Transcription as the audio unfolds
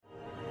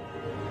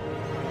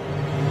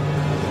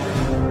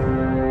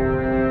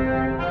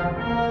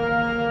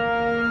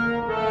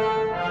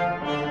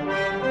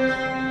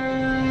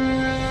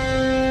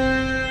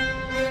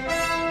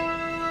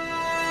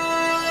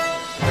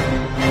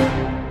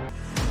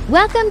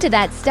Welcome to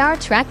That Star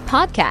Trek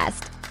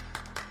Podcast,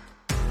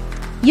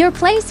 your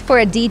place for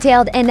a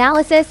detailed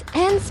analysis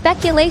and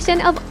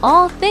speculation of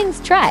all things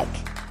Trek.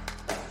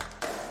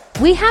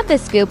 We have the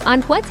scoop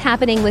on what's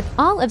happening with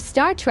all of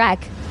Star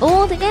Trek,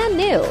 old and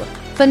new.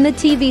 From the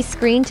TV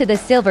screen to the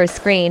silver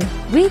screen,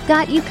 we've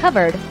got you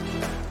covered.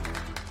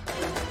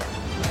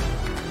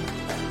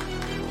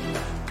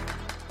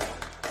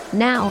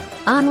 Now,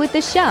 on with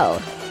the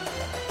show.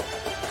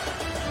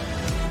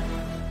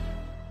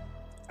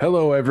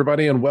 Hello,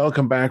 everybody, and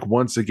welcome back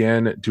once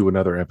again to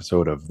another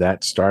episode of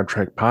That Star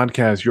Trek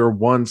Podcast, your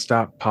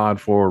one-stop pod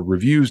for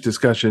reviews,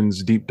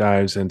 discussions, deep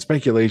dives, and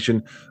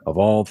speculation of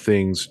all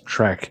things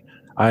Trek.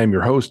 I am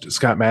your host,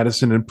 Scott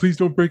Madison, and please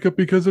don't break up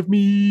because of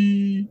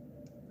me.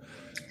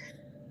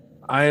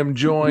 I am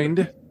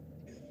joined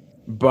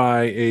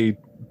by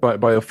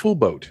a full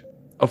boat,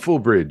 a full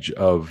bridge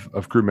of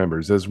crew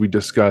members as we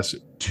discuss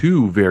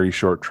two very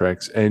short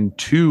treks and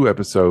two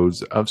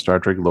episodes of Star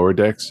Trek Lower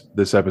Decks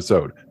this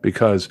episode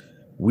because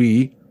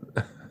we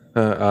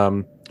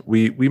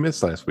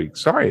missed last week.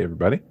 Sorry,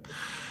 everybody.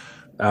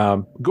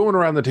 Going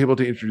around the table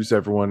to introduce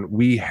everyone,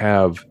 we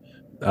have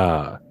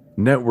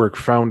network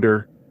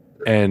founder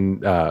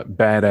and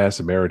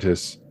badass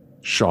emeritus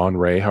Sean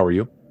Ray. How are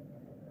you?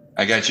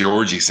 I got your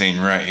orgy scene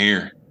right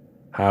here.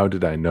 How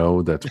did I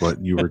know that's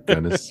what you were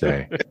going to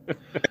say?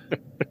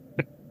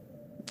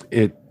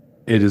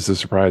 It is a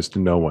surprise to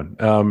no one.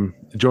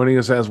 Joining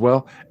us as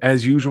well,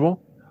 as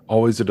usual,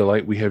 always a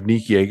delight. We have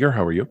Neek Yeager.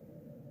 How are you?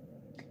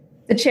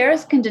 The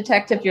chairs can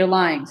detect if you're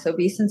lying, so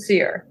be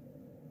sincere.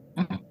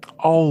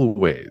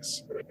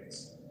 Always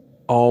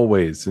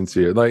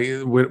sincere. Like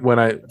when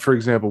I, for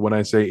example, when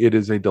I say it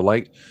is a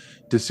delight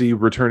to see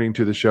returning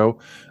to the show,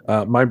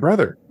 my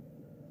brother,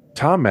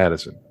 Tom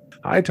Madison.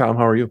 Hi, Tom.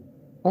 How are you?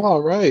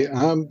 All right,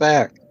 I'm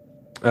back.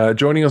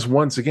 Joining us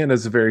once again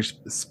as a very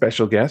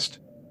special guest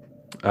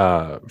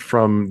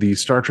from the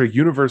Star Trek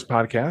Universe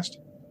podcast,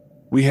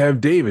 we have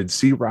David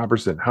C.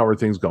 Robertson. How are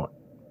things going?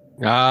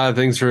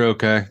 Things are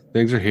okay.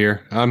 Things are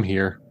here. I'm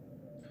here.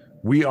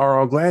 We are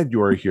all glad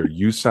you are here.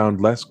 You sound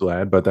less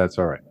glad, but that's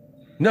all right.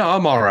 No,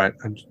 I'm all right.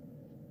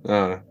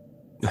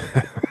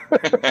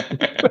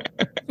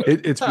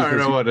 It's I don't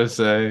know what to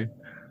say.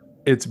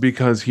 It's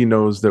because he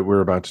knows that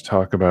we're about to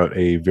talk about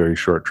a very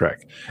short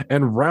trek.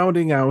 And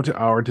rounding out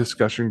our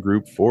discussion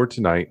group for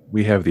tonight,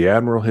 we have the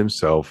Admiral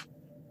himself,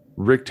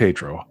 Rick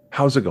Tatro.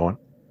 How's it going?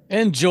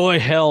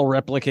 Enjoy hell,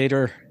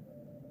 Replicator.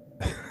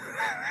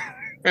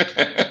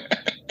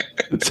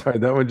 Sorry,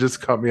 that one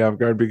just caught me off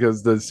guard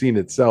because the scene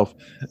itself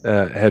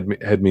had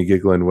me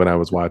giggling when I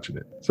was watching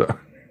it. So,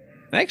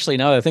 actually,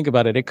 now that I think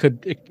about it,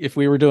 if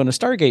we were doing a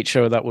Stargate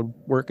show, that would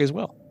work as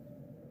well.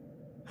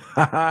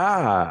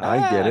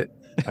 I get it.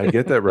 I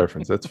get that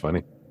reference. That's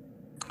funny.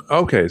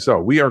 Okay, so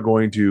we are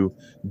going to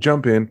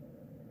jump in.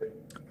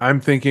 I'm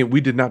thinking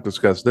we did not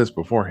discuss this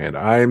beforehand.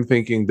 I'm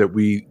thinking that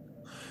we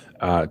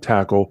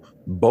tackle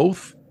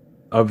both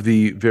of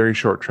the very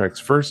short treks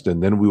first,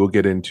 and then we will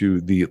get into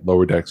the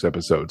Lower Decks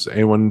episodes.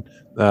 Anyone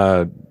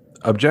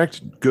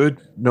object? Good?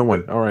 No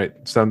one. All right.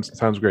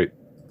 Sounds great.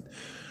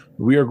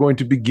 We are going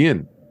to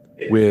begin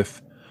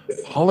with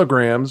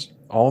Holograms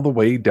All the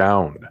Way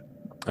Down.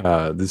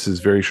 This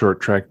is very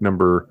short trek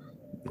number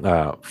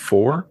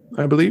 4,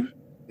 I believe.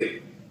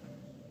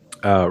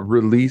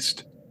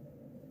 Released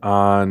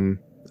on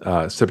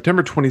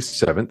September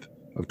 27th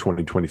of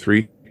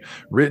 2023.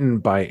 Written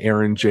by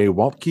Aaron J.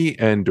 Waltke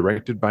and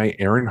directed by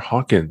Aaron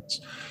Hawkins.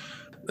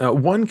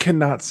 One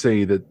cannot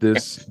say that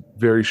this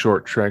very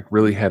short trek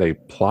really had a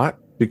plot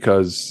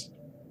because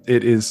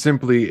it is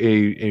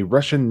simply a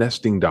Russian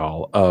nesting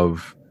doll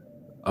of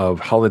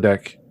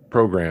holodeck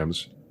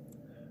programs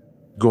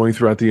going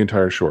throughout the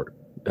entire short.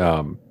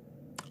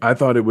 I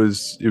thought it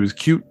was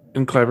cute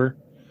and clever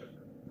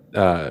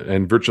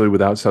and virtually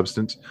without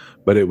substance,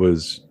 but it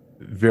was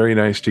very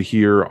nice to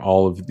hear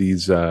all of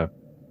these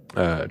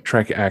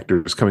Trek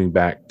actors coming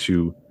back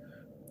to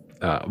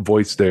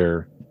voice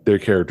their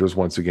characters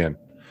once again.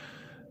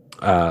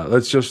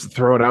 Let's just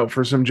throw it out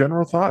for some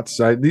general thoughts.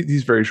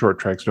 These very short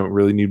treks don't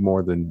really need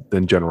more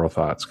than general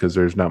thoughts because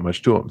there's not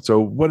much to them. So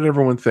what did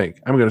everyone think?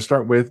 I'm going to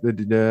start with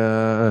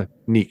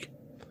Neek.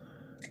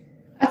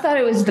 I thought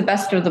it was the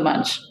best of the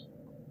bunch.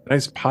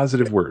 Nice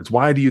positive words.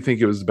 Why do you think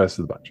it was the best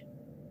of the bunch?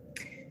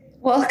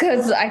 Well,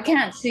 because I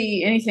can't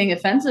see anything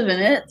offensive in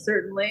it,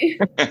 certainly.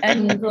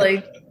 And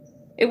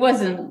it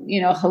wasn't,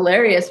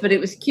 hilarious, but it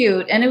was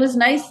cute. And it was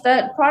nice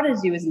that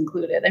Prodigy was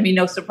included. I mean,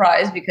 no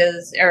surprise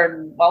because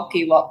Aaron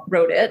Waltke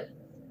wrote it.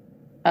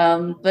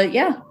 But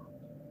yeah,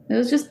 it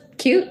was just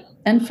cute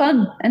and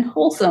fun and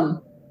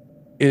wholesome.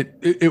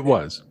 It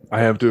was. I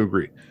have to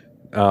agree.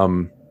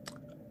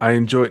 I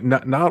enjoyed,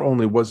 not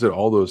only was it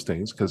all those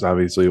things, because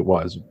obviously it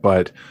was,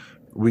 but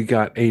we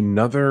got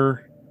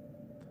another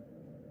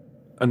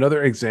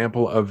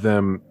example of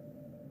them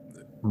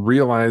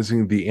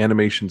realizing the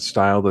animation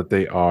style that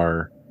they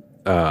are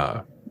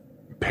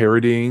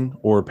parodying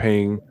or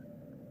paying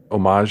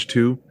homage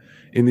to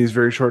in these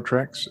very short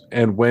treks.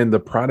 And when the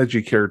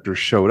Prodigy characters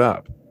showed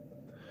up,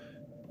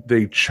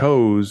 they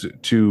chose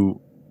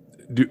to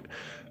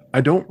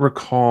I don't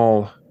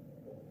recall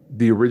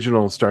the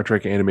original Star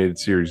Trek animated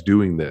series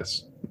doing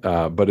this,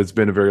 but it's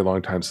been a very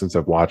long time since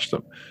I've watched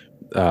them.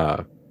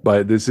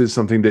 But this is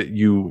something that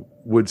you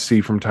would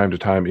see from time to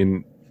time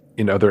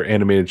in other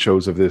animated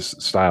shows of this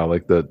style,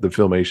 like the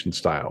Filmation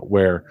style,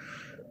 where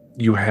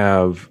you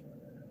have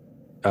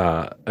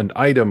an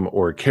item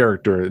or a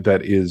character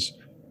that is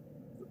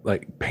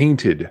like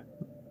painted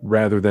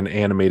rather than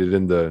animated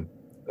in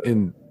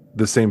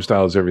the same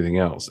style as everything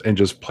else, and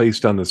just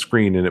placed on the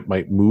screen, and it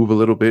might move a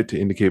little bit to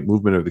indicate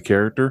movement of the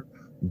character,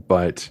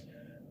 but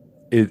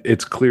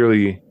it's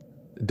clearly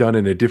done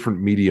in a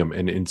different medium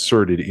and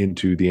inserted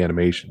into the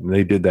animation. And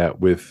they did that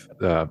with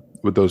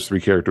those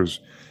three characters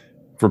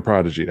from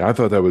Prodigy. I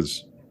thought that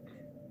was,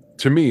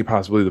 to me,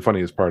 possibly the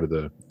funniest part of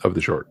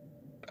the short.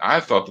 I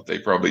thought that they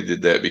probably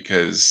did that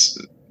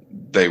because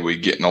they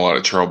would get in a lot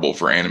of trouble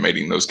for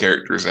animating those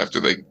characters after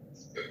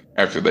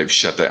they've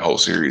shut that whole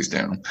series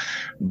down.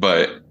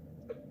 But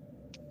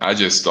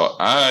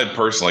I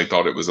personally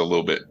thought it was a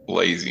little bit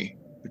lazy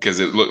because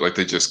it looked like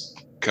they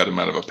just cut them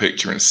out of a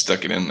picture and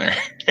stuck it in there.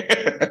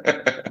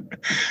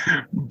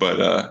 But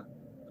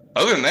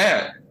other than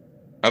that,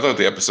 I thought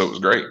the episode was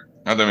great.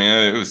 I mean,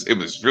 it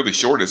was really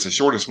short. It's the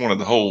shortest one of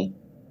the whole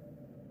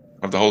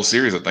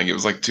series. I think it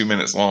was like 2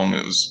 minutes long.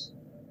 It was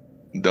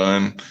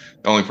done.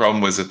 The only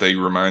problem was that they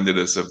reminded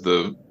us of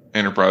the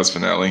Enterprise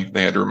finale.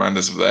 They had to remind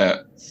us of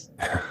that.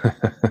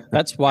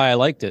 That's why I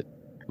liked it,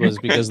 was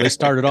because they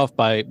started off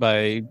by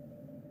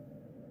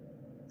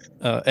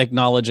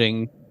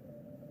acknowledging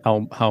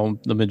how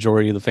the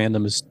majority of the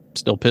fandom is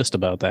still pissed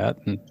about that.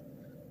 And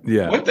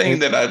yeah, one thing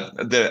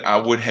that I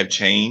would have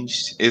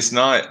changed, it's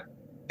not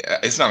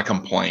a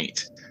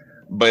complaint,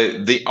 but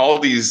all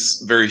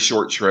these very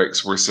short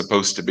treks were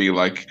supposed to be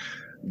like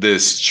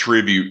this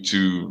tribute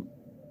to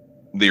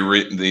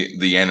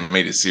the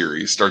animated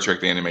series, Star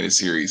Trek the animated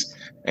series,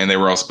 and they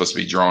were all supposed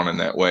to be drawn in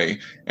that way.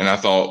 And I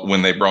thought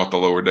when they brought the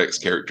Lower Decks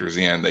characters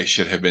in, they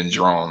should have been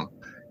drawn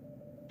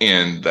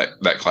in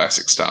that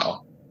classic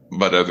style.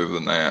 But other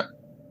than that,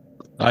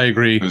 I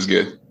agree. it was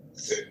good.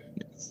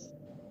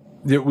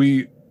 Yeah,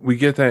 we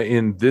get that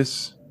in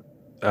this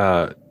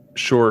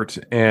short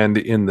and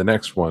in the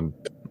next one.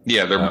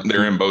 Yeah,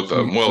 they're in both of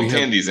them. Well,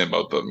 Tandy's in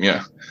both of them.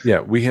 Yeah. Yeah,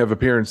 we have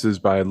appearances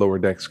by Lower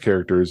Decks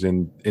characters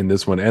in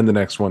this one and the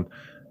next one.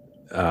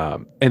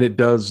 And it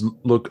does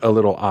look a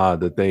little odd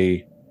that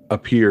they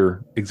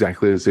appear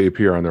exactly as they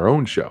appear on their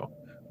own show.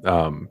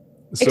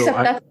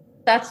 Except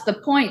that's the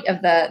point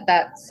of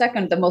that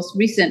second, the most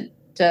recent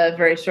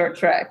very short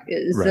trek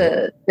is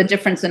right. The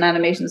difference in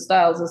animation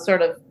styles is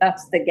sort of,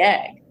 that's the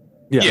gag.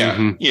 Yeah.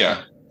 Mm-hmm.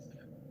 Yeah.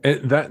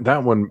 And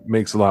that one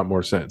makes a lot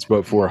more sense.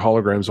 But for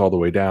Holograms All the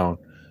Way Down,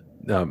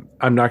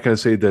 I'm not going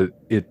to say that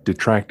it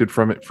detracted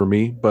from it for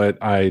me, but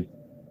I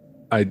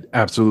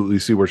absolutely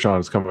see where Sean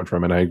is coming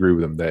from, and I agree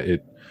with him that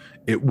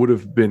it would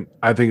have been.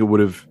 I think it would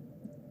have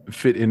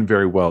fit in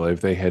very well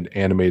if they had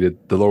animated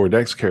the Lower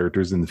Decks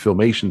characters in the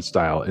Filmation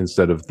style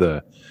instead of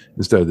the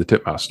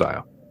Titmouse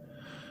style.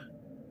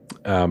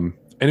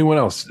 Anyone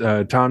else?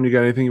 Tom, you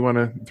got anything you want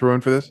to throw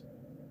in for this?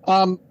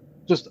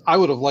 Just I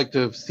would have liked to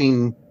have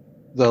seen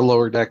the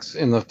Lower Decks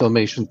in the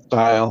Filmation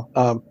style,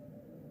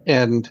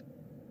 and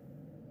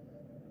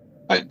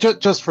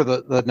just for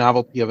the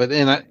novelty of it.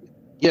 And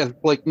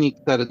like Nick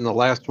said in the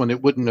last one,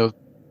 it wouldn't have,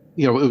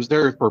 it was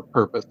there for a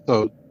purpose,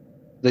 so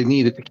they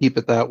needed to keep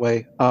it that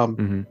way.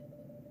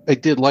 I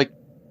did like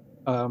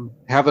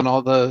having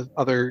all the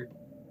other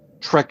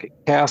Trek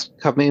cast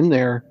come in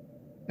there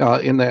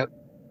in that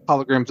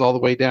Holograms All the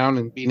Way Down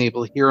and being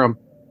able to hear them.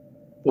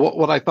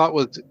 What I thought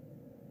was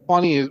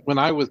funny is when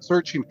I was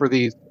searching for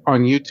these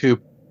on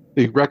YouTube,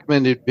 the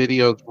recommended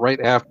videos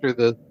right after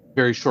the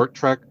very short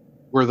trek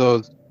were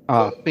those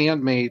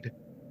fan-made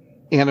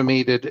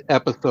animated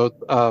episodes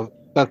of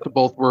Best of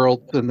Both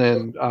Worlds and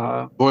then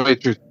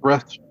Voyager's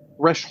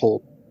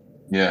Threshold.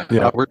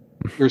 Yeah.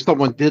 Where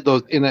someone did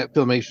those in that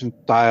Filmation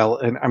style,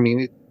 and I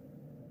mean,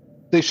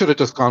 they should have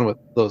just gone with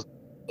those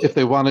if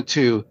they wanted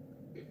to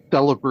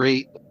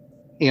celebrate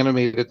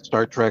animated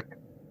Star Trek.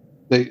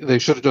 They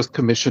should have just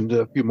commissioned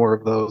a few more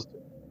of those.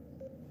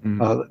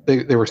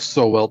 They were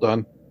so well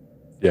done.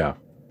 Yeah.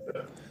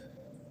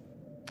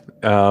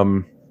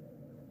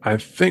 I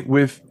think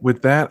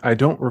with that, I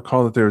don't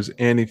recall that there was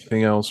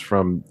anything else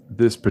from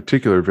this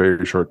particular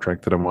very short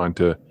trek that I wanted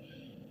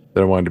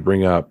to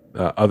bring up,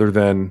 other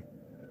than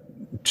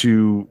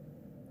to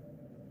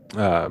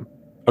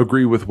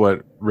agree with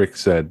what Rick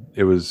said.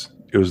 It was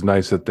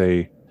nice that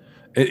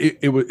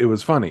it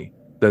was funny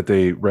that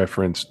they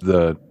referenced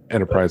the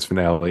Enterprise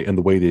finale and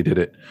the way they did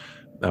it.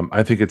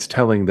 I think it's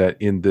telling that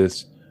in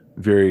this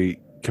very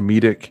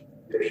comedic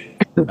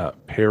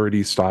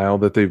parody style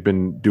that they've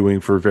been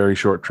doing for very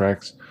short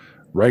treks,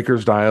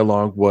 Riker's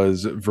dialogue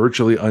was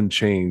virtually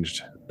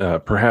unchanged,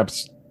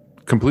 perhaps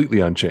completely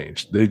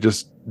unchanged. They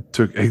just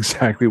took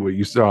exactly what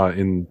you saw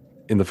in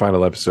the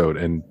final episode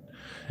and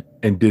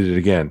did it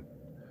again.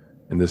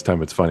 And this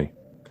time it's funny.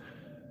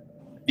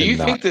 Do you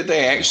and think that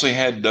they actually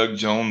had Doug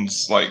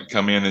Jones like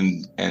come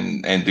in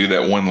and do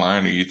that one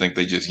line, or you think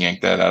they just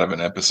yanked that out of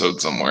an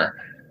episode somewhere?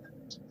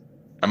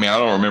 I mean, I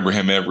don't remember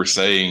him ever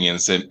saying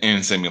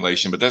in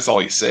simulation, but that's all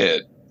he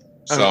said.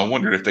 So I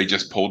wondered if they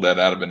just pulled that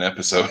out of an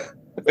episode.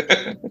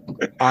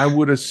 I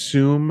would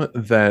assume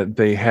that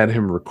they had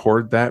him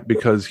record that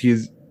because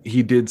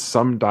he did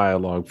some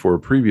dialogue for a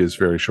previous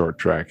very short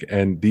track,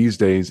 and these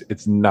days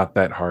it's not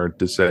that hard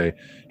to say,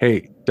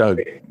 "Hey, Doug,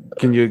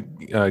 can you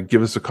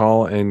give us a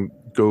call and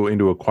go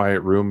into a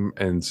quiet room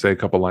and say a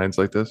couple lines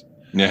like this?"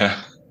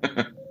 Yeah.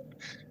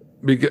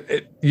 Because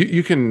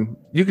you can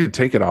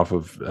take it off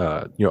of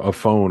a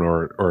phone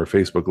or a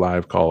Facebook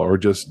Live call, or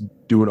just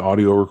do an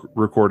audio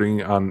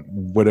recording on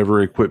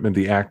whatever equipment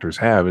the actors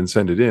have and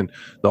send it in.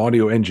 The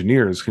audio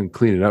engineers can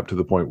clean it up to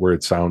the point where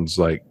it sounds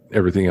like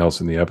everything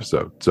else in the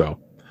episode. So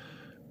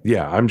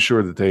yeah, I'm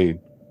sure that they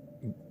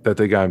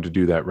got him to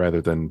do that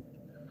rather than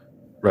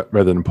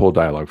pull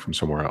dialogue from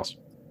somewhere else.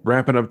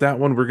 Wrapping up that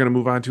one, we're going to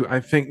move on to, I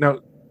think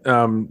now.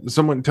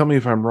 Someone tell me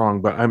if I'm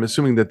wrong, but I'm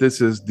assuming that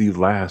this is the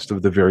last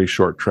of the very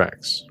short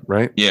tracks,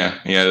 right? Yeah,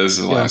 this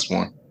is the last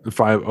one.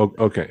 5.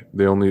 Okay,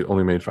 they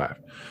only made 5.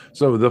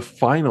 So the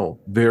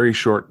final very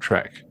short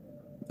track,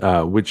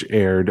 which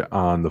aired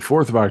on the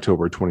 4th of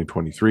October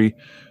 2023,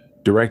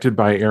 directed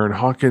by Aaron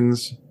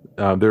Hawkins.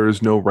 There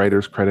is no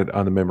writer's credit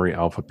on the Memory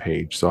Alpha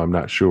page, so I'm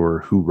not sure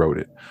who wrote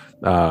it.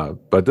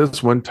 But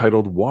this one,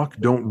 titled "Walk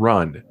Don't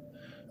Run,"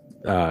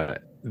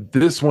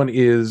 this one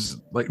is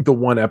like the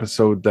one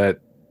episode that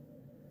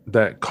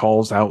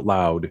calls out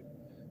loud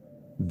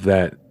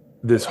that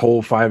this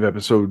whole 5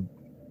 episode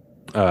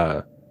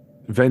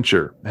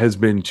venture has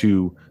been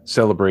to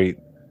celebrate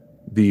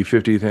the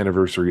 50th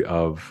anniversary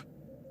of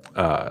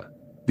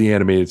the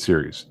animated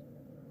series,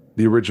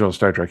 the original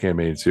Star Trek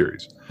animated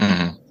series.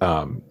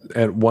 Mm-hmm.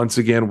 And once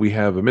again, we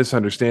have a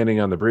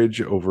misunderstanding on the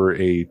bridge over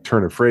a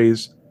turn of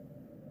phrase.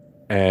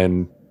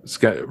 And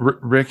Scott,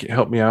 Rick,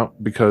 help me out,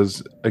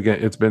 because again,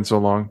 it's been so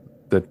long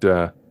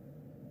that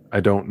I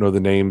don't know the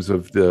names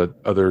of the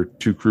other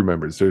 2 crew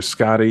members. There's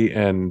Scotty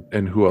and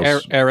who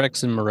else?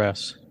 Eric's and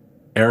Mares.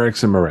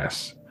 Eric's and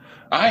Mares.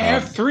 I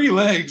have 3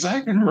 legs.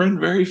 I can run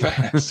very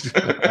fast.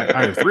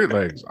 I have 3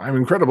 legs. I'm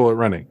incredible at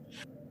running.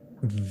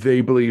 They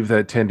believe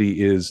that Tendi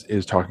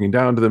is talking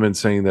down to them and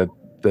saying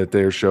that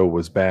their show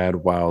was bad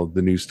while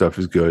the new stuff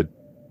is good.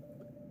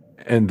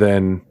 And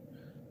then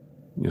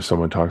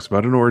someone talks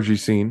about an orgy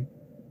scene,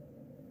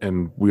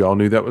 and we all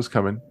knew that was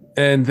coming.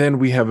 And then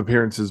we have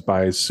appearances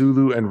by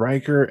Sulu and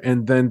Riker,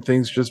 and then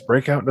things just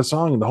break out in a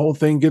song, and the whole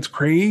thing gets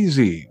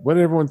crazy. What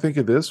did everyone think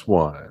of this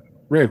one?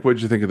 Rick, what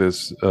did you think of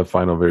this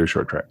final very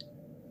short track?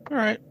 All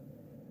right.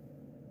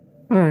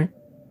 I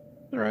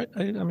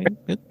mean,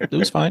 it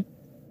was fine.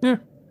 Yeah.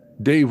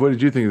 Dave, what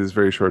did you think of this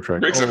very short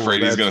track? Rick's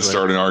afraid he's going to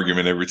start an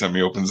argument every time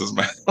he opens his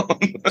mouth.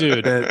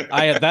 Dude,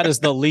 that is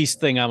the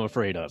least thing I'm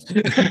afraid of.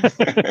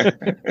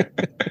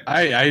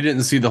 I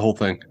didn't see the whole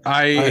thing.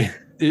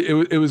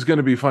 It was going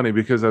to be funny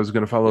because I was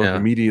going to follow up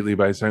immediately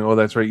by saying, "Oh,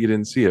 that's right, you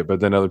didn't see it." But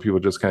then other people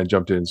just kind of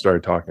jumped in and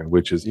started talking,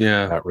 which is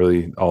not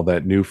really all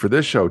that new for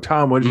this show.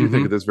 Tom, what did you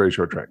think of this very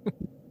short track?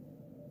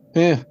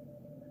 Yeah,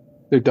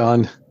 they're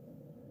done.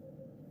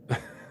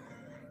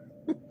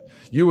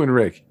 You and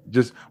Rick,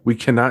 we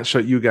cannot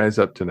shut you guys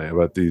up tonight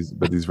about these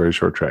very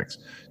short tracks.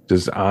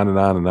 Just on and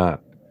on and on.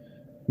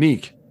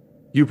 Neek,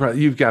 you've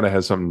got to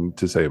have something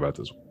to say about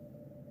this one.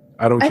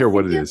 I don't care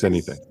what it is,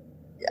 anything.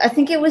 I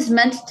think it was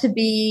meant to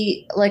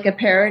be like a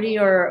parody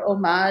or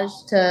homage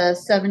to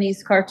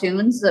 70s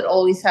cartoons that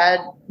always had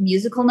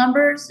musical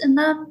numbers in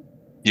them.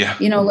 Yeah.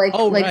 Like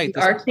right.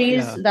 the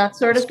Archies, that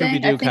sort of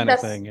thing. I think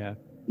that's thing, yeah.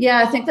 Yeah,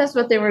 I think that's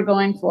what they were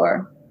going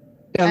for.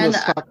 And the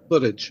stock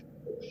footage.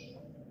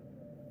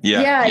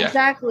 Yeah,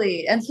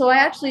 exactly. And so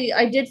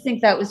I did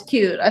think that was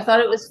cute. I thought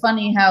it was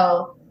funny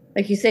how,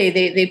 like you say,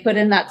 they put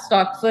in that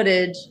stock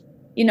footage,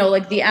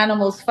 like the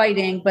animals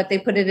fighting, but they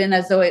put it in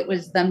as though it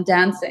was them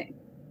dancing.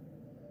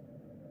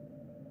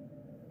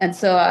 And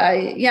so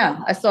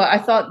I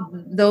thought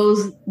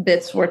those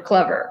bits were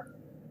clever.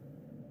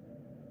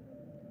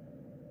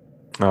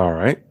 All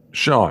right.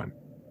 Sean,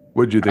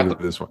 what did you think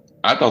of this one?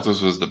 I thought this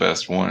was the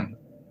best one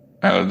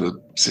out of the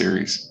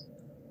series.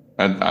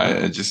 I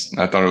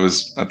thought it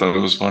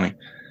was funny.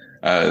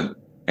 And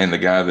the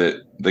guy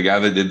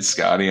that did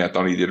Scotty, I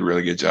thought he did a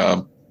really good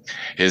job.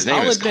 His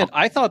name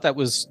I thought that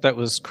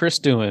was Chris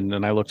doing,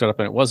 and I looked it up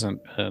and it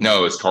wasn't.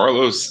 No, it's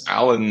Carlos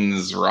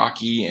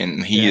Alenzraki,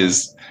 and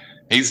he's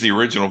the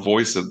original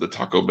voice of the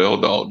Taco Bell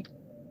dog.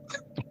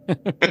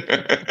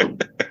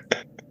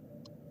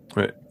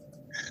 Right.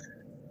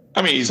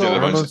 I mean, he's done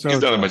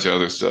a bunch of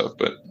other stuff,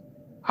 but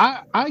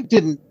I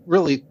didn't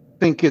really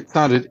think it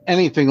sounded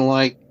anything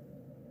like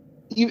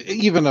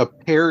even a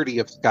parody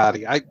of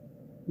Scotty. I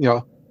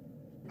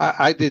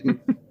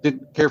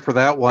didn't care for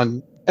that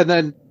one. And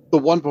then the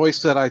one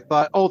voice that I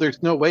thought, oh,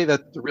 there's no way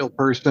that's the real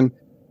person.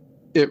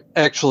 It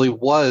actually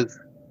was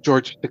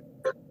George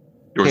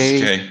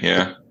Takei.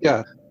 Yeah.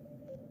 Yeah.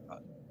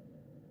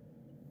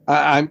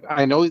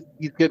 I know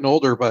he's getting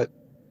older, but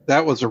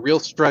that was a real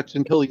stretch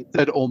until he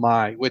said "oh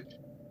my," which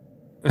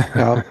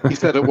He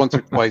said it once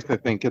or twice, I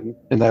think, in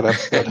that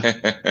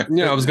episode.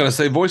 Yeah, I was gonna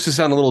say voices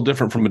sound a little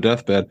different from a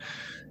deathbed.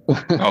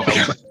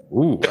 Oh,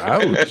 Ooh,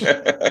 ouch.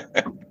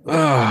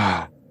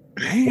 Ah,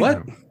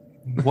 What?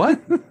 What?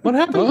 What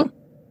happened?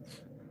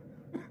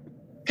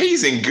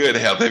 He's in good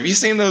health. Have you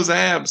seen those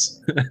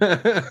abs?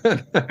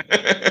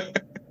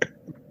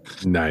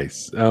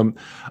 Nice.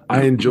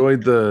 I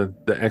enjoyed the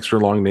extra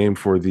long name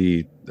for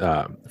the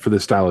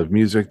style of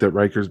music that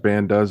Riker's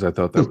band does. I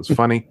thought that was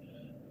funny.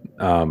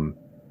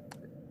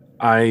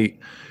 I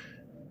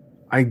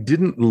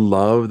didn't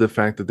love the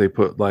fact that they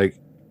put like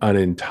an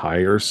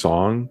entire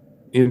song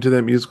into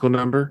that musical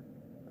number.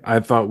 I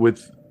thought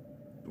with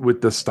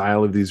the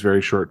style of these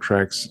very short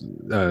tracks,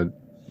 a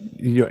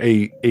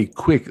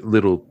quick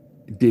little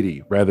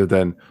ditty rather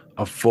than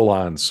a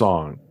full-on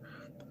song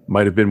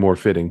might have been more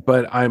fitting.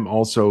 But I'm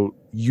also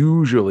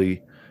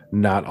usually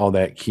not all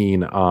that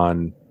keen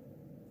on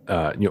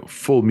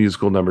full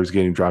musical numbers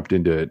getting dropped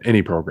into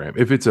any program.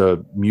 If it's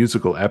a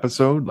musical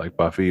episode like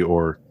Buffy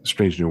or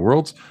Strange New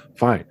Worlds,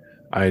 fine.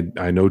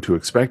 I know to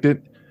expect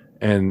it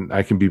and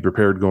I can be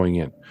prepared going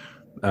in.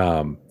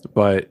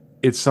 But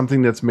it's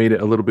something that's made it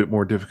a little bit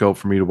more difficult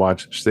for me to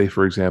watch, say,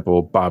 for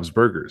example, Bob's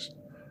Burgers,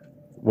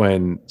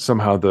 when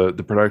somehow the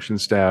production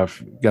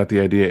staff got the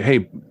idea,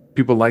 hey,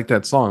 people like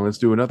that song, let's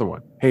do another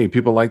one. Hey,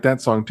 people like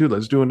that song too,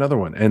 let's do another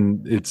one.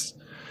 And it's,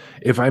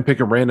 if I pick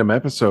a random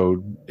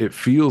episode, it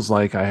feels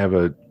like I have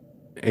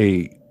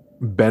a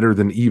better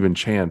than even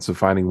chance of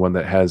finding one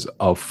that has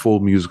a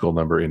full musical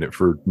number in it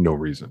for no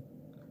reason.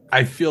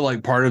 I feel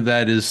like part of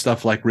that is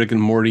stuff like Rick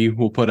and Morty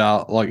will put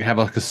out, like, have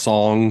like a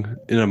song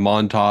in a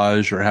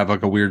montage or have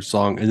like a weird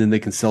song, and then they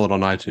can sell it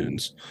on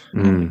iTunes.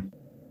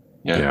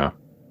 Yeah.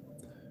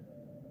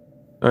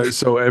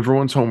 So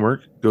everyone's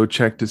homework, go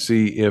check to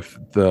see if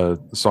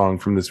the song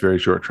from this very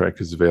short track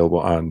is available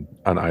on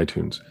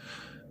iTunes.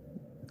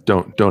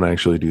 Don't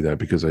actually do that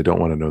because I don't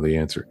want to know the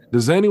answer.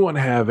 Does anyone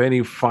have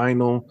any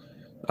final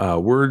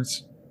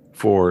words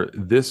for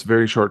this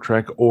very short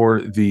track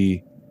or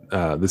the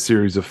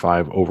series of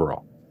 5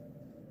 overall?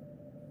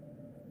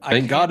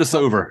 Thank God it's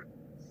over.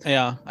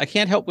 Yeah, I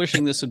can't help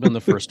wishing this had been the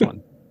first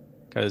one,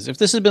 because if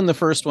this had been the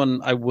first one,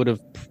 I would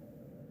have.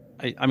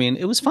 I mean,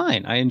 it was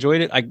fine. I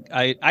enjoyed it.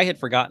 I had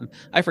forgotten.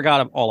 I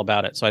forgot all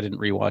about it, so I didn't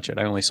rewatch it.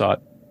 I only saw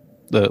it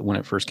when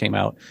it first came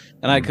out,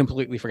 and I'd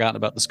completely forgotten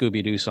about the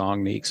Scooby Doo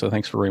song, Neek. So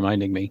thanks for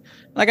reminding me.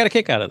 I got a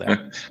kick out of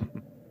that.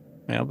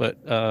 Yeah,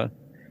 but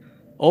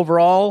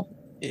overall,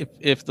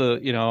 if the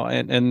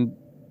and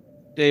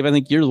Dave, I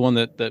think you're the one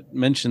that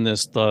mentioned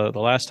this the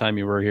last time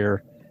you were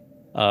here.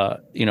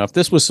 If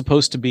this was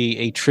supposed to be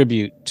a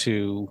tribute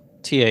to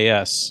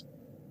TAS,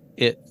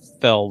 it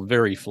fell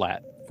very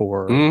flat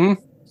for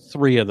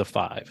 3 of the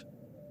 5,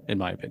 in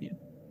my opinion.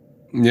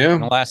 Yeah,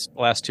 and the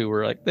last 2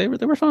 were like they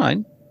were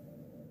fine.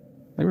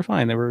 They were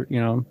fine. They were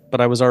but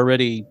I was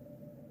already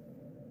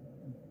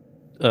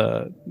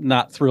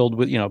not thrilled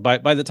with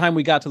by the time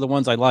we got to the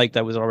ones I liked,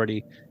 I was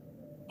already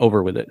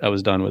over with it. I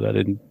was done with it.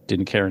 I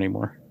didn't care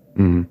anymore.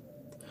 Mm-hmm.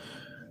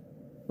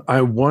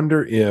 I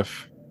wonder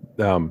if,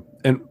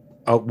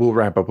 we'll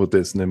wrap up with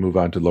this and then move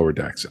on to Lower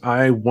Decks.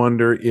 I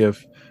wonder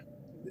if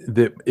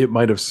it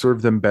might have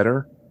served them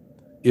better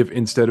if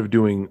instead of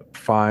doing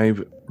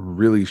 5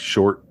 really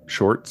short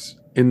shorts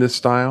in this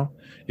style,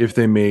 if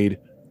they made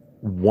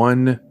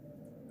one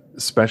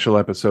special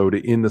episode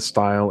in the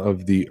style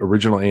of the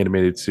original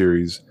animated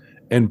series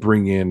and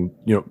bring in,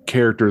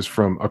 characters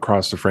from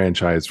across the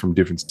franchise from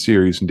different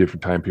series and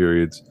different time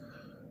periods.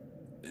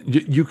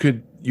 You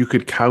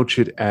could couch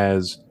it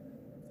as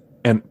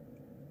an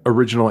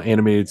original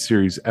animated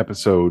series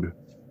episode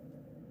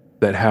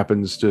that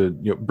happens to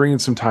bring in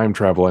some time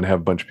travel and have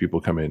a bunch of people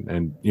come in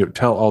and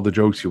tell all the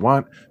jokes you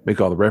want,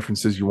 make all the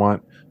references you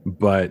want,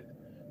 but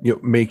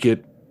make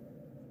it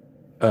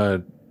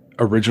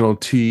original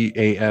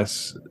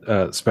TAS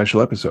special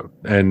episode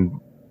and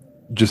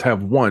just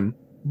have one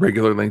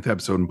regular length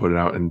episode and put it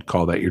out and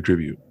call that your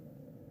tribute.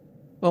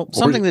 Well,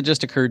 something that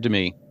just occurred to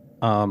me,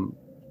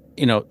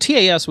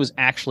 TAS was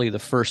actually the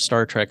first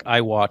Star Trek I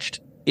watched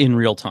in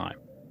real time.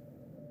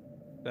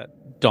 That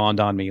dawned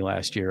on me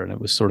last year, and it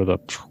was sort of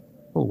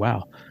oh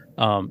wow.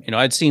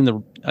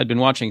 I'd been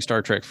watching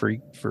Star Trek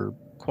for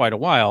quite a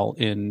while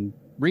in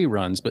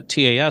reruns, but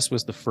TAS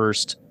was the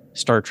first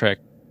Star Trek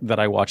that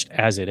I watched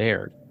as it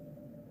aired.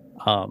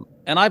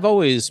 And I've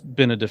always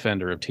been a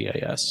defender of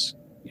TAS.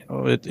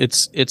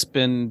 It's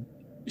been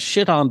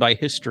shit on by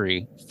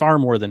history far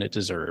more than it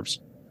deserves.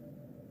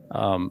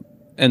 And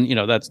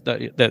that's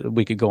that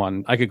we could go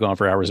on. I could go on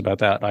for hours about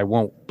that. I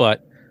won't,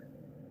 but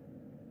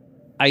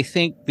I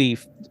think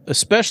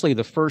especially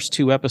the first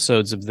 2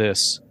 episodes of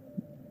this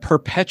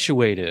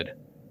perpetuated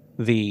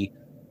the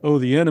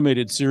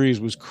animated series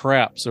was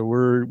crap, so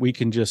we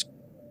can just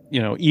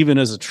even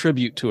as a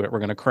tribute to it, we're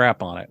going to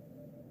crap on it.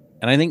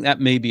 And I think that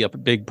may be a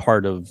big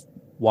part of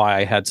why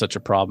I had such a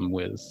problem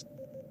with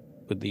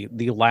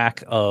the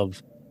lack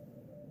of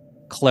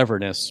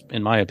cleverness,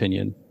 in my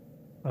opinion,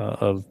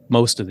 of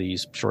most of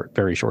these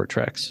very short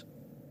treks.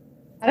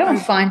 I don't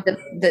find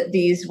that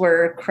these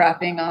were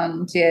crapping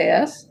on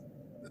TAS.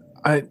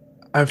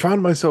 I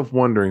found myself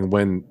wondering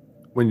when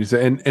you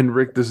say, and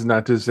Rick, this is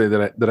not to say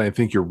that I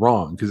think you're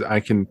wrong, because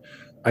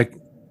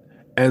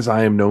as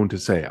I am known to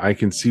say, I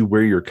can see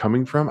where you're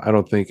coming from. I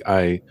don't think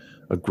I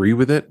agree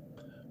with it.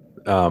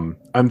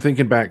 I'm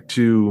thinking back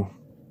to,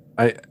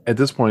 at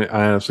this point,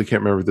 I honestly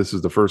can't remember if this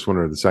is the first one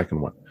or the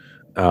second one,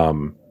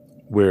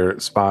 where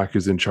Spock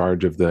is in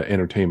charge of the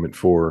entertainment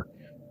for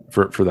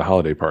the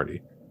holiday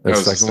party.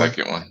 That's the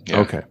second one. Yeah.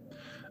 Okay.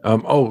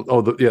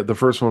 The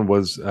first one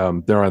was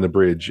they're on the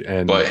bridge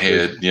and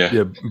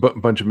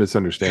bunch of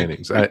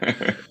misunderstandings. And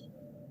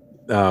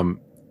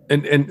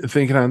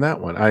thinking on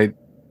that one,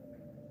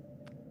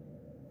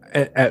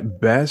 at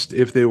best,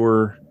 if they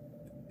were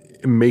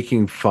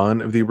making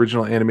fun of the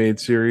original animated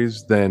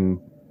series, then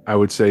I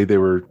would say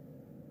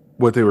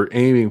what they were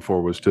aiming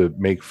for was to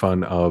make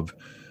fun of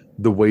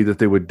the way that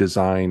they would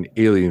design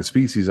alien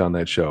species on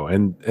that show,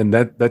 and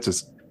that's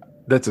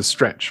a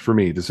stretch for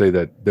me to say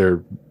that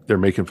they're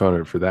making fun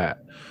of it for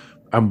that.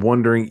 I'm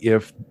wondering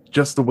if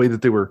just the way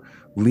that they were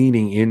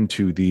leaning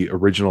into the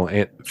original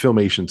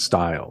Filmation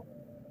style,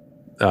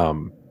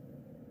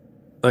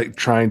 like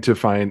trying to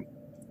find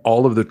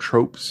all of the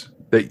tropes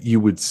that you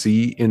would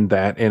see in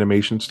that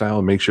animation style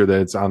and make sure that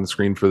it's on the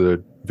screen for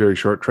the very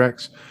short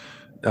treks.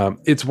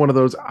 It's one of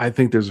those, I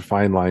think there's a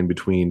fine line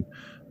between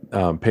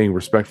paying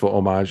respectful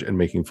homage and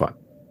making fun.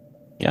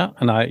 Yeah,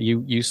 and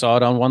you saw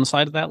it on one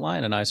side of that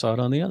line, and I saw it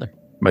on the other.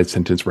 My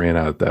sentence ran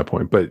out at that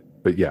point, but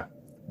yeah,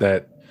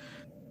 that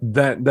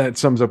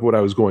sums up what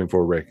I was going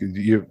for, Rick.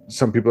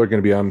 Some people are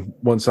going to be on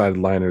one side of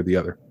the line or the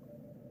other.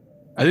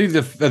 I think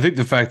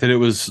the fact that it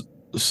was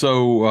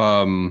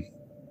so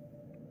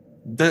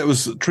that it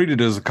was treated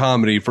as a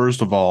comedy,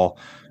 first of all,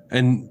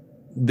 and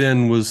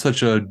then was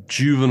such a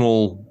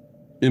juvenile,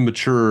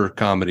 immature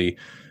comedy,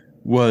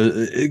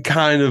 it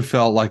kind of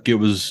felt like it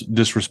was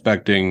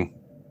disrespecting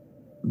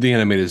the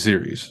animated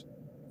series.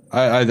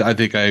 I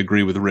think I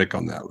agree with Rick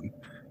on that one.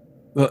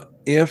 Well,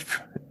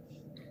 if,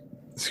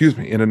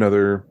 in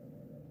another,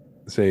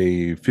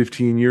 say,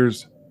 15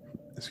 years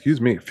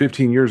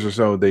or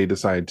so, they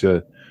decide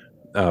to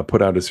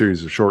put out a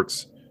series of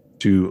shorts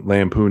to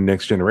lampoon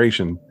Next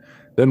Generation,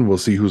 then we'll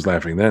see who's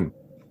laughing then.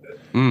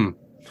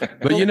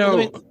 But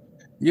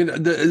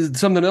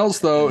something else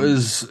though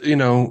is,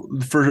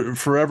 for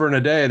forever and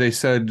a day they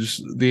said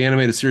the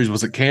animated series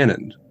wasn't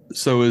canon.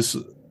 So it's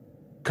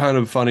kind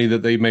of funny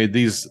that they made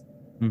these,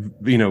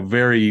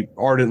 very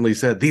ardently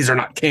said these are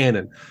not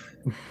canon.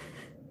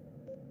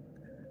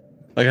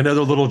 Like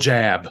another little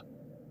jab,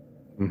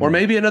 or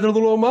maybe another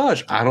little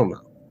homage. I don't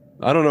know.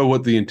 I don't know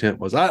what the intent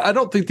was. I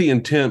don't think the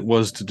intent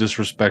was to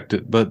disrespect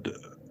it, but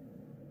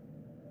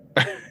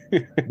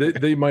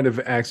they might have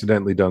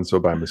accidentally done so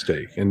by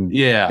mistake. And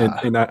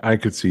I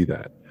could see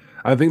that.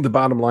 I think the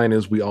bottom line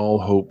is we all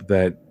hope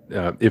that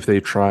if they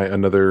try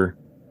another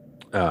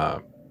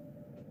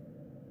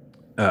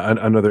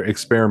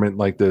experiment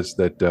like this,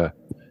 that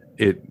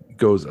it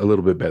goes a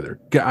little bit better.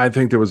 I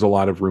think there was a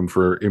lot of room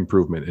for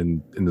improvement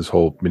in this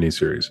whole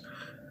miniseries.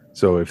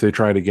 So if they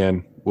try it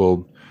again,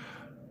 we'll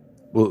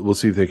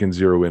see if they can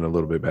zero in a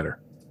little bit better.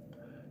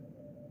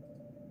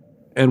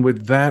 And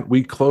with that,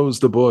 we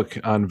close the book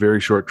on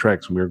Very Short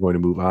Treks, and we're going to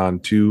move on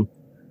to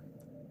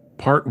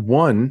part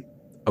 1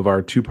 of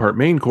our 2-part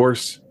main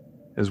course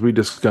as we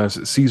discuss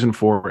season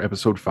 4,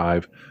 episode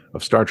 5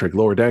 of Star Trek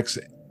Lower Decks,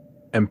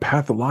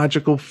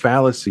 Empathological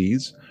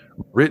Fallacies,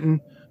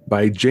 written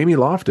by Jamie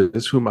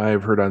Loftus, whom I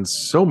have heard on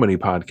so many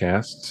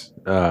podcasts.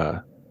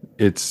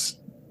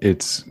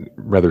 It's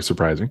rather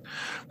surprising,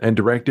 and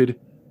directed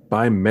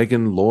by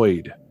Megan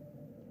Lloyd.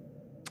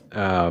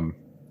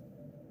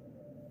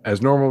 As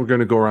normal, we're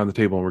going to go around the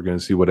table and we're going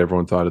to see what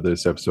everyone thought of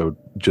this episode,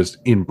 just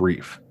in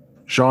brief.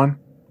 Sean,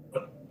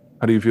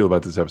 how do you feel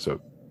about this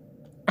episode?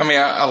 I mean,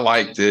 I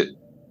liked it.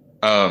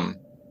 I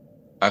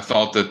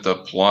thought that the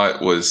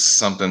plot was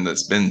something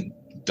that's been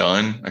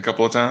done a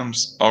couple of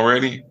times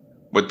already,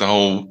 with the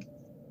whole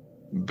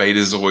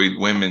Betazoid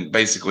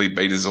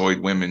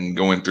women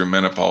going through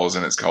menopause,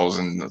 and it's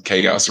causing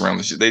chaos around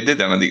the ship. They did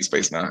that on Deep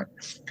Space Nine,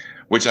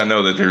 which I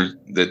know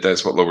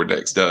that's what Lower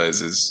Decks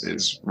does,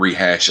 is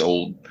rehash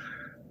old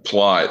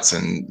plots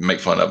and make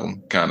fun of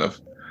them, kind of.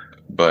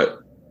 But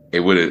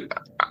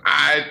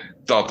I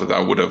thought that I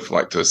would have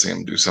liked to see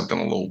him do something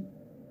a little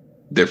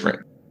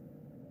different.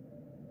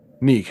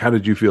 Neek, how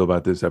did you feel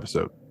about this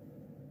episode?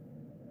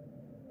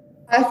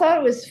 I thought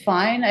it was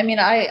fine. I mean,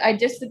 I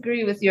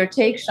disagree with your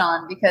take,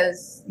 Sean,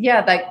 because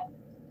like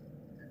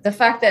the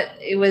fact that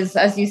it was,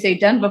 as you say,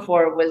 done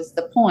before was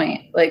the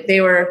point. Like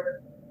they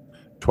were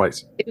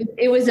twice.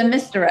 It was a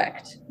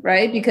misdirect,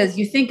 right? Because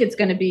you think it's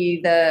going to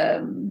be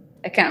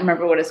I can't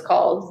remember what it's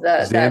called.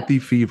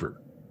 Xanthi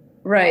fever.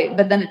 Right.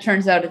 But then it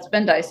turns out it's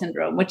Bendai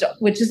syndrome,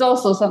 which is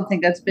also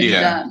something that's been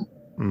done.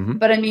 Mm-hmm.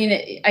 But I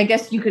mean, I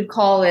guess you could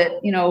call it,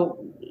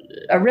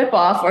 a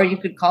ripoff, or you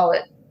could call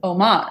it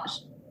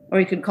homage, or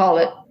you could call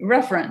it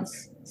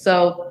reference.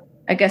 So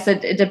I guess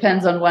it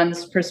depends on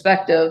one's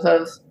perspective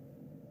of,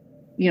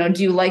 do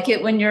you like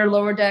it when your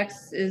Lower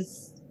Decks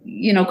is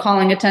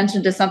calling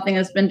attention to something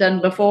that's been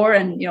done before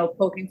and,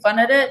 poking fun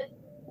at it?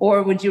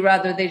 Or would you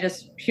rather they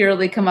just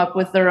purely come up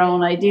with their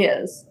own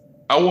ideas?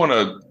 I want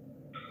to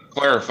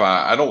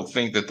clarify. I don't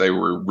think that they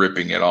were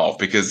ripping it off,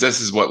 because this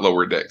is what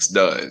Lower Decks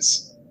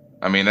does.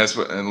 I mean, that's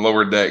what, and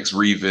Lower Decks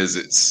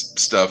revisits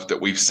stuff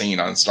that we've seen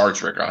on Star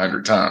Trek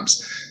 100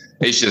 times.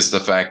 It's just the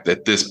fact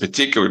that this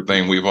particular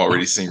thing we've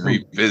already seen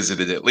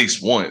revisited at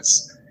least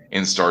once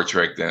in Star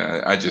Trek.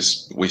 Then I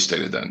just wish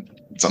they'd have done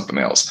something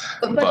else.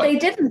 But they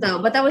didn't,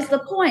 though. But that was the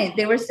point.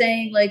 They were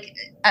saying, like,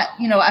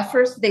 at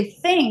first they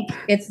think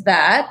it's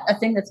a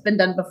thing that's been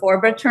done before,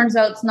 but it turns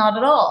out it's not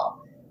at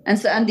all.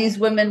 And these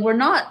women were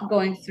not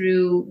going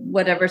through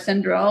whatever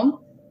syndrome.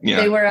 Yeah.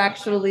 They were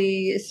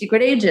actually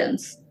secret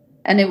agents.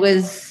 And it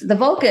was the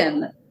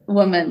Vulcan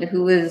woman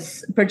who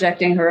was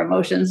projecting her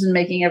emotions and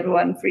making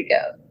everyone freak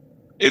out.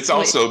 It's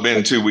also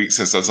been 2 weeks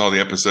since I saw the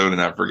episode,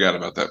 and I forgot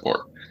about that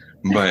part.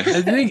 But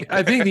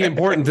I think the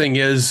important thing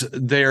is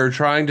they're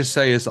trying to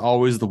say it's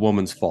always the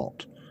woman's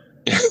fault.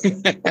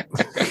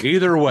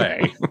 Either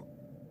way.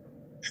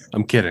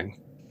 I'm kidding.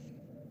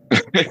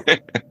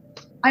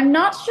 I'm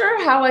not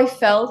sure how I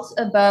felt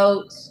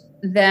about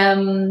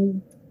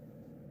them,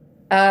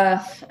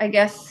 I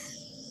guess,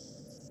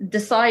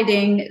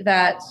 deciding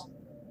that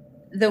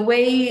the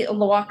way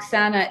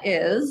Lwaxana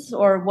is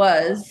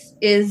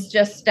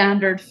just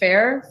standard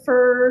fare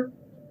for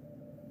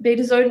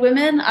Betazoid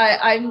women.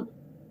 I'm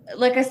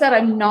like I said,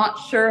 I'm not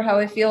sure how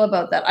I feel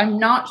about that. I'm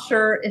not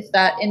sure if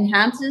that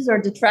enhances or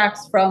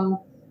detracts from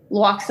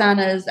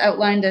Lwaxana's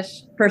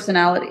outlandish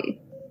personality.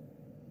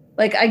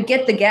 Like, I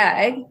get the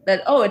gag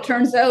that, it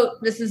turns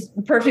out this is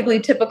perfectly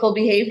typical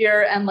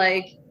behavior, and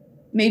like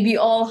maybe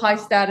all high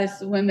status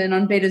women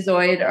on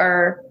Betazoid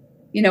are,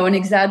 an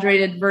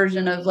exaggerated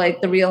version of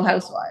like the Real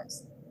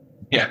Housewives.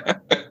 Yeah.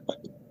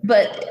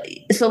 But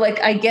so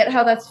like, I get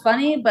how that's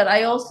funny, but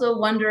I also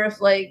wonder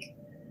if, like,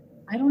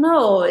 I don't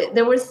know,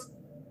 there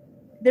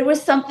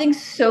was something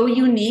so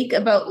unique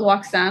about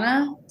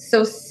Lwaxana,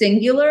 so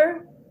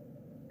singular,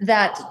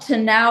 that to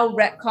now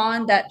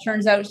retcon that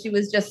turns out she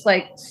was just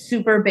like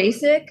super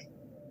basic.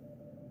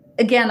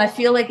 Again, I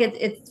feel like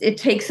it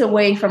takes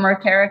away from her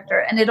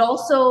character, and it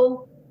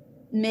also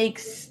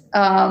makes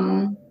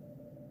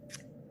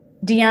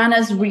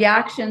Deanna's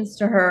reactions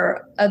to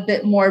her a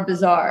bit more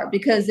bizarre,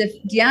 because if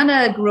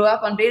Deanna grew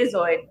up on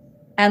Betazoid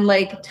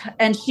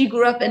and she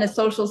grew up in a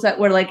social set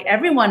where like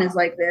everyone is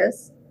like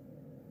this,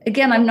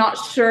 again, I'm not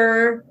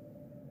sure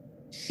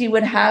she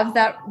would have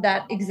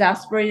that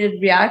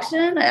exasperated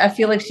reaction. I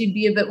feel like she'd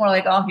be a bit more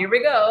like, oh, here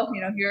we go,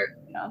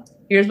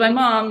 here's my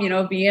mom,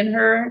 being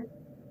her.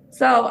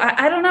 So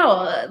I don't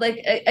know.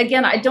 Like,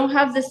 again, I don't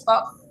have this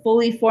thought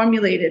fully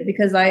formulated,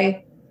 because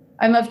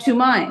I'm of two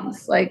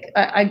minds. Like,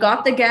 I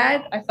got the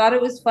gag. I thought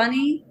it was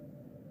funny,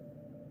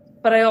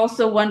 but I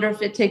also wonder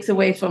if it takes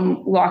away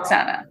from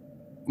Lwaxana.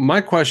 My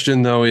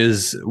question, though,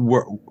 is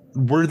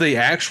were they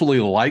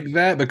actually like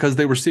that? Because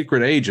they were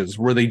secret agents.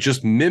 Were they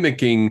just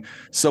mimicking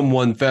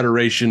someone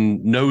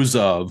Federation knows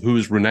of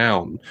who's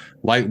renowned,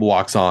 like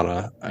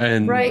Lwaxana?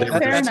 And right,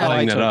 that's how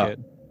I took it.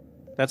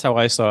 That's how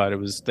I saw it. It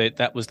was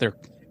that was their.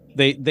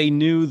 They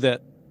knew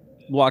that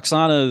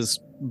Lwaxana's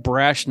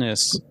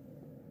brashness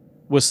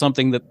was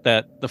something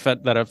that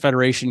a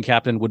Federation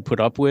captain would put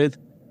up with,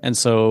 and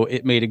so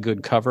it made a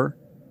good cover.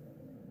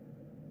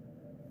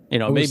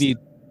 Maybe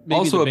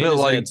also a bit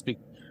like.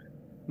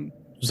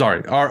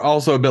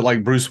 Also a bit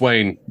like Bruce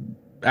Wayne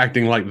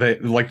acting like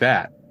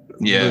that.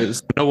 Yeah,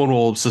 no one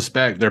will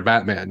suspect they're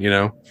Batman.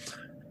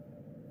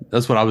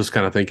 That's what I was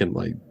kind of thinking.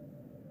 Like,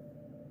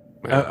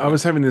 I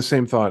was having the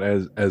same thought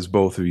as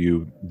both of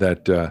you,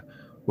 that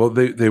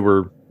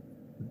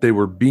they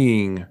were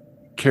being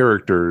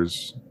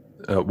characters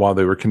while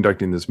they were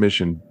conducting this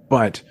mission,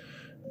 but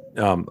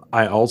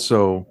I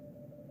also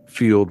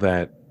feel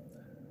that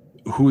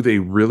who they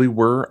really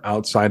were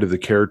outside of the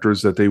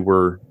characters that they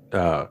were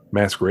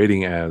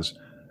masquerading as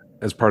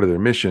part of their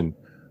mission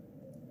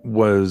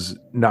was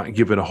not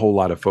given a whole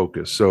lot of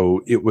focus.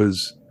 So it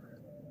was,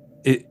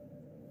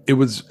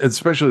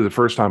 especially the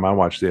first time I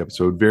watched the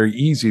episode, very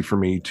easy for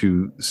me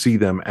to see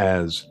them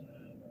as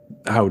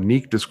how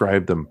Neek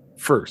described them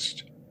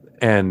first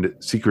and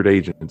secret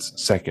agents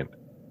second,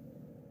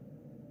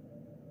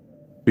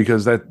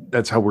 because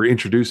that's how we're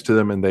introduced to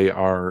them, and they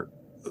are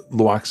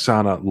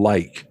Lwaxana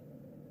like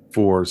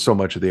for so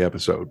much of the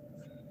episode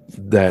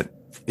that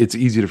it's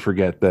easy to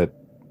forget that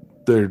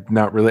they're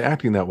not really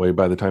acting that way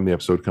by the time the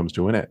episode comes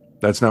to an end.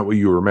 That's not what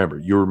you remember.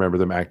 You remember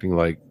them acting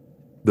like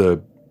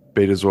the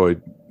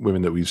Betazoid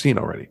women that we've seen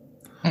already.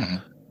 I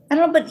don't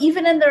know, but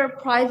even in their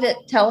private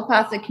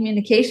telepathic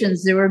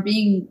communications, they were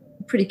being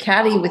pretty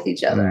catty with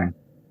each other.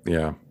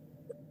 Yeah.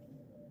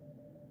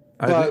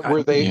 But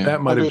were they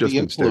that might have just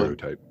been influence?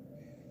 stereotype.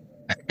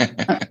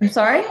 I'm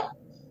sorry?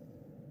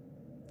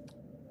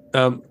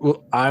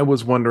 Well, I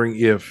was wondering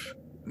if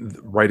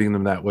writing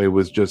them that way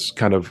was just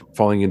kind of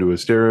falling into a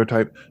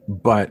stereotype,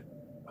 but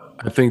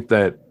I think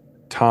that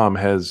Tom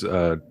has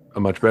a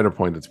much better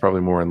point that's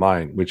probably more in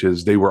line, which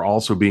is they were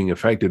also being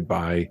affected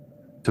by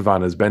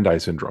T'Vanna's Bendai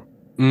syndrome.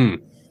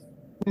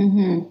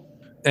 Mm-hmm.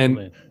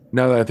 And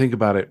now that I think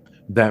about it,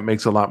 that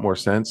makes a lot more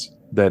sense.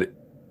 That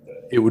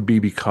it would be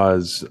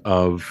because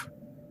of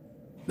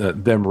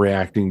them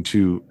reacting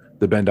to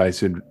the Bendai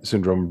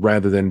syndrome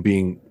rather than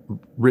being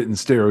written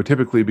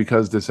stereotypically,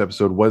 because this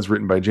episode was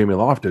written by Jamie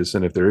Loftus,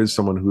 and if there is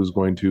someone who's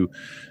going to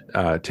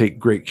take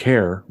great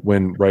care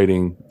when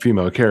writing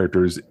female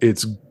characters,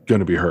 it's going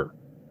to be her.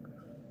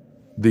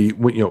 The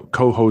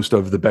co-host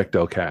of the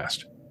Bechdel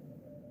Cast,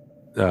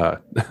 a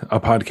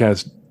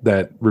podcast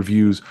that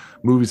reviews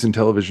movies and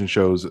television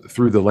shows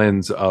through the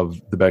lens of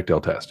the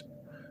Bechdel test.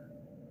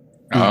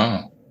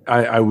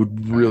 I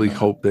would really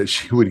hope that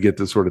she would get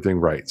this sort of thing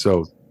right.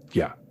 So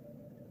yeah.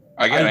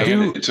 I got to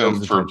hand it to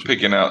him for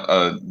picking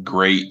out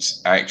great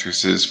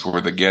actresses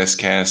for the guest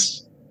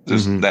cast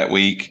that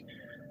week.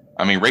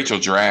 I mean, Rachel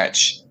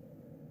Dratch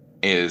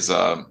is,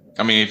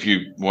 if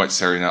you watch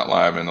Saturday Night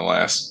Live in the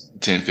last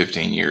 10,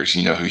 15 years,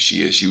 you know who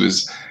she is. She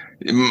was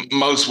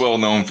most well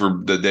known for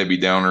the Debbie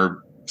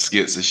Downer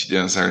skits that she did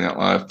on Saturday Night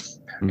Live.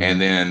 Mm-hmm.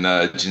 And then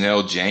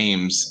Janelle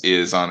James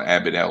is on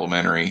Abbott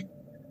Elementary.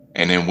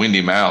 And then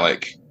Wendy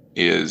Malick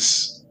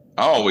is,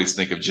 I always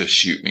think of Just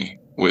Shoot Me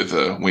with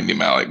Wendy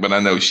Malick, but I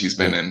know she's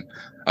been in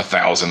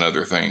 1,000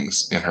 other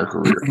things in her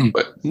career.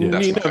 But Nina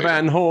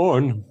Van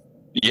Horn.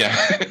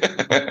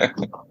 Yeah.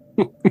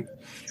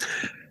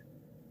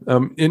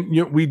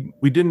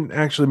 We didn't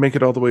actually make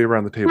it all the way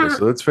around the table,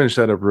 so let's finish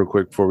that up real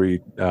quick before we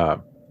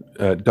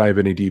dive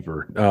any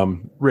deeper.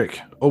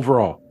 Rick,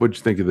 overall, what'd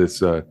you think of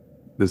this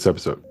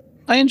episode?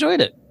 I enjoyed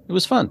it. It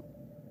was fun.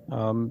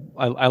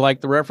 I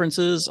like the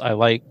references. I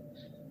like,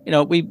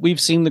 we've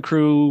seen the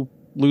crew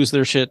lose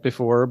their shit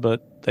before,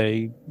 but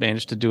they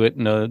managed to do it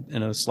in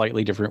a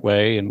slightly different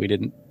way, and we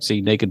didn't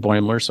see naked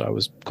Boimler, so I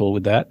was cool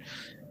with that.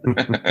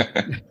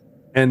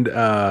 And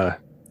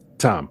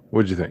Tom,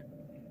 what'd you think?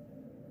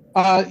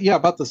 Yeah,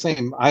 about the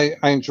same. I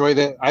enjoyed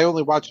it. I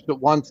only watched it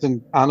once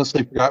and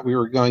honestly forgot we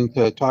were going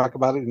to talk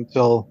about it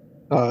until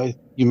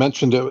you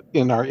mentioned it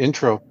in our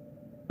intro.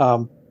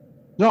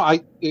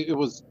 It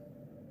was.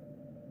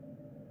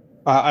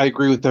 I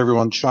agree with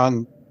everyone.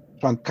 Sean's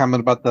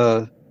comment about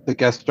the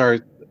guest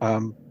stars,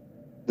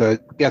 the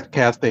guest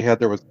cast they had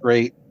there was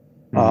great.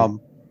 Mm-hmm.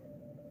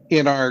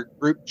 In our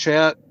group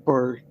chat,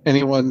 for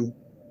anyone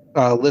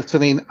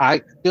listening,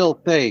 I still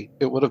say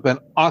it would have been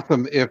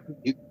awesome if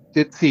you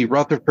did see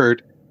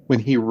Rutherford when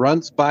he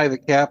runs by the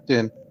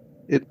captain.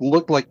 It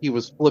looked like he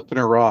was flipping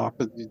her off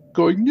and he's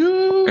going,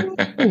 no.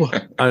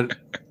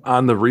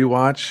 On the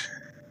rewatch,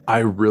 I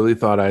really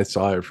thought I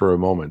saw it for a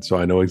moment, so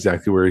I know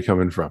exactly where you're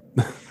coming from.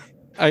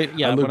 I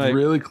looked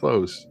really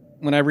close.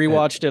 When I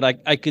rewatched it,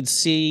 I could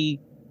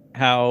see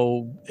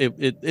how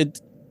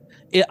it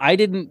I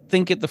didn't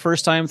think it the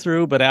first time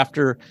through, but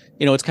after,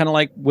 it's kind of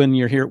like when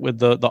you're here with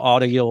the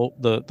audio,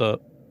 the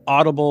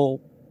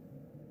audible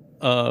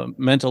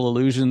mental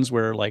illusions,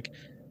 where like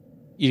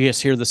you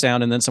just hear the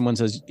sound and then someone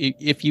says,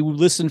 if you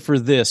listen for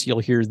this, you'll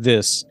hear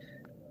this.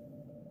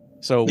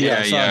 So when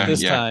I saw it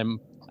this time,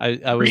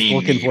 I was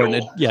looking for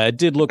it. And it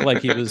did look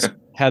like he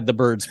had the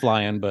birds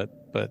flying, but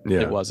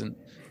it wasn't.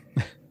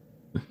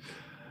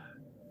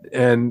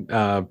 And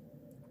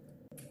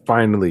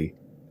finally,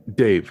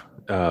 Dave,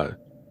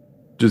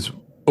 just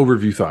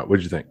overview thought. What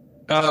did you think?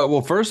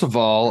 Well, first of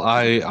all,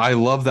 I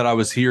love that I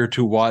was here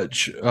to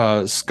watch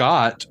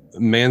Scott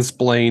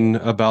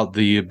mansplain about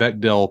the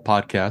Bechdel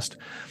podcast.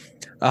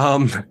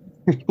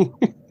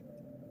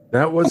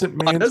 That wasn't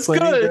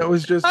mansplaining. That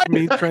was just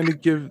me trying to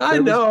give. I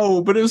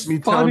know, but it was me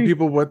funny. Telling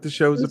people what the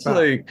show's about.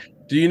 Like,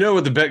 do you know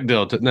what the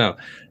Bechdel? No.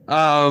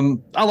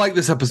 I like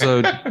this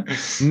episode.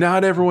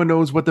 Not everyone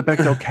knows what the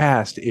Bechdel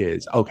cast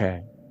is.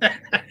 Okay.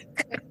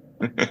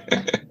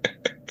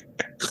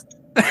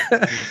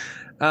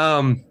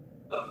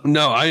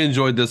 No, I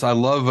enjoyed this. I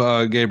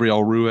love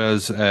Gabrielle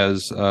Ruiz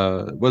as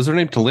was her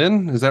name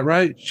Talin? Is that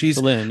right? She's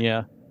Talin,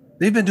 yeah.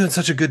 They've been doing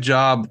such a good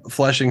job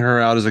fleshing her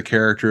out as a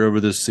character over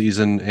this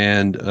season,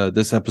 and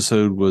this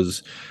episode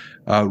was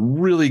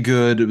really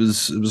good. It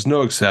was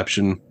no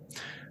exception.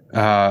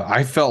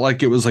 I felt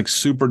like it was like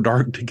super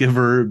dark to give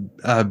her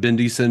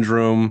Bindi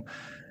syndrome.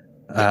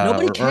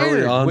 Nobody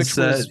cared. Early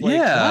onset.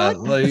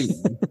 Like,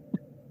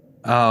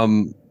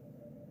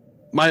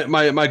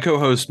 my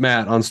co-host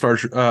Matt on Star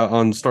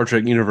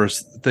Trek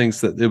Universe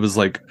thinks that it was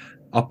like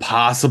a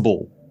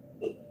possible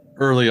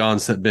early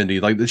onset Bindi,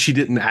 like that she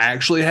didn't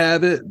actually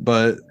have it,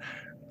 but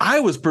I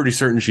was pretty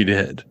certain she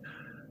did.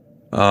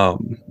 Or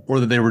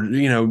that they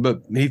were,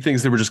 but he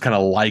thinks they were just kind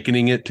of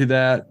likening it to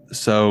that.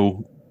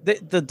 So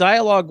the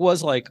dialogue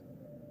was like,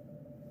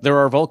 there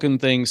are Vulcan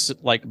things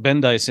like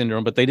Bendai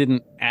syndrome, but they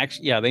didn't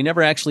actually. They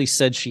never actually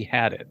said she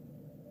had it.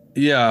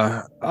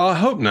 Yeah, I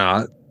hope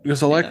not,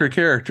 because I like her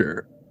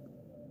character.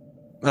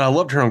 And I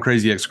loved her on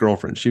Crazy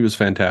Ex-Girlfriend. She was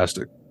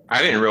fantastic.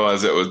 I didn't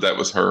realize that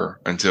was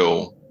her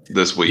until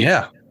this week.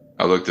 Yeah.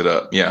 I looked it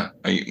up. Yeah.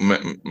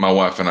 My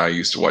wife and I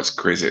used to watch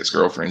Crazy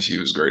Ex-Girlfriend. She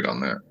was great on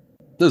that.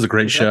 That was a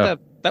great show.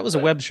 That was a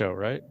web show,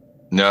 right?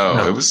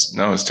 No, it was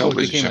a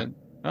television show.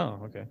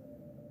 Oh, okay.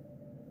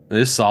 It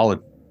is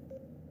solid.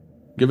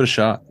 Give it a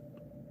shot.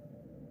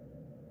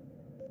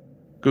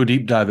 Go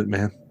deep dive it,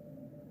 man.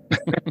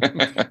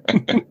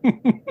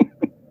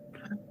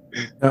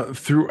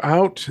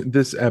 Throughout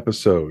this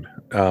episode,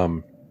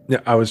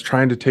 I was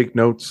trying to take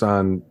notes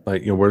on,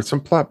 like, what are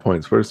some plot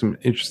points? What are some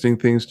interesting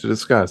things to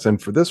discuss?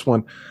 And for this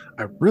one,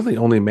 I really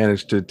only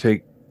managed to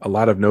take a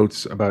lot of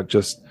notes about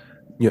just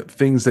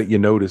things that you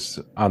notice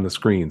on the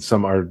screen.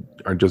 Some are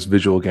just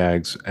visual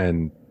gags,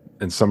 and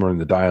some are in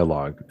the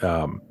dialogue.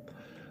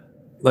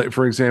 Like,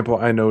 for example,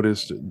 I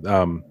noticed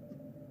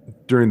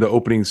during the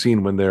opening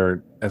scene when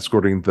they're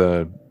escorting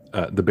the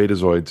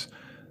Betazoids,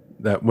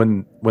 that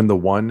when the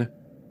one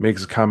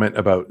makes a comment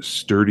about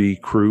sturdy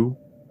crew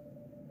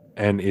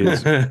and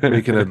is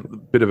making a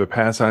bit of a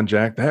pass on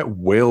Jack, that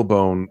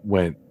whalebone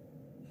went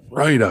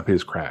right up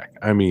his crack.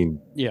 I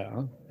mean,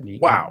 yeah.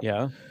 Wow.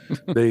 Yeah.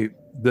 the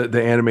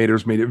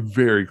animators made it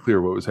very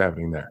clear what was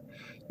happening there.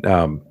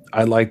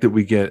 I like that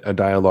we get a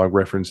dialogue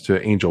reference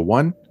to Angel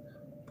One.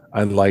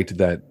 I liked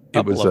that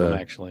it was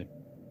actually.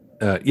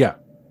 Yeah.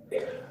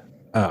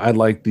 I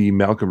like the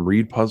Malcolm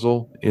Reed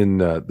puzzle in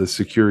the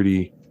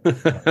security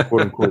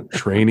quote unquote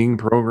training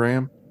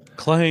program.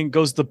 Clang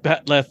goes the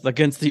batleth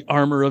against the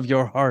armor of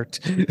your heart.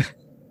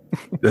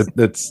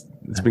 It's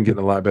been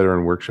getting a lot better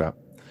in workshop.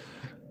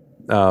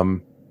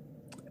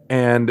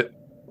 And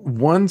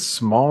one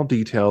small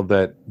detail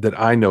that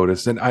I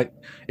noticed, and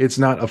it's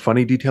not a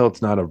funny detail,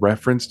 it's not a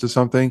reference to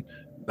something.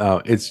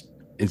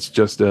 It's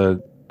just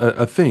a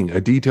thing,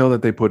 a detail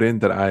that they put in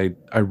that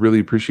I really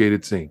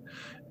appreciated seeing.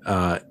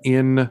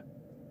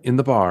 In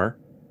the bar,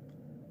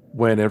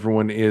 when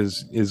everyone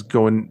is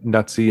going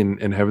nutsy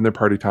and having their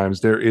party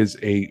times, there is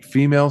a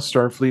female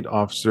Starfleet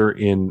officer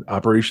in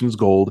Operations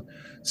Gold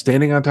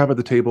standing on top of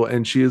the table,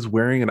 and she is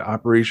wearing an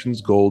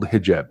Operations Gold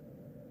hijab.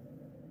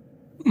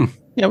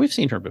 Yeah, we've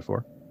seen her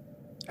before.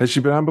 Has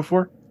she been on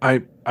before? I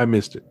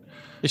missed it.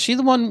 Is she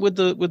the one with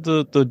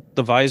the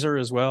visor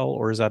as well,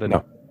 or is that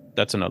No?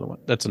 That's another one.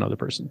 That's another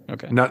person.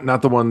 Okay.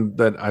 Not the one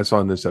that I saw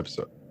in this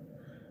episode.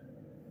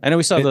 I know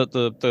we saw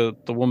the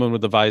woman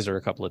with the visor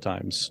a couple of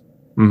times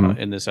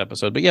in this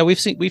episode, but yeah, we've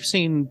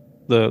seen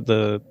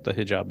the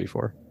hijab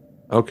before.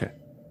 Okay,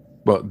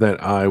 well, then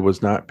I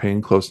was not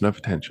paying close enough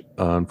attention,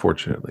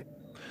 unfortunately.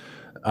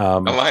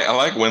 I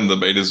like when the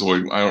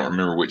Betazoid, I don't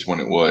remember which one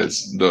it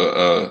was.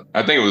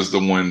 I think it was the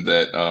one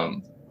that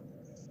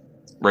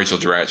Rachel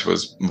Dratch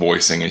was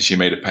voicing, and she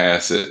made a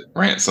pass at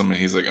Ransom, and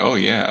he's like, "Oh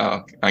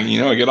yeah, I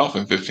get off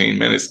in 15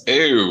 minutes."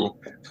 Ew,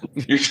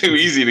 you're too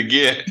easy to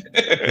get.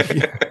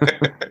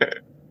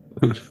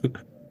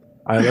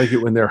 I like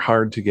it when they're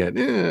hard to get.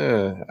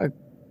 Now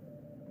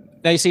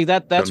you see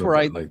that's where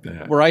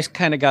I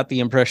kind of got the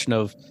impression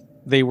of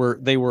they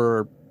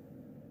were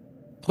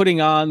putting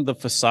on the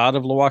facade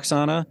of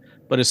Lwaxana,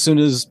 but as soon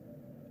as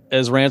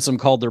Ransom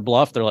called their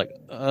bluff, they're like,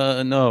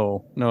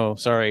 no,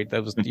 sorry,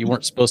 you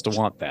weren't supposed to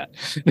want that.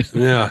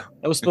 Yeah,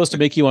 that was supposed to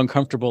make you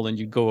uncomfortable, and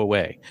you'd go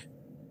away.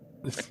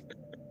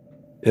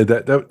 Yeah,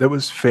 that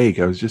was fake.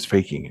 I was just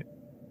faking it.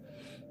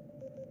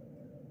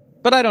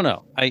 But I don't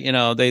know.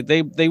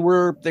 They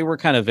were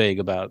kind of vague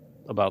about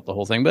the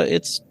whole thing, but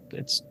it's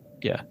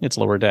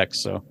Lower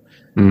Decks, so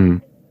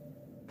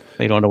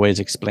they don't always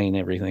explain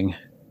everything.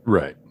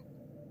 Right.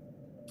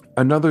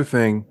 Another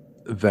thing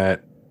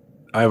that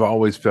I've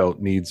always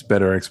felt needs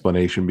better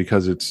explanation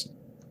because it's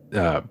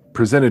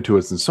presented to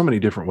us in so many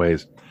different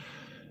ways.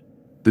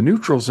 The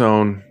neutral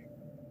zone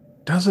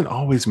doesn't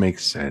always make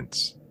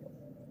sense.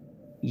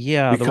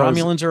 Yeah, the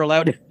Romulans are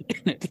allowed in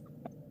it.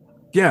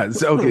 Yeah.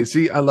 Okay.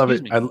 See, I love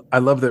it. I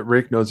love that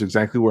Rick knows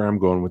exactly where I'm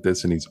going with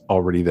this, and he's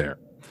already there.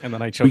 And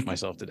then I choked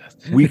myself to death.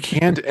 We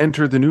can't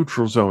enter the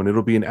neutral zone.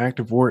 It'll be an act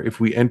of war if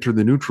we enter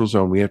the neutral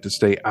zone. We have to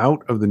stay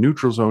out of the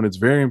neutral zone. It's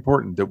very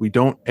important that we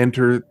don't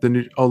enter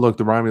the oh, look,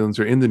 the Romulans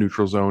are in the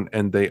neutral zone,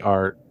 and they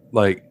are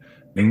like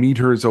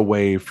meters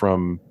away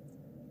from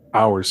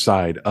our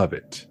side of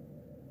it.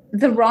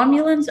 The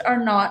Romulans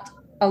are not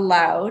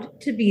allowed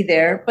to be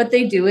there, but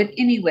they do it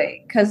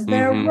anyway because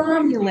they're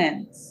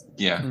Romulans.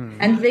 Yeah.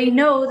 And they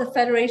know the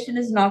Federation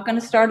is not going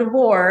to start a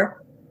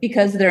war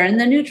because they're in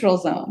the neutral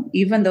zone,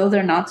 even though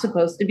they're not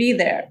supposed to be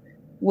there.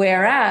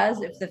 Whereas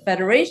if the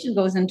Federation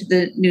goes into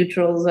the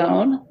neutral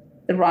zone,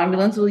 the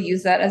Romulans will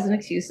use that as an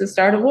excuse to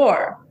start a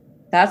war.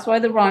 That's why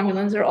the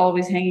Romulans are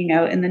always hanging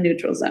out in the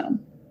neutral zone.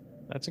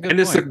 That's a good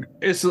point.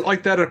 It's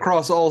like that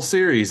across all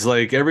series.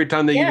 Like every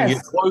time they even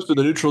get close to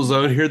the neutral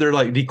zone, here they're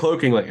like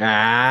decloaking, like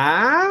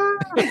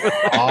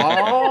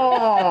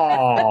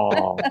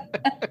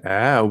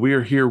we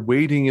are here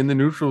waiting in the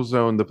neutral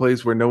zone, the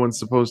place where no one's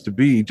supposed to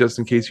be, just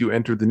in case you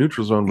enter the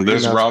neutral zone.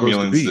 There's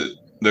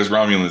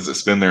Romulans that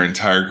spend their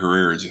entire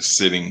career just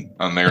sitting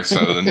on their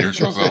side of the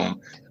neutral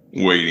zone,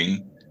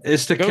 waiting.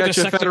 It's to catch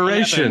a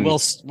Federation.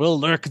 We'll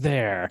lurk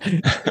there.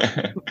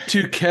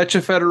 To catch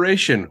a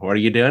Federation. What are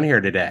you doing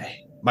here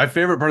today? My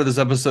favorite part of this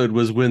episode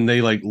was when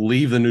they like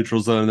leave the neutral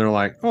zone and they're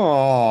like,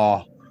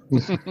 "Oh,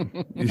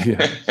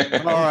 yeah.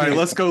 All right,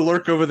 let's go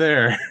lurk over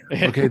there."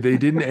 Okay, they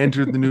didn't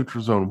enter the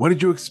neutral zone. What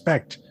did you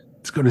expect?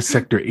 Let's go to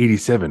Sector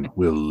 87.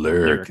 We'll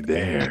lurk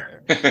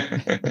there.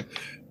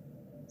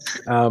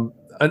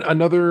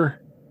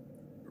 Another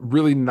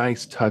really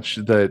nice touch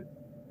that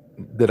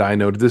I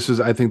noted. This is,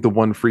 I think, the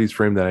one freeze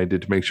frame that I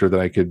did to make sure that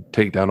I could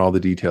take down all the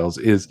details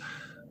is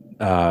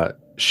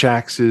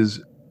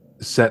Shax's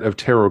set of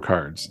tarot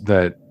cards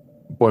that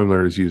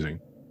Boimler is using,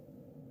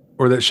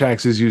 or that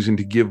Shax is using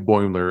to give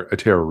Boimler a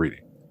tarot reading.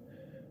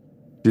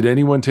 Did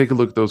anyone take a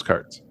look at those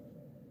cards?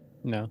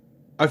 No.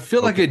 I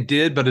feel like I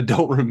did, but I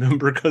don't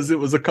remember because it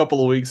was a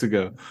couple of weeks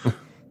ago.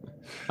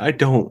 I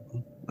don't.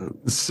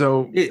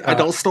 So I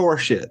don't store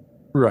shit.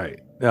 Right.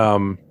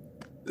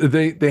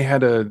 They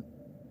had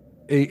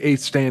a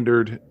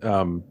standard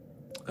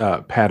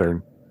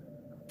pattern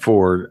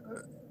for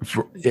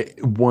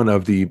one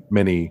of the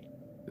many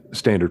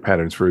standard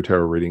patterns for a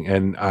tarot reading,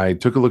 and I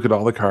took a look at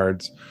all the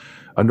cards.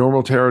 A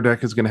normal tarot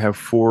deck is going to have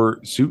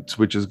 4 suits,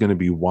 which is going to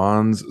be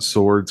wands,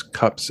 swords,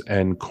 cups,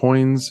 and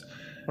coins,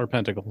 or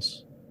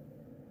pentacles,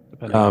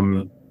 depending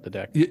on the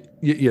deck.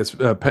 Yes,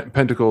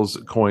 pentacles,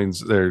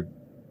 coins.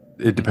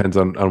 It depends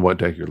on what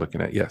deck you're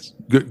looking at. Yes,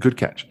 good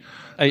catch.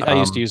 I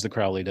used to use the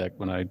Crowley deck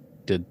when I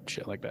did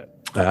shit like that.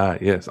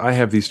 Yes, I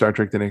have the Star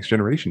Trek: The Next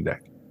Generation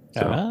deck.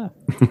 So.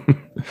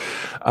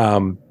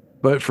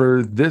 But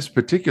for this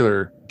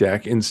particular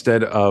deck,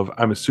 instead of,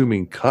 I'm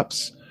assuming,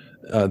 cups,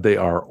 they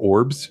are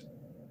orbs,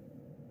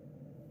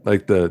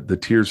 like the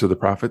Tears of the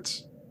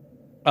Prophets.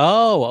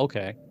 Oh,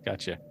 okay,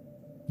 gotcha.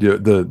 Yeah,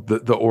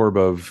 the orb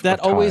of that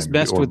of time, always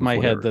messed with my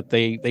whatever. head that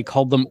they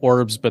called them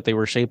orbs, but they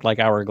were shaped like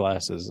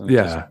hourglasses. And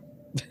Yeah,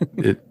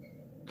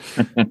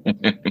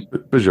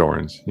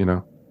 Bajorans,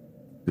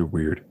 they're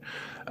weird.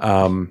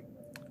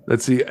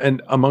 Let's see,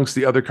 and amongst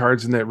the other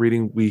cards in that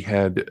reading, we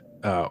had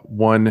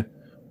one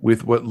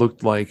with what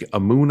looked like a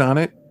moon on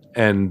it,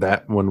 and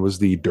that one was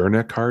the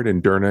Durna card,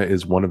 and Durna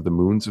is one of the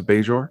moons of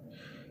Bajor.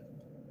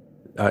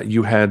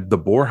 You had the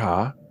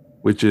Borja,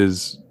 which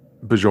is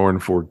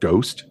Bajoran for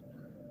ghost.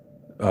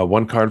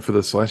 One card for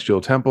the Celestial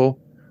Temple,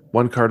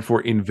 one card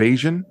for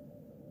Invasion,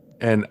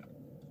 and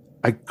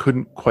I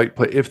couldn't quite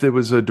play. If there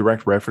was a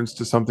direct reference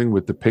to something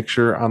with the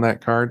picture on that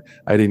card,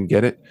 I didn't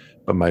get it.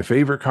 But my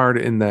favorite card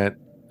in that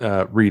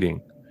reading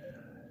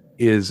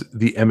is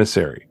the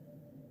Emissary.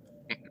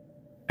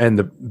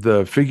 And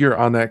the figure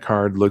on that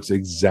card looks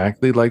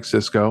exactly like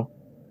Cisco.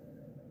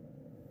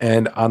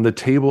 And on the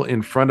table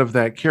in front of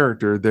that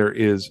character, there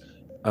is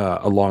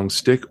a long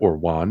stick or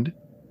wand.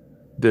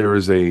 There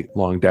is a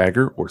long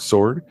dagger or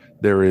sword.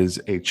 There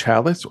is a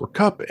chalice or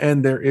cup.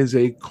 And there is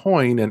a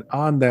coin. And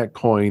on that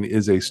coin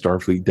is a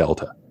Starfleet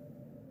Delta.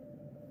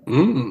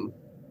 Mm.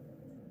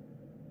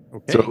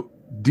 Okay. So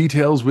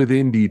details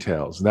within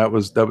details. That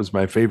was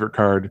my favorite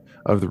card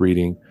of the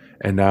reading.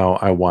 And now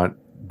I want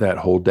that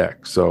whole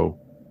deck. So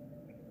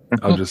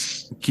I'll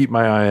just keep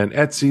my eye on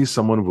Etsy.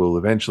 Someone will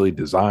eventually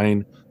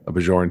design a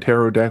Bajoran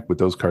Tarot deck with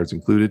those cards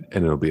included,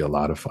 and it'll be a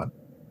lot of fun.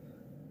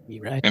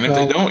 You're right. And if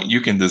they don't,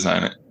 you can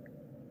design it.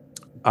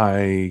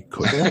 I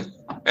could.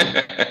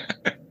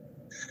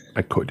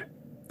 I could.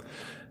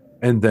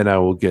 And then I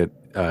will get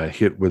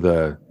hit with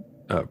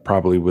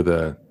probably with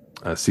a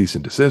cease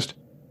and desist.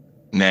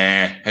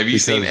 Nah. Have you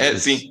seen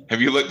Because Etsy?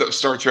 Have you looked up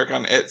Star Trek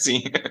on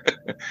Etsy?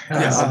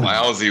 It's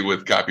lousy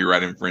with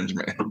copyright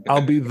infringement.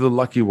 I'll be the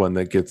lucky one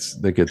that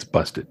gets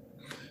busted.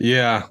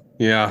 Yeah,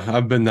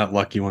 I've been that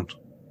lucky one.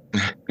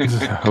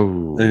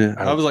 Oh,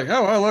 I was like,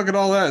 oh, look at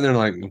all that, and they're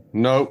like,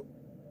 nope.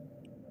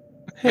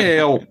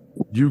 Hell,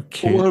 you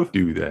can't What?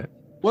 do that.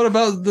 what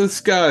about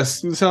this guy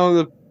selling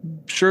the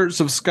shirts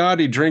of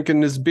Scotty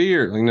drinking his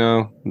beer? Like,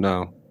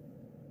 no.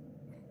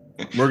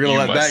 We're gonna You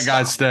let that must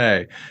guy stop.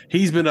 stay.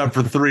 He's been up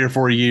for 3 or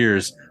 4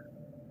 years,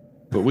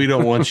 but we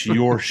don't want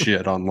your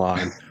shit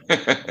online.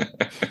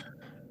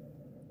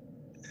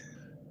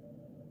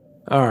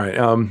 All right.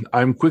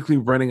 I'm quickly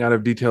running out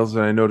of details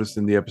that I noticed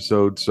in the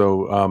episode.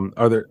 So,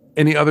 are there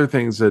any other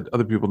things that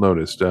other people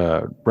noticed?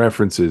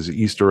 References,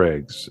 Easter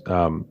eggs,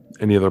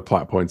 any other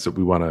plot points that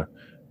we want to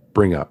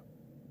bring up?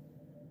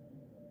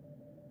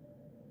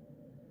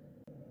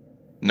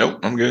 Nope,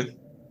 I'm good.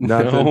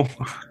 Nothing? No,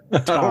 I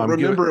Tom, don't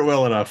remember it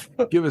well enough.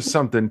 Give us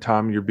something,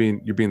 Tom. You're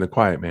being the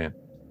quiet man.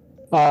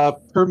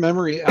 Per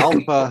memory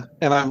alpha,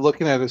 and I'm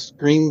looking at a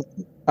screen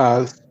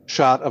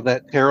shot of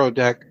that tarot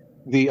deck.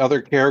 The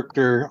other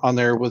character on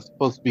there was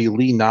supposed to be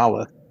Lee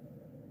Nala,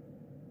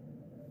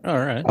 All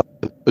right.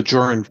 the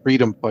Bajoran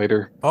freedom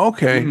fighter.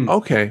 Okay. Hmm.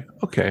 Okay.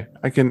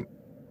 I can.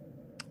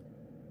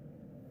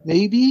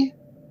 Maybe,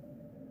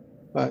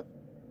 but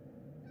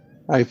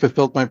I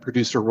fulfilled my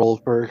producer role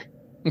for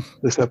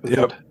this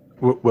episode.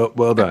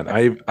 Well done.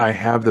 I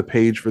have the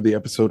page for the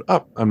episode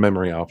up on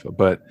Memory Alpha,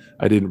 but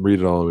I didn't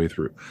read it all the way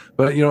through.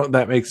 But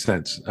that makes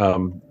sense.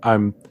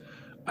 I'm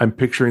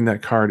picturing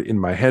that card in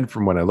my head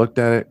from when I looked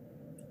at it,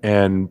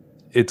 and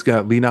it's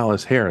got Lee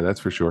Nala's hair. That's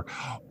for sure.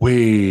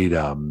 Wait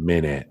a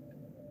minute.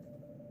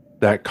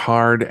 That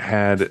card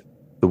had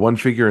the one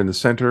figure in the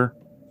center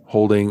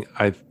holding,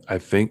 I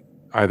think,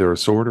 either a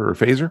sword or a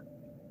phaser,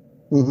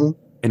 Mm-hmm.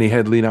 and he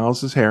had Lee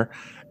Nala's hair,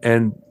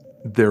 and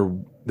there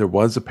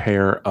was a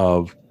pair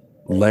of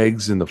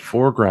legs in the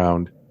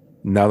foreground.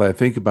 Now that I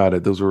think about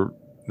it,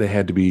 they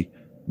had to be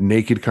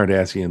naked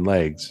Cardassian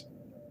legs.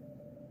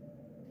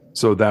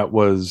 So that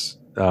was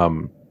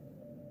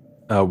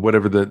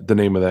whatever the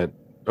name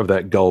of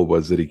that gull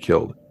was that he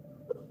killed,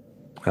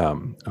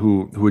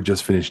 who had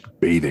just finished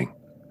bathing.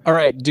 All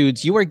right,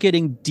 dudes, you are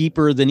getting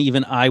deeper than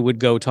even I would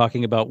go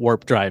talking about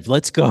warp drive.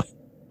 Let's go.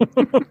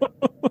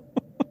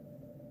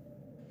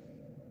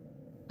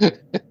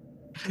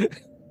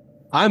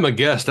 I'm a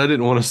guest. I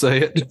didn't want to say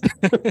it.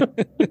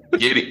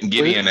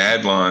 Gideon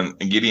Adlon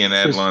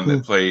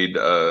that played.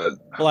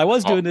 Well, I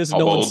was doing this.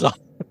 No one saw.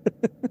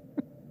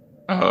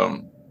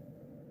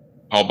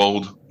 Paul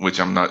Bold, which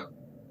I'm not.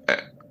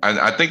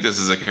 I think this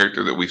is a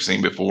character that we've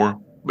seen before,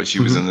 but she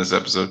was in this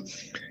episode.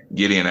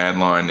 Gideon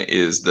Adlon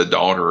is the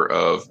daughter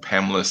of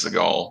Pamela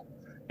Segal,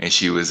 and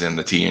she was in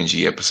the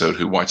TNG episode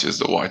Who Watches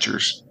the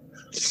Watchers.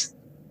 So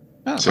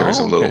there's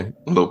a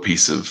little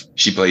piece of.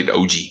 She played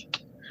OG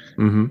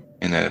in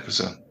that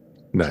episode.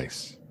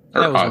 Nice.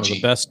 That was one of the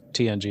best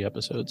TNG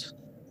episodes.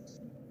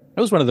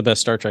 That was one of the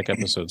best Star Trek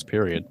episodes,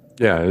 period.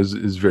 Yeah, it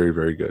was very,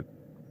 very good.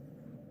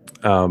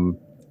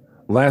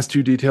 Last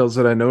two details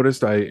that I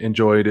noticed, I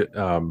enjoyed.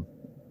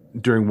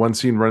 During one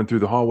scene running through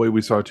the hallway,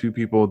 we saw two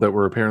people that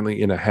were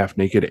apparently in a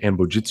half-naked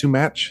Anbojutsu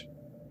match.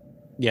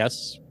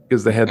 Yes.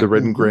 Because they had the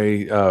red and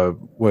gray,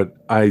 what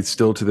I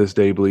still to this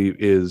day believe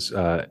is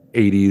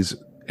 80s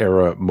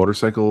era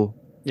motorcycle.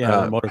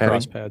 Yeah,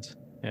 motocross pads.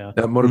 Yeah.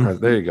 Motocross,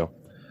 there you go.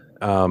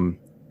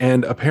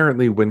 And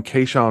apparently when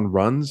Keishon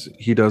runs,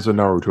 he does a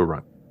Naruto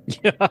run.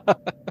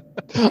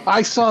 Yeah.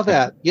 I saw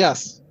that,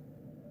 yes.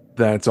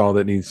 That's all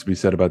that needs to be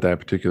said about that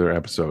particular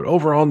episode.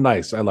 Overall,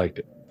 nice. I liked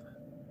it.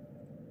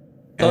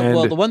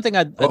 Well, the one thing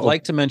I'd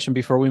like to mention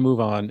before we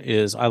move on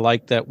is I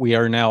like that we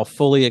are now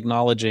fully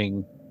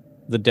acknowledging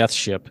the Death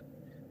Ship.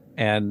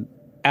 And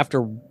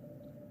after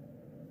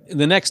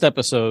the next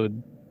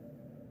episode...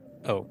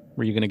 Oh,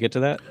 were you going to get to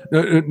that?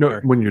 No,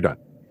 when you're done.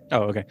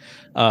 Oh, okay.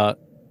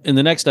 In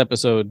the next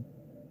episode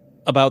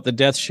about the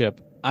Death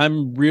Ship,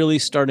 I'm really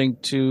starting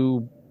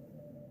to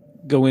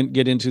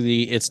get into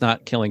the it's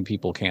not killing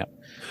people camp.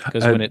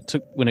 Because when it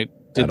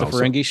did the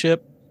Ferengi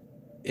ship,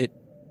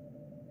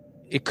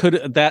 it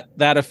could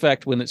that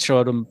effect when it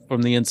showed them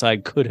from the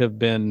inside could have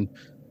been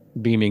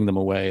beaming them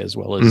away as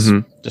well as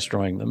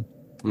destroying them.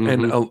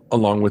 And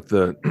along with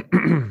the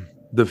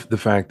the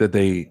fact that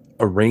they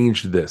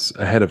arranged this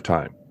ahead of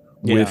time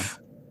with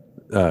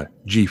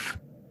Jeef.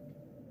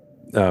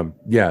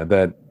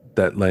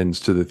 That lends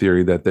to the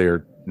theory that they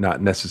are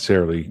not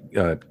necessarily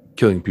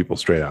killing people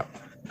straight out.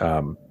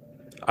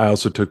 I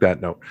also took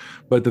that note.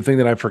 But the thing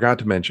that I forgot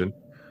to mention,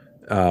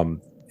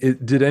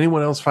 did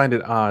anyone else find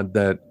it odd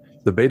that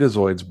the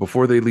Betazoids,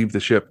 before they leave the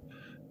ship,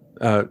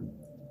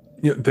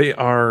 they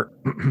are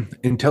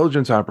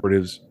intelligence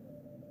operatives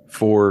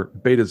for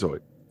Betazoid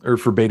or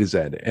for Beta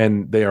Z,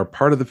 and they are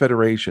part of the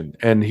Federation.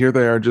 And here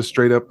they are just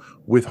straight up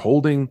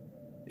withholding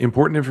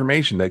important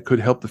information that could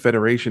help the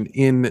Federation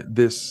in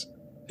this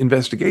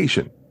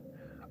investigation.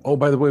 Oh,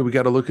 by the way, we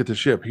got to look at the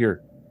ship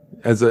here.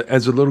 As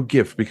a little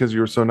gift, because you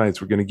were so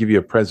nice, we're going to give you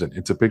a present.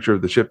 It's a picture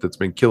of the ship that's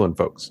been killing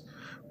folks.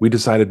 We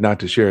decided not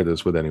to share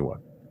this with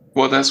anyone.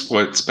 Well, that's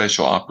what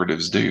special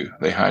operatives do.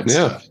 They hide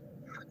stuff.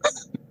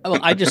 Well,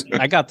 I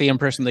got the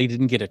impression they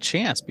didn't get a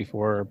chance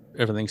before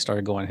everything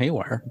started going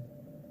haywire.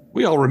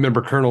 We all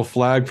remember Colonel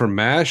Flag from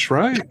MASH,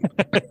 right?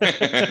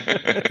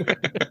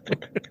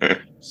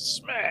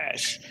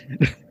 Smash.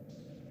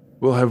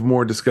 We'll have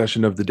more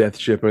discussion of the Death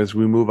Ship as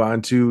we move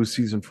on to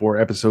Season 4,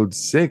 Episode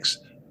 6,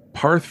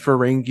 Parth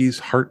Ferengi's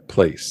Heart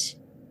Place.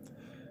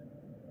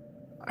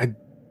 I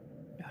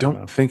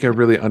don't think I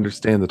really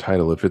understand the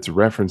title. If it's a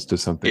reference to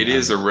something, it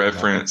is a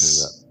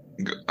reference.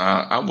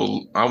 I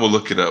will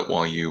look it up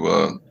while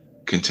you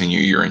continue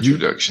your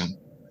introduction.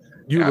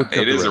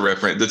 It is a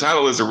reference. The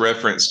title is a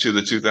reference to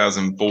the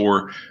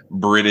 2004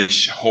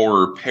 British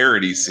horror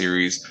parody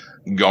series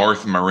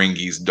Garth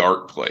Marenghi's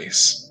Dark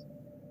Place.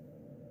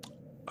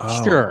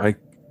 Oh, sure. I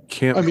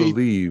can't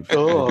believe I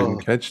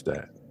didn't catch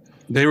that.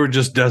 They were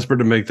just desperate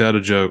to make that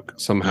a joke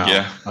somehow.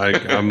 Yeah.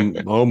 I'm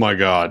oh my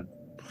God.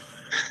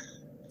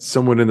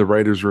 Someone in the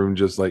writer's room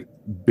just like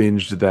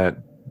binged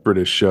that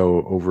British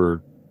show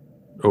over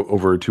a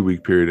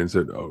 2-week period and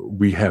said, "Oh,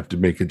 we have to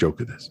make a joke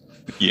of this."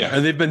 Yeah.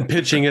 And they've been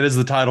pitching it as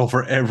the title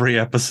for every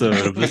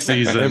episode of the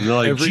season. They're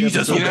like,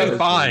 Jesus, okay,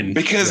 fine.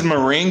 Because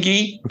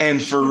Marenghi and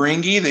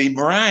Ferengi, they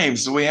bribe,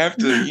 so we have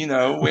to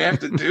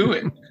do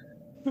it.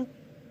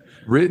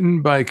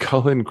 Written by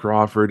Cullen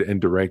Crawford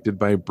and directed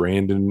by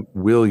Brandon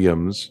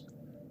Williams,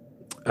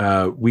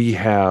 we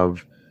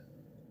have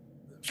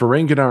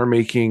Ferenginar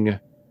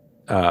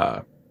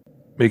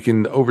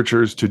making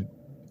overtures to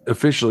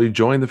officially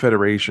join the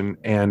Federation,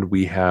 and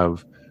we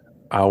have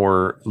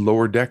our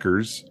lower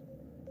deckers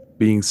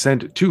being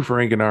sent to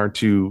Ferenginar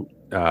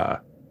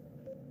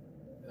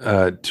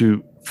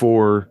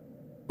for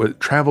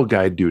travel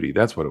guide duty.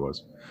 That's what it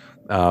was.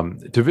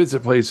 To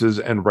visit places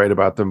and write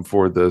about them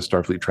for the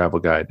Starfleet travel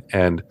guide.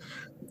 And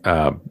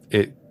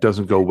it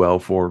doesn't go well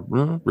for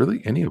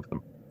really any of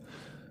them.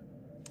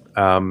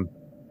 Going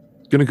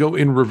to go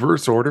in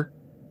reverse order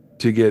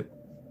to get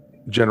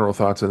general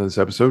thoughts on this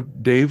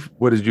episode. Dave,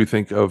 what did you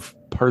think of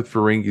Parth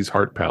Ferengi's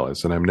Heart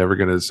Palace, and I'm never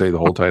going to say the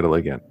whole title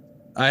again.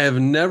 I have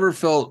never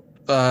felt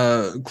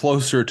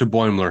closer to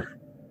Boimler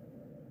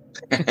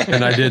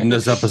than I did in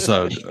this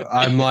episode.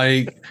 I'm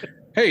like,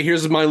 hey,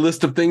 here's my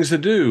list of things to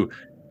do.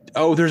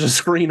 Oh, there's a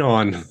screen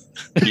on.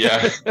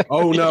 Yeah.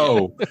 Oh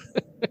no.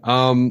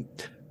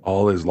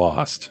 All is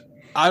lost.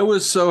 I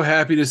was so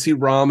happy to see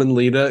Rom and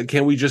Lita.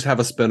 Can we just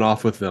have a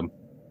spinoff with them?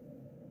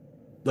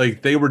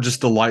 Like, they were just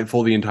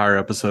delightful the entire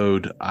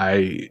episode.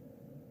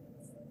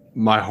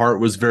 My heart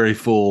was very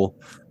full,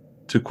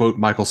 to quote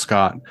Michael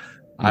Scott.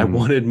 I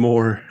wanted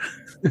more.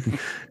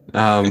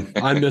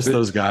 I miss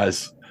those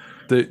guys.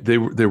 They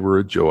were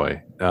a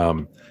joy.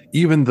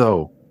 Even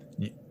though,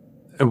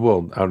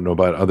 well, I don't know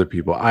about other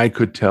people, I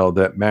could tell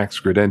that Max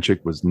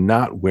Grodenchik was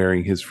not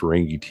wearing his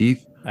Ferengi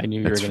teeth. I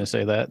knew you were going to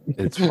say that.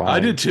 It's fine. I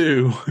did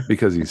too.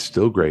 Because he's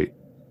still great.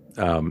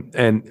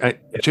 And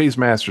Chase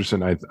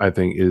Masterson, I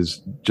think,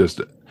 is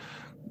just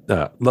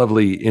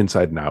lovely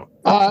inside and out.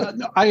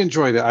 No, I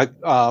enjoyed it.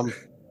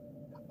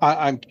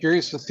 I'm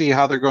curious to see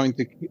how they're going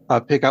to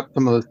pick up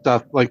some of the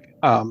stuff, like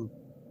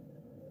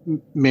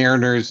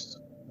Mariner's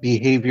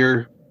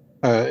behavior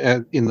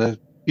in the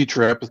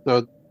future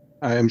episode.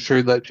 I'm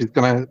sure that she's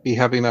going to be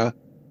having a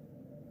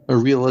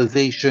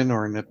realization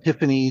or an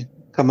epiphany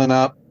coming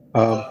up.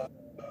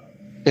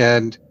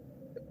 And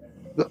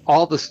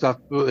all the stuff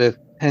with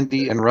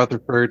Tendi and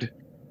Rutherford,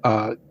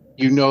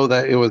 you know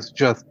that it was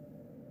just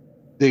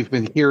they've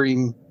been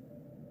hearing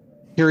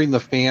the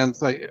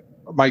fans.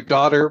 My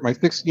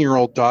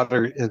 16-year-old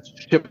daughter, has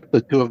shipped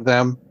the two of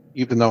them,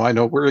 even though I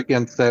know we're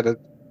against that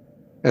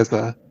as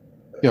a,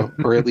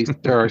 or at least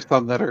there are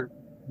some that are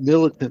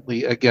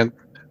militantly against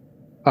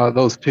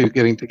those two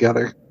getting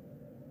together,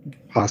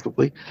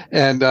 possibly.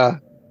 And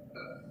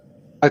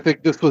I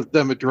think this was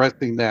them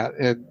addressing that,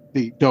 and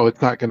no,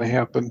 it's not going to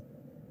happen.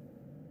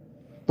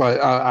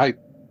 But I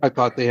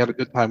thought they had a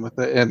good time with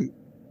it, and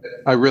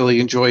I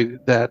really enjoyed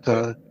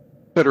that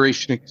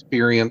Federation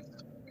Experience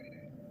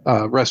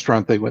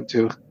restaurant they went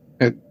to,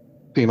 and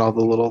seeing all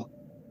the little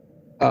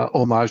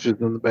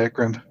homages in the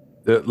background.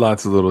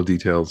 Lots of little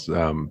details.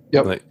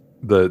 Yep. Like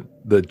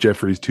the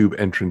Jeffries Tube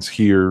entrance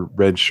here,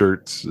 red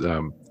shirts.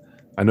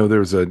 I know there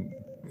was a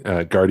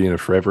Guardian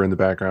of Forever in the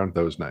background.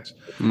 That was nice.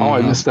 Oh,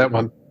 I missed that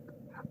one.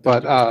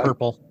 But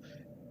Purple.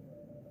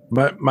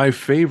 My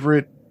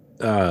favorite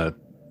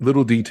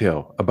little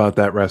detail about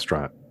that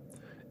restaurant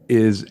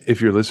is,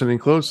 if you're listening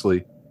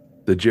closely,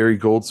 the Jerry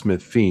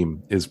Goldsmith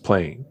theme is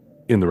playing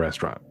in the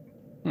restaurant.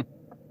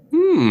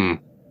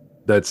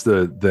 That's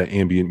the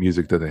ambient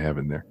music that they have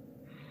in there.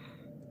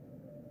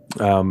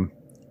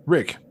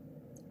 Rick,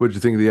 what did you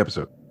think of the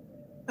episode?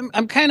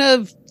 I'm kind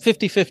of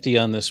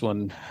 50-50 on this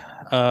one.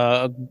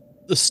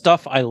 The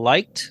stuff I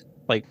liked,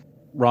 like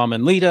Rom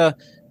and Lita,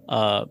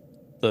 the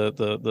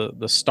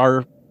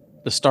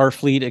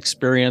Starfleet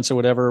experience or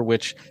whatever,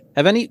 which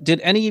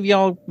did any of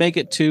y'all make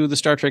it to the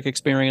Star Trek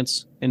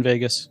experience in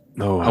Vegas?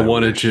 No, I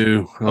wanted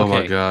to. Oh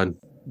my God.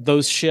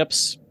 Those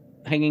ships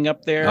hanging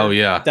up there. Oh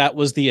yeah. That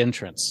was the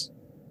entrance.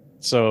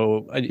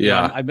 So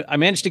I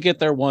managed to get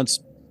there once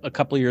a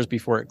couple of years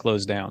before it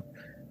closed down.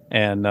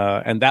 And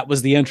that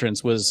was the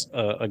entrance, was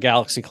a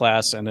Galaxy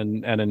class and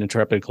an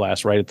Intrepid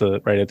class right at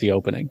the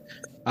opening.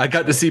 I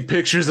got to see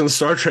pictures in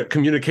Star Trek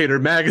Communicator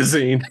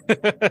magazine.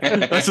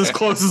 That's as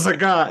close as I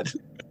got.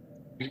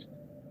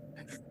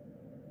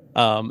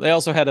 They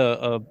also had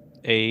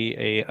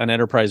an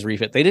Enterprise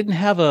refit. They didn't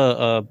have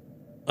an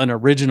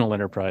original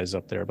Enterprise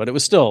up there, but it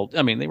was still,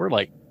 I mean, they were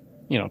like,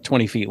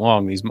 20 feet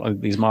long.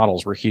 These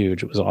models were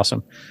huge. It was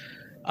awesome.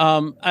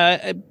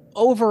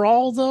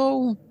 Overall,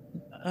 though,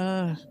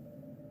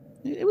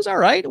 it was all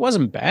right. It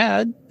wasn't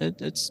bad.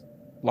 It's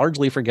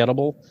largely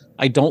forgettable.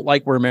 I don't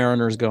like where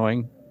Mariner's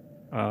going.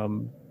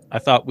 I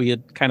thought we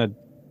had kind of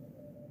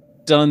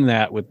done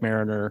that with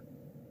Mariner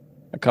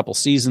a couple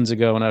seasons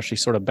ago, and now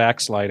she's sort of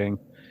backsliding.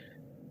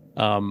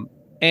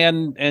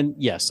 And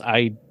yes,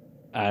 I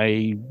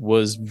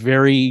was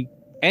very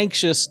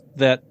anxious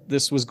that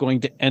this was going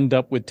to end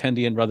up with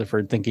Tendi and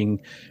Rutherford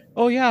thinking,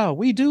 oh yeah,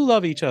 we do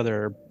love each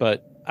other.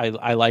 But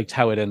I liked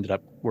how it ended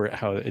up,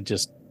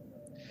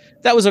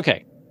 that was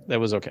okay. That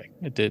was okay.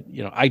 It did,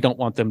 I don't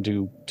want them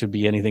to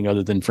be anything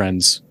other than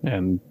friends,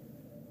 and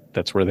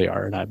that's where they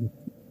are. And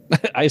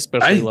I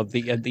especially love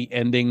the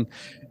ending.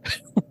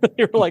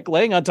 They were like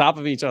laying on top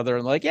of each other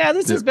and like, yeah,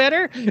 this is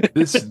better.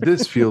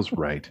 This feels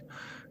right.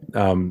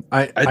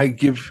 I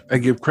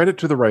give credit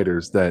to the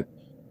writers that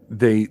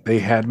they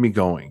had me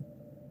going.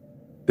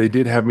 They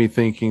did have me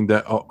thinking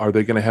that, are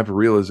they going to have a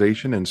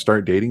realization and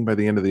start dating by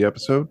the end of the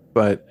episode?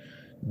 But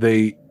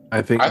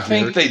I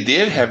think they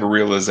did have a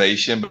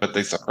realization, but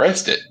they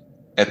suppressed it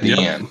at the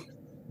end.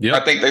 Yep.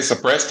 I think they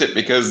suppressed it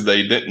because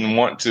they didn't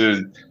want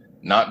to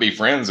not be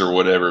friends or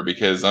whatever.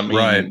 Because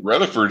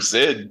Rutherford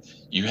said,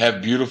 "You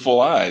have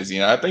beautiful eyes."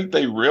 I think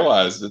they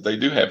realized that they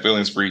do have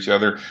feelings for each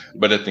other,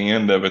 but at the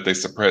end of it, they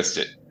suppressed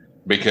it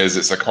because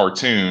it's a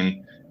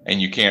cartoon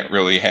and you can't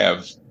really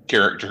have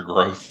character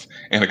growth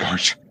in a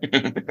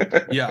cartoon.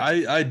 Yeah,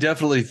 I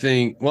definitely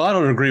think. Well, I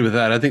don't agree with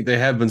that. I think they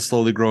have been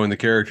slowly growing the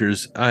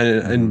characters,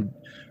 and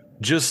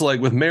just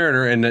like with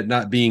Mariner, and it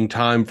not being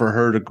time for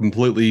her to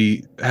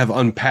completely have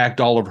unpacked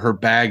all of her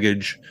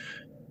baggage,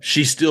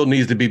 she still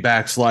needs to be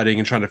backsliding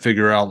and trying to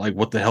figure out like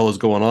what the hell is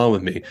going on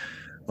with me.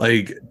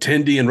 Like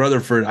Tendi and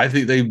Rutherford, I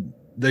think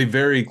they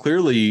very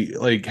clearly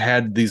like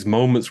had these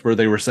moments where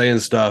they were saying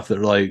stuff that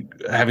were like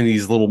having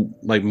these little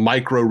like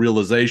micro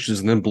realizations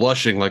and then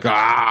blushing like,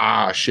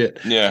 shit.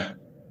 Yeah.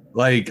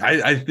 Like,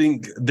 I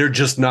think they're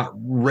just not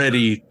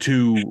ready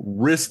to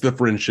risk the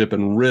friendship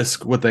and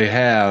risk what they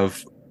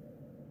have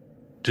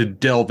to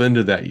delve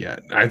into that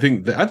yet. I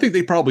think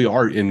they probably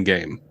are in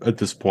game at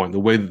this point, the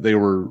way that they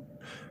were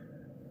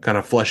kind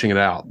of fleshing it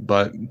out.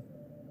 But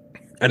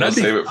and I'd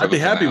be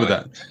happy with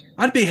that.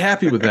 I'd be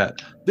happy with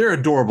that. They're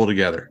adorable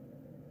together.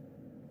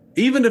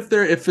 Even if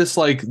it's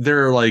like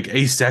they're like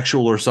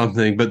asexual or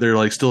something, but they're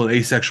like still an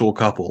asexual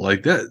couple.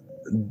 Like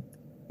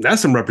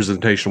that's some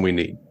representation we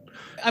need.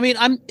 I mean,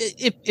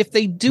 if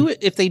they do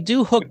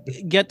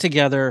get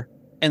together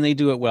and they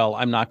do it well,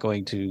 I'm not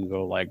going to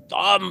go like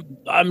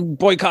I'm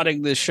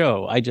boycotting this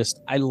show.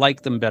 I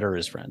like them better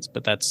as friends,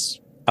 but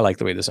I like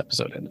the way this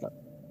episode ended up.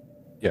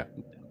 Yeah,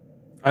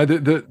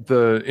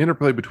 the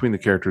interplay between the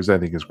characters I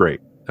think is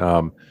great.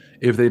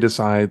 If they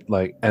decide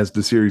like as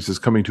the series is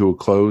coming to a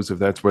close, if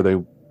that's where they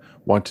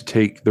want to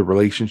take the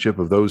relationship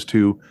of those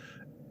two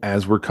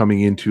as we're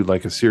coming into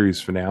like a series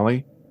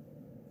finale,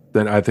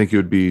 then I think it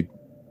would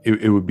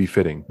be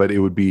fitting, but it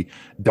would be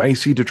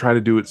dicey to try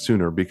to do it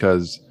sooner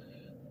because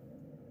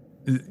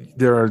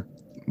there are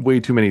way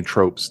too many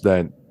tropes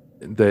that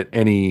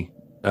any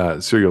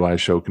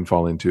serialized show can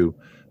fall into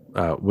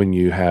when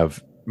you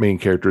have main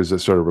characters that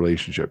start a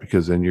relationship,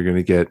 because then you're going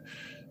to get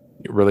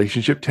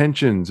relationship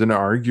tensions and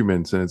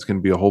arguments, and it's going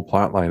to be a whole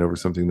plot line over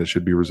something that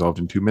should be resolved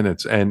in 2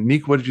 minutes. And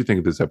Neek, what did you think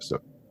of this episode?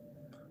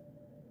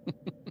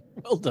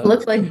 Well done.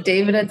 Looks like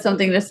David had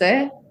something to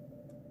say.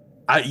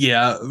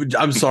 Yeah,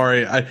 I'm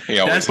sorry. He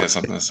always has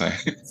something to say.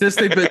 Since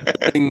they've been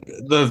doing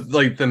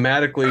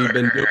thematically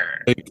been doing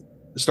like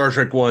Star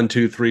Trek 1,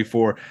 2, 3,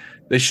 4,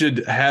 they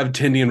should have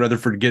Tendi and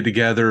Rutherford get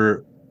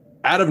together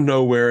out of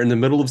nowhere in the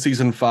middle of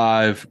season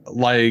 5,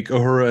 like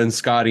Uhura and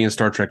Scotty in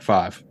Star Trek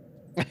 5.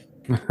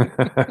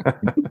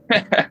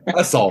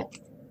 That's all.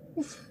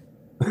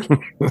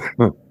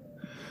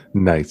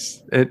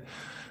 Nice. It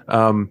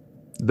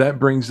that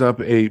brings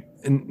up a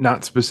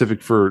not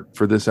specific for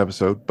this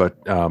episode, but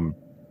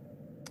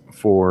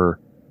for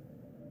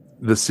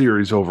the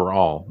series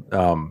overall.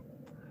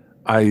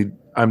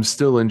 I'm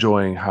still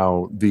enjoying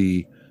how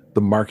the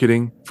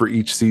marketing for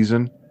each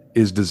season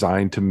is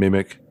designed to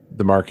mimic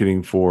the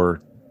marketing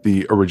for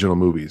the original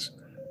movies.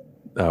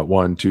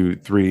 1, 2,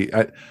 3.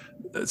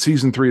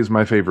 Season 3 is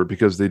my favorite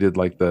because they did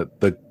like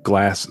the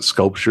glass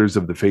sculptures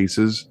of the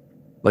faces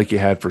like you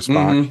had for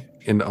Spock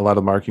in a lot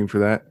of marketing for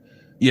that.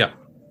 Yeah.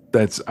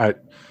 That's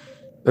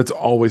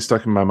always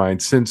stuck in my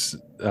mind since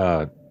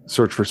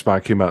Search for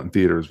Spock came out in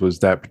theaters, was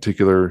that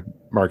particular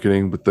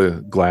marketing with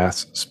the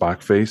glass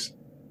Spock face.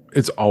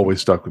 It's always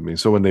stuck with me.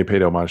 So when they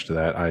paid homage to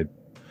that,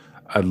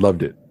 I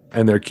loved it.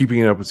 And they're keeping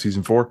it up with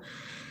season 4.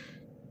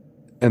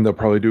 And they'll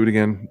probably do it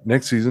again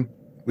next season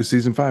with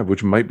season 5,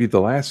 which might be the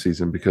last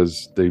season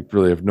because they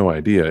really have no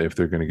idea if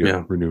they're going to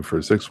get renewed for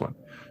a 6th one.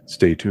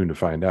 Stay tuned to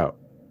find out.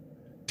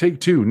 Take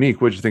 2.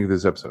 Neek, what did you think of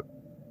this episode?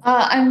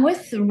 I'm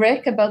with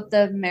Rick about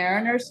the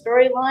Mariner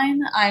storyline.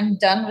 I'm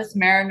done with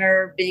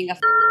Mariner being a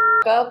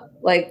up.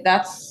 Like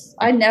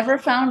I never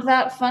found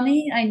that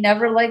funny. I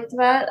never liked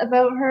that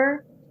about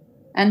her.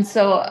 And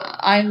so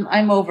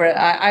I'm over it.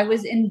 I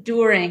was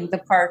enduring the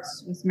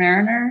parts with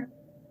Mariner.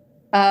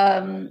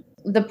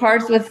 The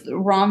parts with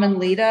Rom and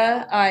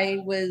Lita,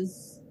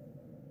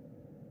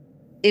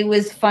 it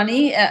was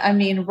funny. I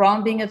mean,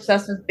 Rom being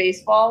obsessed with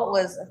baseball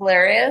was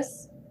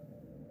hilarious.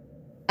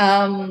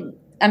 And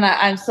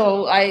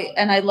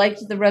I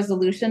liked the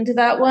resolution to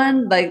that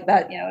one, like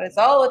that, it's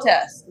all a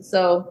test.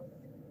 So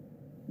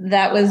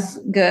that was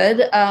good.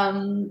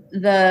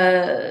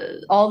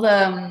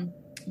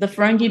 The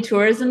Ferengi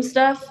tourism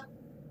stuff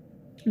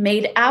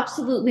made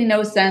absolutely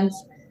no sense,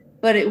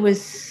 but it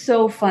was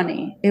so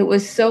funny. It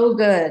was so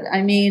good.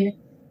 I mean,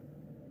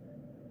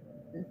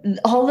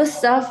 all the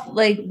stuff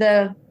like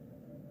the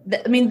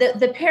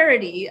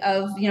parody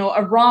of,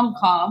 a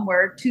rom-com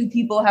where two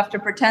people have to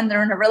pretend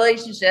they're in a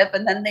relationship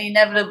and then they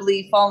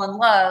inevitably fall in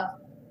love.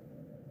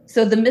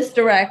 So the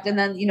misdirect, and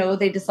then,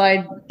 they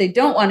decide they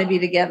don't want to be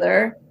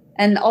together,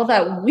 and all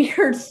that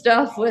weird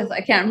stuff with, I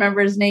can't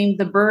remember his name,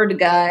 the bird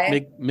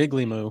guy.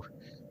 Miglimoo.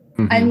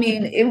 Mm-hmm. I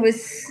mean, it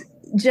was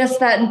just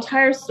that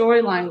entire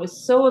storyline was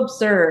so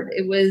absurd.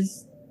 It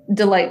was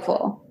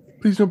delightful.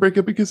 Please don't break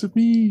up because of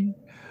me.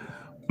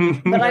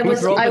 But I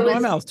was my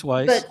mouth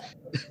twice. But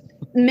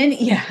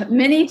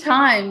many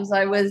times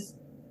I was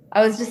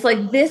just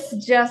like, this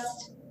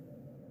just,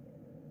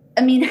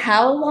 I mean,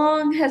 how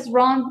long has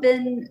Rom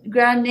been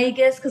Grand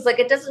Nagus? Because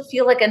it doesn't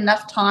feel like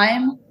enough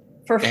time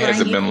for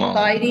Ferengi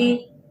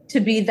society to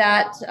be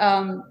that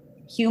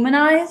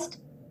humanized.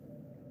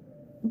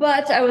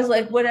 But I was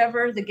like,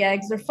 whatever, the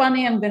gags are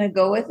funny, I'm going to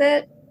go with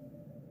it.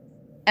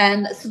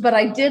 But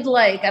I did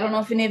like, I don't know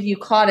if any of you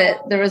caught it,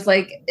 there was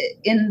like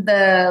in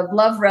the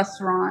Love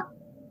restaurant,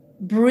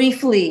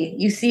 briefly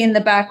you see in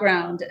the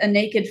background a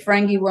naked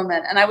Ferengi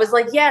woman, and I was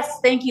like, yes,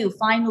 thank you,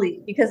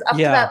 finally, because up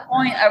to that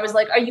point I was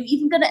like, are you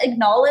even going to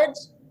acknowledge,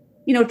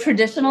 you know,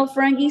 traditional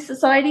Ferengi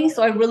society?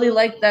 So I really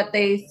liked that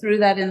they threw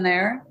that in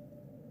there.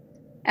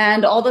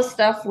 And all the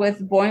stuff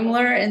with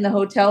Boimler in the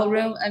hotel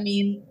room, I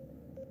mean,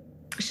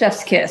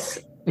 chef's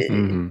kiss.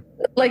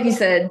 Like you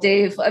said,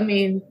 Dave, I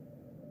mean,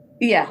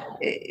 yeah,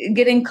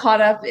 getting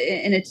caught up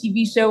in a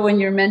TV show when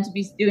you're meant to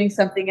be doing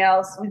something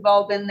else. We've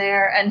all been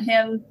there. And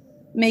him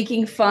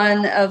making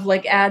fun of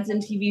like ads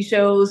and TV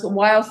shows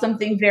while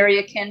something very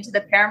akin to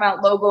the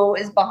Paramount logo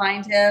is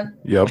behind him.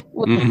 Yep.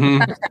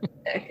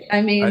 Fantastic.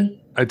 I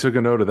mean, I took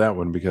a note of that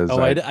one because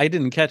I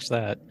didn't catch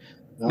that.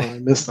 No, I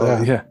missed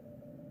that. Yeah.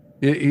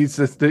 He's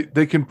just,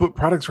 they can put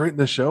products right in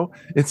the show.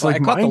 It's Well,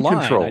 like I caught mind the line.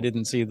 control. I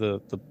didn't see the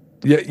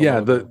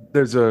Yeah.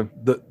 There's the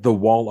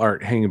wall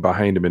art hanging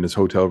behind him in his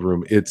hotel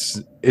room.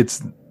 It's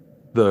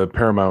the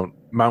Paramount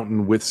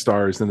mountain with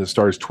stars, and the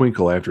stars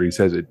twinkle after he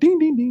says it. Ding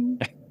ding ding.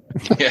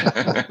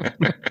 Yeah.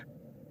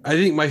 I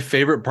think my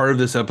favorite part of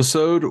this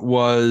episode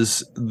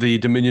was the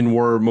Dominion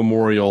War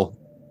Memorial.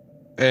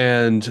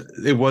 And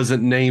it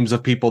wasn't names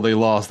of people they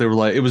lost. They were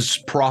like, it was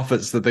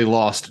prophets that they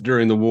lost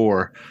during the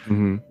war.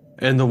 Mm-hmm.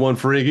 And the one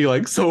for Iggy,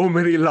 like, so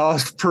many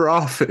lost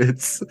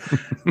prophets.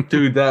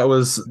 Dude, I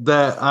was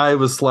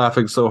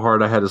laughing so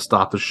hard I had to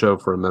stop the show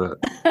for a minute.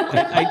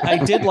 I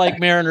did like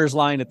Mariner's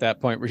line at that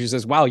point where she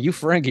says, wow, you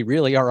Ferengi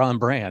really are on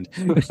brand.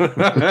 As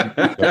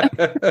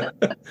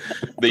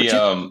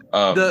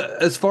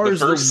far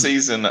as the first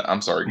season,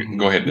 I'm sorry,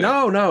 go ahead.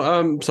 No,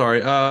 I'm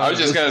sorry. I was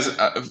just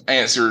gonna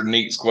answer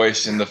Neek's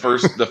question. The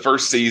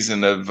first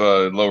season of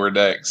Lower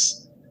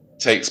Decks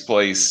takes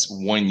place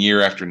 1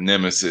 year after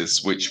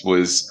Nemesis, which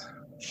was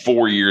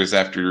 4 years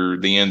after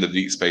the end of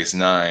Deep Space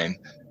Nine,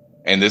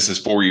 and this is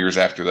 4 years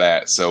after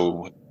that.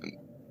 So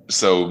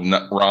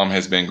Rom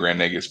has been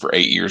Grand Nagus for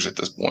 8 years at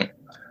this point.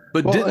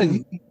 But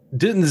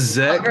didn't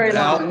Zek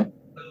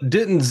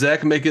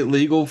make it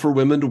legal for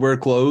women to wear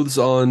clothes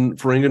on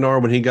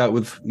Ferenginar when he got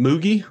with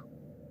Moogie?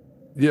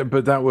 Yeah,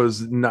 but that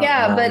was not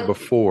long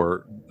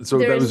before. So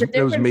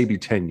that was maybe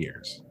 10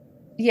 years.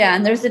 Yeah,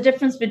 and there's a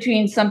difference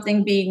between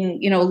something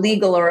being, you know,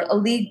 legal or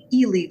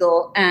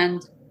illegal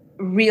and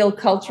real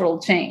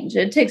cultural change.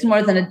 It takes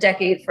more than a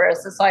decade for a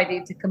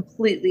society to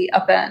completely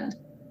upend.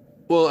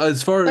 Well,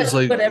 as far as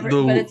like but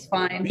it's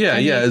fine. Yeah,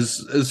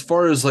 as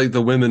far as like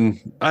the women,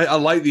 I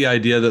like the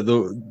idea that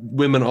the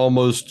women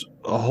almost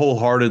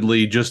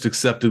wholeheartedly just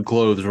accepted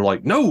clothes. Or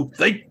like, no,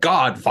 thank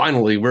God,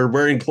 finally we're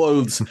wearing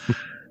clothes.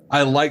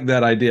 I like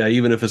that idea,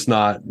 even if it's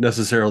not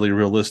necessarily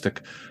realistic.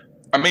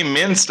 I mean,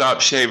 men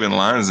stopped shaving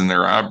lines in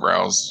their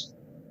eyebrows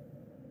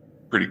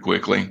pretty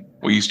quickly.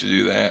 We used to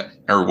do that,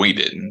 or we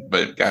didn't,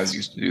 but guys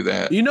used to do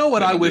that. You know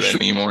what I wish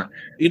anymore.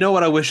 You know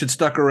what I wish had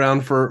stuck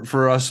around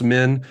for us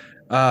men?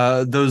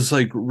 Those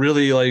like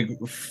really like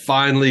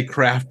finely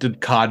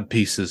crafted cod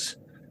pieces,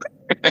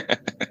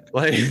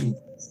 like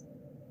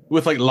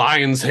with like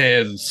lions'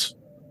 heads.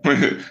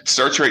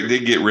 Star Trek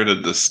did get rid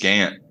of the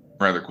scant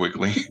rather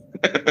quickly.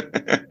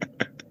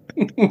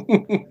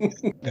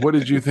 What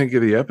did you think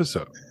of the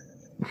episode?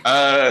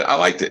 I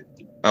liked it.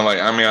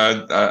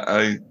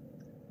 I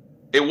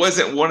it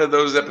wasn't one of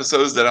those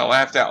episodes that I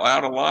laughed out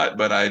loud a lot,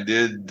 but I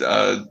did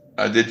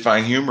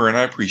find humor and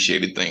I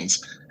appreciated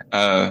things.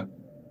 I'm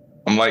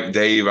like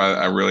Dave.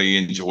 I really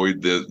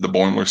enjoyed the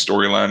Boimler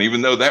storyline,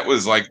 even though that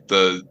was like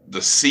the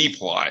C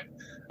plot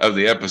of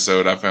the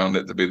episode. I found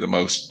it to be the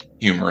most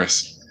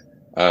humorous.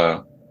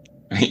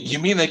 You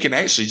mean they can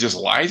actually just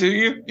lie to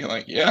you? You're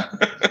like, yeah.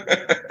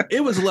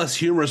 It was less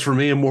humorous for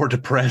me and more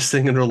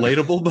depressing and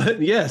relatable,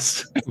 but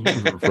yes.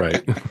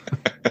 Right.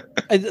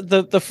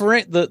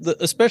 The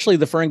especially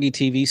the Ferengi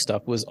TV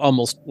stuff was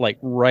almost like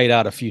right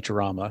out of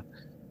Futurama.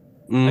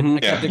 Mm-hmm. I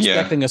kept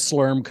expecting a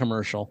Slurm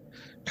commercial.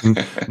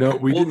 No,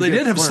 they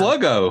did have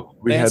Sluggo.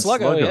 We had Sluggo,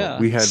 Sluggo. yeah.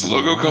 We had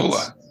Sluggo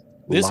Cola.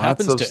 This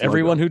happens to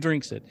everyone who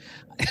drinks it.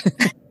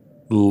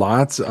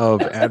 Lots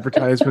of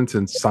advertisements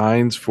and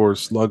signs for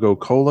Sluggo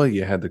Cola.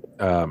 You had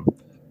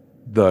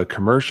the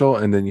commercial,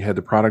 and then you had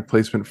the product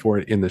placement for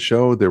it in the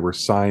show. There were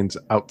signs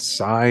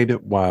outside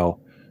while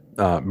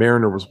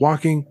Mariner was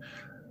walking.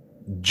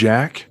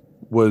 Jack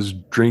was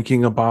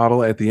drinking a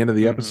bottle at the end of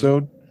the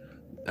episode.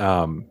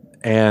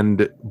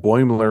 And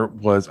Boimler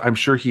was, I'm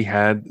sure he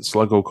had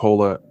Sluggo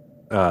Cola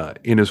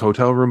in his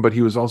hotel room, but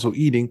he was also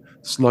eating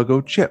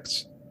Sluggo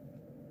chips.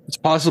 It's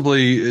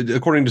possibly,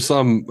 according to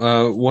some,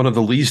 one of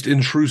the least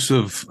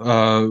intrusive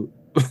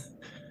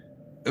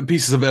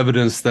pieces of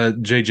evidence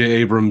that J.J.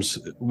 Abrams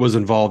was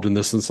involved in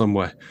this in some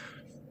way.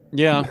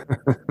 Yeah.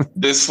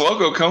 Does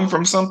Sluggo come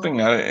from something?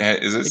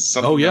 Is it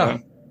something? Oh, yeah.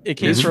 It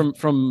came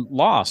from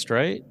Lost,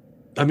 right?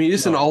 I mean,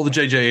 it's in all the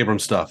J.J.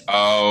 Abrams stuff.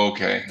 Oh,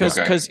 okay.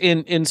 Because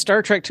in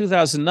Star Trek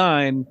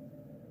 2009,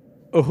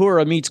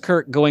 Uhura meets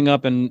Kirk going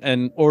up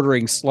and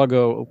ordering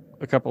Sluggo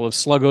a couple of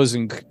sluggos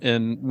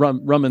and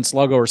rum and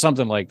sluggo or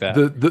something like that.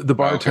 The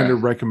bartender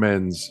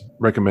recommends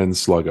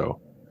Sluggo.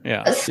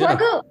 Yeah.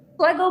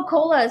 Sluggo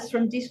Cola is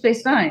from Deep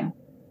Space Nine.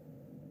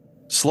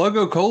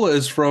 Sluggo Cola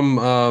is from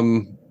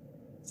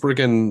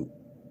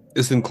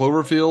it's in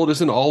Cloverfield.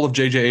 It's in all of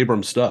J.J.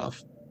 Abrams'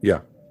 stuff. Yeah.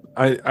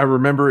 I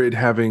remember it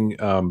having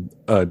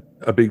a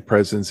big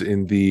presence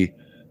in the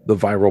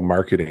viral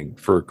marketing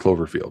for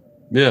Cloverfield.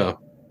 Yeah.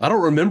 I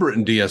don't remember it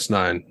in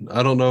DS9.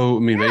 I don't know. I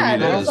mean, maybe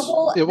it is. There's a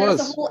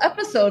whole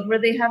episode where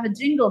they have a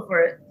jingle for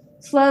it.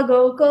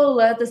 Sluggo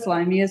Cola, the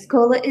slimiest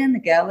cola in the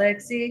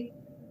galaxy.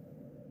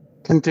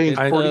 Contains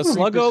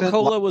Sluggo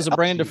Cola was a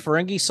brand of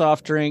Ferengi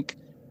soft drink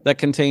that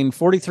contained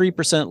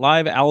 43%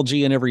 live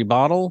algae in every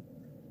bottle.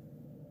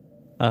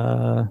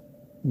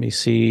 Let me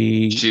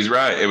see. She's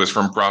right. It was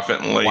from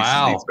Prophet and Lace.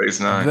 Wow. Deep Space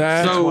Nine.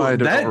 That's why I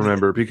don't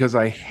remember, because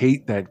I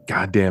hate that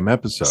goddamn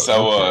episode.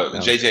 So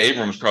J.J.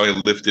 Abrams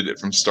probably lifted it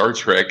from Star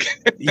Trek.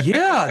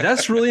 Yeah,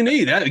 that's really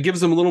neat. That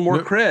gives them a little more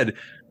cred.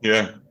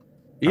 Yeah.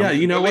 Yeah,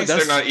 you know at what? Least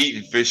they're not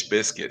eating fish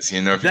biscuits.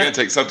 You know, if you're going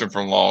to take something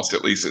from Lost,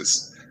 at least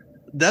it's.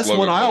 That's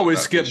what I always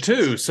skip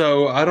too.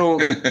 So I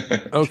don't.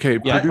 Okay,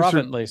 yeah,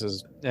 Prophet and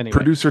Laces. Anyway.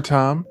 Producer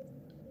Tom,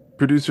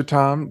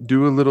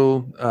 do a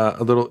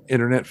little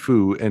internet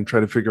foo and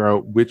try to figure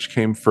out which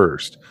came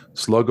first: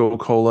 Sluggo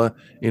Cola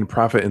in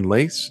Prophet and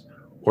Lace,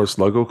 or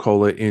Sluggo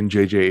Cola in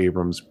J.J.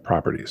 Abrams'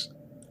 properties.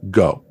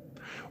 Go.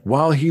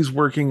 While he's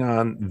working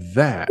on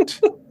that,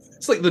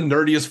 it's like the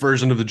nerdiest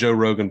version of the Joe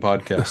Rogan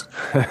podcast.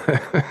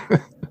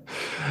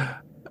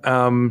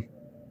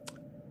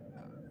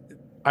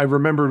 I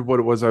remembered what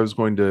it was I was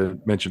going to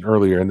mention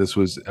earlier, and this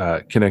was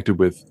connected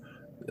with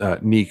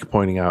Neek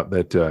pointing out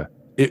that.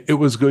 It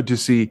was good to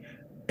see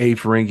a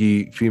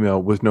Ferengi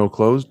female with no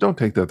clothes. Don't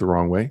take that the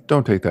wrong way.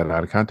 Don't take that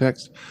out of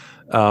context.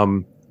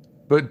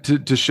 But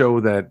to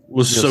show that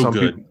was so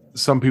good.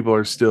 Some people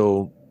are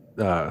still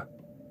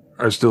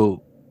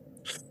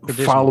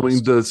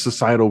following the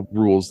societal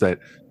rules that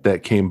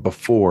came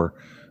before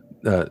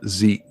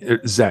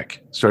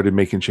Zek started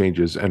making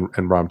changes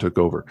and Rom took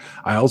over.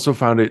 I also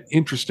found it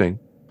interesting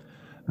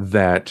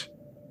that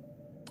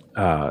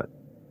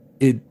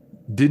it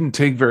didn't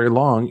take very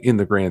long in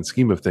the grand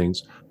scheme of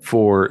things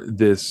for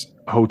this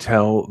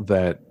hotel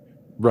that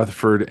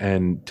Rutherford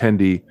and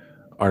Tendi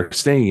are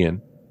staying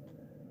in.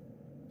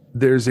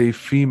 There's a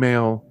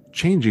female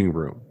changing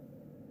room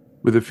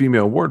with a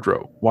female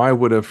wardrobe. Why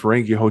would a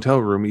Ferengi hotel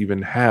room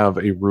even have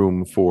a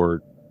room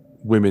for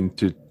women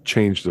to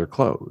change their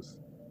clothes?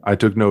 I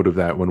took note of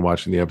that when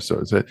watching the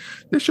episodes. That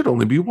there should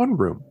only be one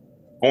room.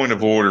 Point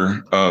of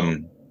order.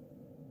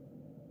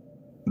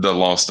 The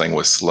Lost thing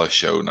was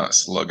Slusho, not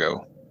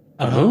Sluggo.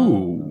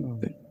 Oh,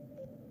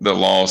 the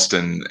Lost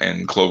and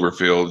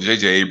Cloverfield.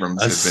 J.J.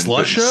 Abrams has been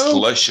putting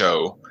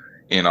Slusho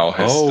in all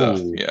his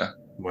stuff. Yeah.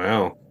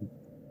 Wow.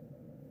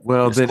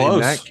 Well, it's then close. In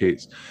that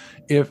case,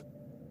 if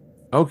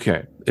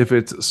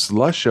it's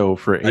Slusho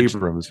for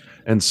Abrams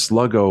and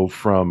Sluggo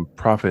from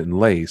Prophet and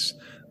Lace,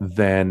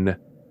 then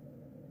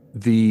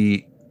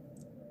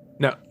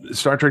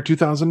Star Trek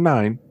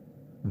 2009.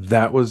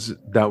 That was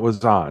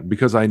on,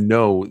 because I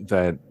know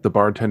that the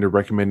bartender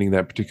recommending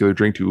that particular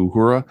drink to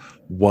Uhura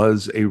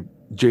was a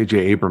J.J.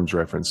 Abrams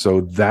reference,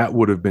 so that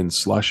would have been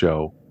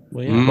Slusho.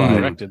 Well, yeah,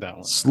 directed that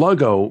one.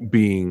 Sluggo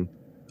being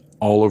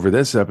all over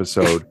this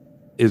episode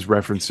is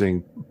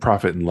referencing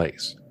Prophet and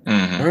Lace.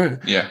 Mm-hmm. All right.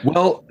 Yeah.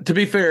 Well, to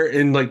be fair,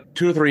 in like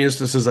 2 or 3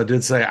 instances, I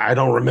did say I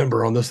don't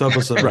remember on this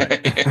episode.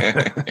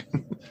 Right.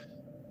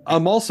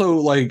 I'm also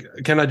like,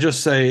 can I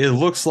just say it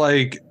looks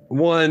like,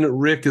 one,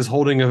 Rick is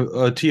holding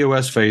a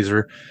TOS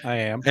phaser. I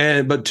am.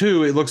 But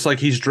 2, it looks like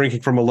he's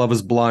drinking from a Love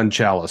is Blind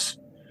chalice.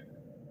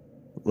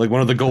 Like one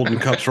of the golden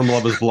cups from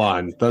Love is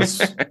Blind. That's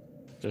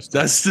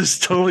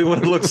just totally what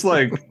it looks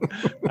like.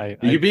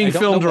 You're being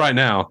filmed right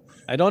now.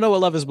 I don't know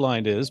what Love is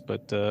Blind is,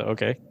 but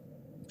okay.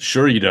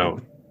 Sure you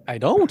don't. I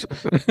don't.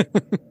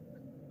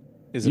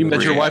 You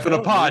met your wife in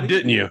a pod,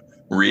 didn't you?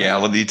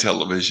 Reality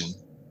television.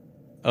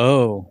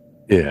 Oh.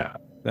 Yeah.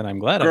 Then I'm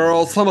glad.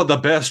 Girl, some of the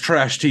best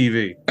trash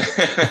TV.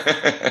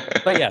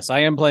 But yes, I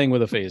am playing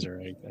with a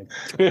phaser.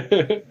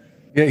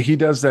 Yeah, he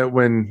does that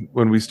when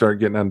we start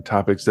getting on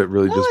topics that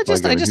really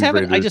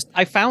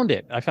I found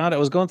it. I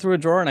was going through a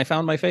drawer and I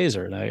found my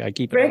phaser, and I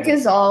keep it. Rick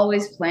is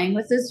always playing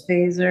with his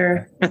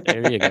phaser.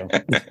 There you go.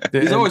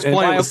 He's always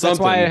playing with something. That's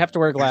why I have to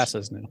wear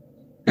glasses now.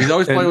 He's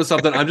always playing with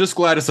something. I'm just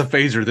glad it's a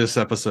phaser this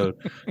episode.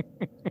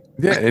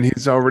 Yeah, and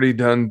he's already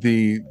done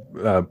the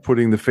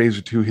putting the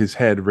phaser to his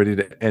head, ready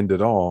to end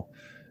it all.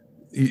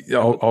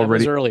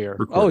 Already earlier.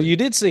 Recorded. Oh, you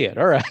did see it.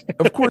 All right.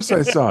 Of course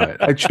I saw it.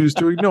 I choose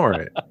to ignore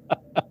it.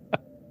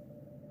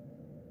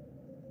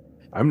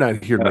 I'm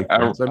not here to make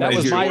that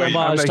was my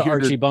homage to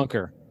Archie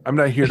Bunker. I'm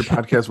not here to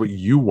podcast what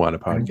you want to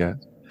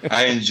podcast.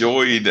 I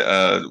enjoyed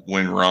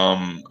when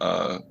Rom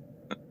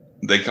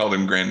they called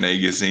him Grand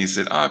Nagus, and he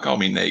said, call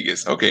me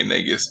Nagus. Okay,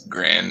 Nagus,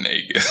 Grand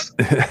Nagus.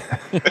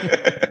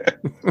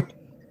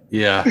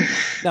 Yeah.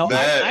 Now,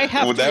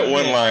 that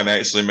one line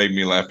actually made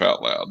me laugh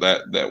out loud.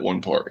 That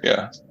one part,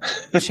 yeah.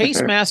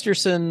 Chase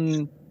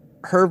Masterson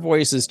her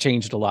voice has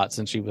changed a lot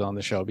since she was on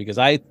the show, because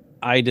I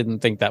didn't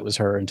think that was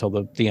her until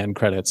the end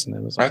credits, and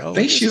it was like, I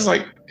think she's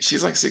like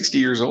 60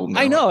 years old now.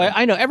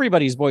 I know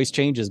everybody's voice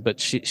changes, but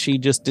she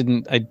just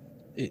didn't.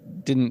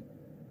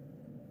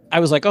 I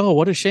was like, oh,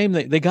 what a shame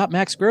they got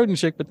Max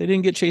Grodenshick, but they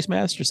didn't get Chase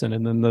Masterson.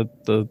 And then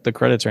the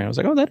credits ran. I was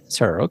like, oh, that is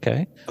her.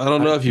 Okay. I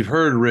don't know if you've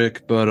heard,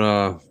 Rick,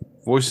 but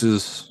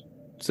voices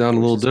sound a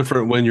little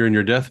different when you're in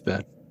your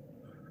deathbed.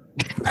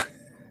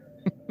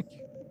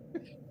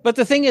 But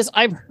the thing is,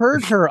 I've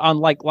heard her on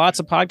like lots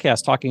of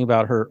podcasts talking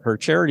about her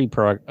charity I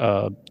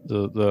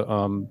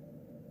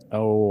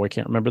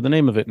can't remember the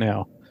name of it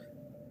now.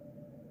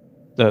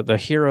 The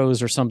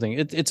Heroes or something.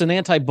 It's an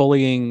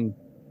anti-bullying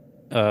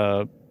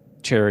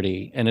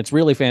charity, and it's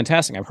really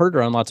fantastic. I've heard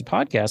her on lots of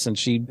podcasts, and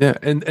she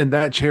and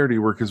that charity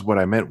work is what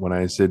I meant when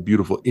I said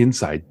beautiful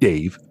inside,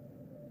 Dave.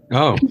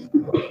 Oh.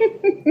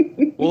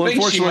 Well,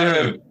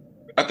 unfortunately,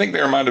 I think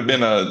there might have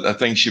been a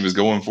thing she was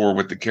going for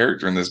with the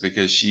character in this,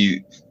 because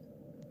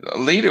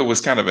Lita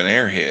was kind of an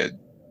airhead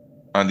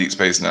on Deep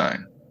Space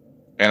Nine,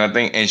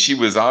 and she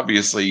was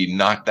obviously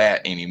not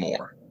that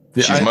anymore.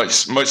 Yeah, she's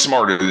much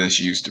smarter than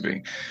she used to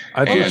be.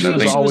 I think she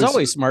was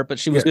always smart, but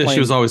she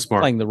was always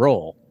smart, playing the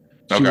role.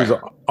 She was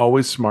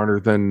always smarter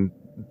than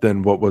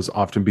what was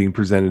often being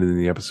presented in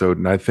the episode,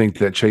 and I think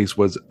that Chase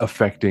was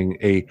affecting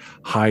a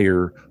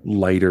higher,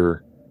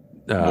 lighter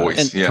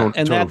voice.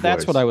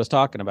 That's what I was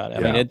talking about.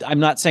 I mean, I'm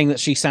not saying that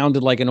she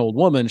sounded like an old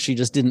woman. She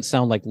just didn't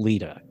sound like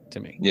Lita to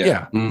me.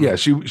 Yeah.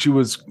 She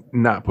was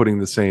not putting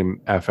the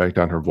same affect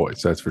on her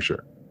voice. That's for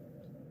sure.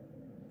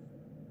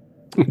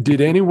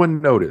 Did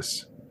anyone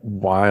notice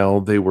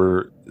while they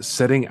were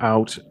setting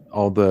out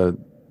all the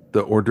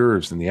hors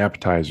d'oeuvres and the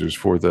appetizers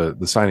for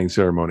the signing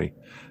ceremony,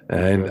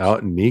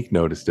 and Neek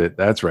noticed it?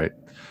 That's right.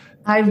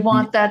 I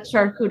want that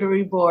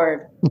charcuterie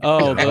board.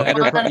 Oh, the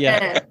Enterprise,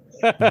 yeah.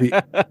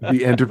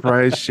 the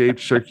Enterprise-shaped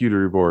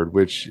charcuterie board,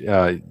 which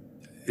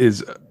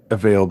is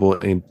available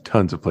in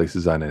tons of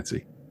places on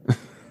Etsy.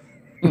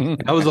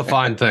 That was a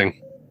fine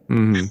thing.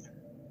 Mm-hmm.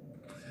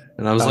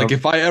 And I was like,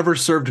 if I ever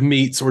served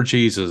meats or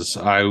cheeses,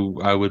 I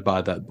would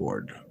buy that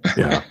board.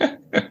 Yeah.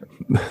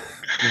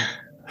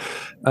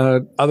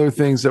 Other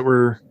things that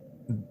were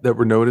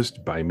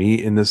noticed by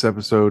me in this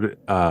episode,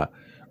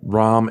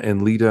 Rom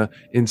and Lita,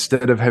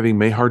 instead of having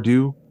Mehar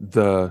do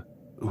the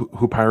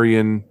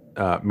Huparian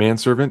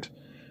manservant,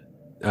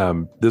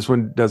 this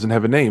one doesn't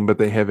have a name, but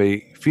they have a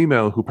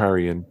female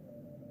Huparian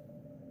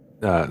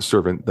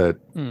servant that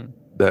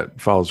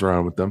follows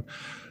around with them.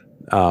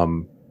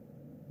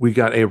 We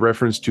got a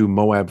reference to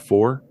Moab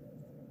 4.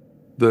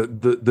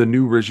 The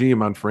new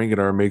regime on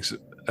Ferenginar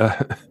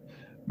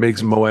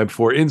makes Moab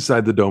 4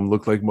 inside the dome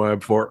look like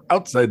Moab 4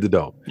 outside the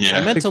dome. Yeah,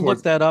 I meant to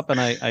look that up,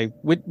 and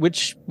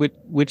which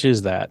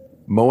is that?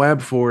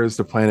 Moab 4 is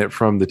the planet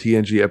from the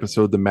TNG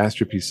episode, The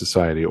Masterpiece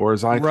Society, or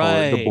as I call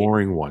it, the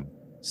boring one.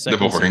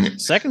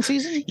 Second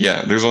season?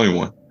 Yeah, there's only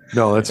one.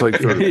 No, that's like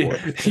third or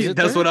fourth.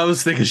 That's what I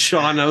was thinking,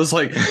 Sean. I was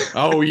like,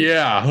 oh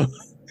yeah.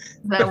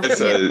 That'd be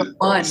season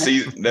 5.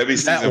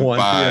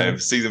 Yeah.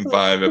 Season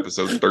 5,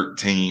 episode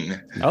 13.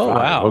 Oh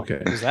wow!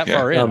 Okay, is that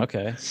far in?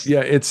 Okay.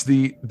 Yeah, it's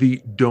the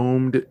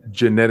domed,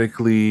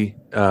 genetically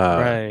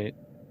like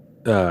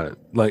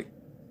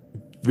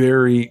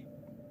very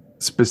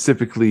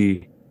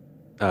specifically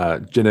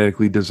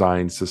genetically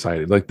designed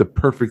society, like the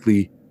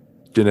perfectly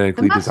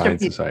genetically designed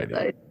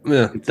society.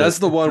 Yeah, that's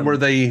the one where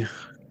they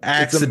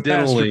accidentally it's a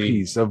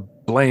masterpiece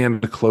of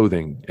bland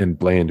clothing and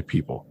bland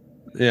people.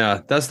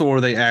 Yeah, that's the one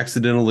where they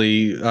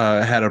accidentally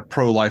had a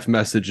pro-life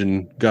message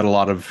and got a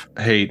lot of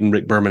hate, and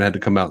Rick Berman had to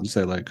come out and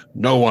say, like,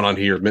 no one on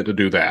here meant to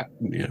do that,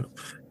 you know,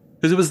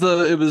 because it was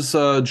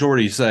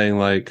Geordi saying,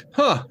 like,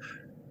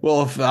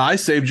 well, if I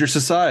saved your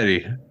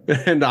society,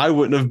 and I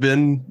wouldn't have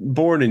been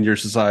born in your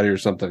society or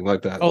something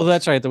like that. Oh,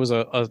 that's right. There was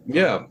a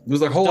it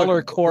was like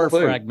stellar core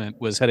fragment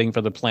was heading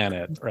for the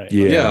planet, right?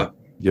 Yeah.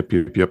 Yep.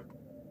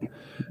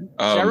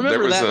 I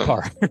remember that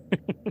part.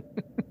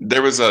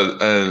 There was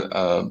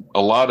a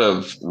lot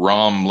of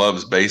Rom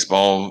loves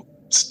baseball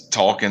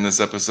talk in this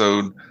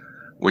episode,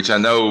 which I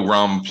know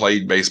Rom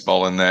played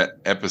baseball in that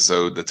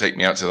episode, the Take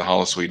Me Out to the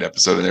Holosuite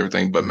episode and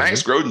everything. But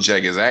Max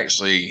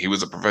Grodenshick he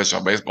was a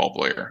professional baseball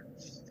player.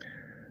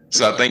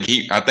 So I think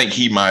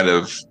he might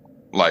have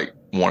like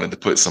wanted to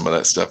put some of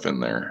that stuff in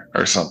there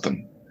or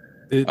something.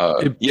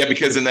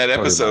 Because in that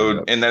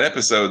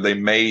episode they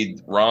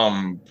made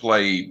Rom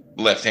play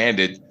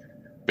left-handed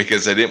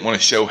because they didn't want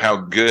to show how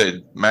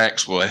good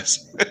Max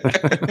was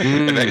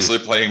and actually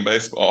playing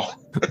baseball.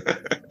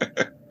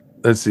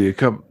 Let's see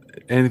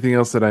anything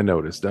else that I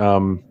noticed.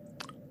 When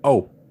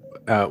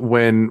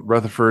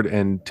Rutherford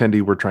and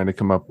Tendi were trying to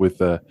come up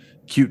with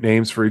cute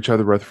names for each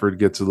other, Rutherford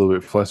gets a little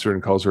bit flustered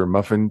and calls her a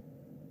muffin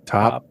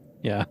top.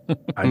 Yeah.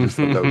 I just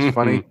thought that was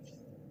funny.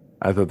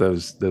 I thought that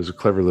was a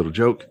clever little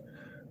joke.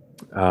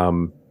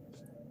 And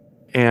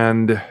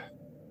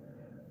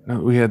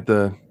we had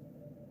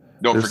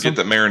Don't forget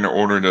that Mariner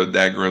ordered a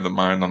dagger of the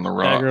mind on the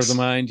rocks. Dagger of the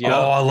mind, yeah.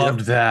 Oh, I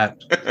loved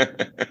that.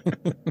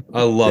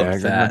 I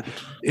loved that.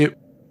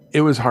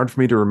 It was hard for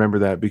me to remember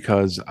that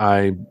because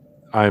I'm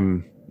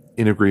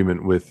in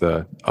agreement with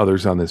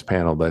others on this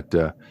panel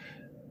that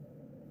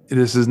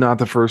this is not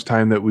the first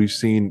time that we've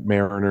seen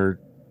Mariner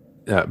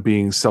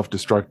being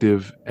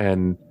self-destructive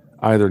and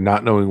either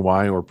not knowing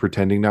why or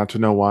pretending not to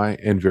know why,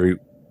 and very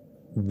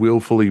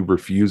willfully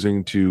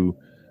refusing to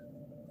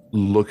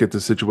look at the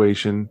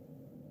situation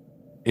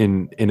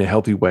in a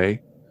healthy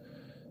way.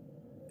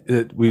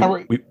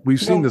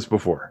 We've seen this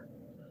before.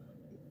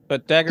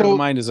 But Dagger of the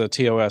Mind is a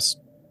TOS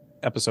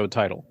episode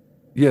title.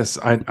 Yes,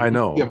 I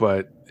know,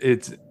 but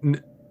it's.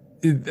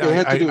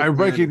 I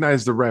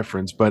recognize the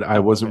reference, but I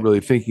wasn't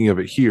really thinking of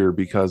it here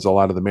because a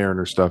lot of the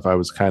Mariner stuff I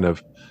was kind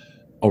of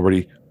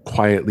already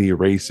quietly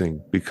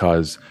erasing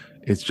because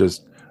it's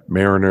just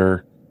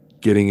Mariner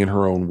getting in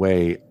her own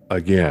way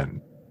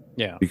again.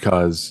 Yeah.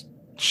 Because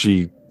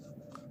she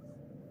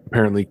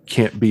apparently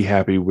can't be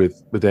happy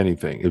with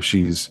anything. If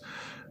she's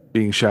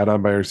being shot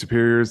on by her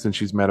superiors, then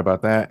she's mad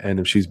about that. And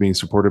if she's being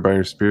supported by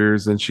her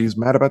superiors, then she's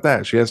mad about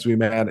that. She has to be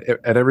mad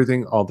at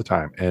everything all the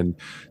time. And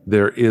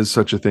there is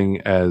such a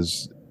thing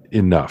as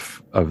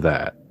enough of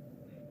that.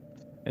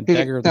 And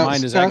Dagger of the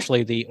Mind is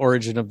actually the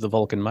origin of the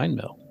Vulcan mind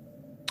mill.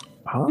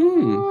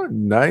 Oh,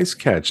 nice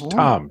catch.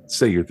 Tom,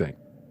 say your thing.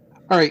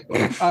 All right.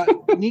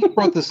 Nick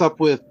brought this up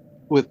with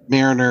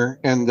Mariner,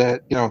 and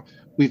that,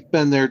 we've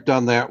been there,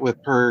 done that with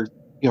her,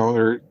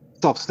 her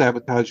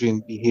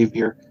self-sabotaging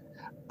behavior.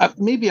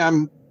 Maybe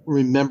I'm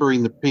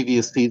remembering the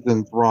previous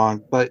seasons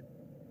wrong, but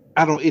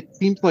I don't. It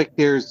seems like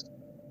there's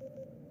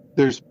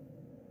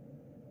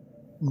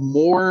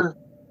more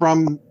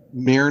from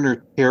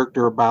Mariner's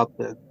character about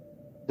this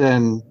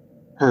than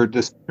her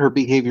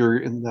behavior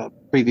in the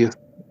previous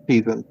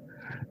season.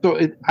 So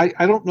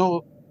I don't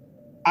know.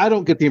 I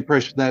don't get the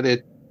impression that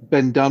it's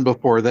been done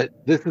before. That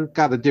this has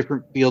got a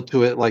different feel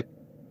to it. Like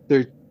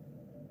there's,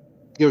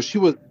 she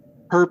was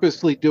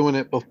purposely doing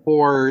it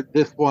before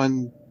this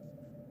one.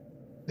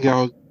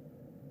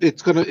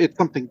 It's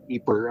something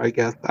deeper, I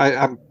guess.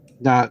 I'm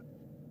not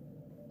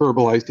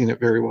verbalizing it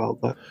very well,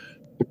 but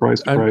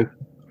surprise.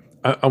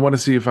 I want to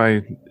see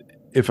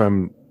if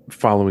I'm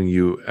following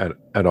you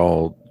at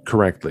all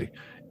correctly.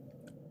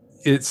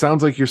 It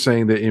sounds like you're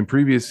saying that in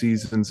previous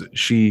seasons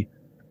she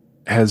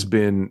has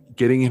been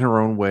getting in her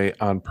own way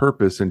on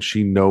purpose and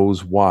she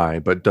knows why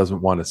but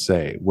doesn't want to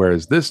say,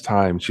 whereas this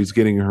time she's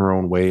getting in her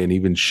own way and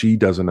even she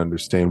doesn't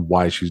understand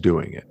why she's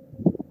doing it.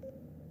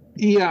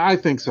 Yeah, I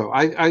think so.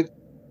 I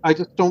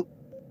just don't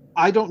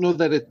know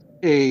that it's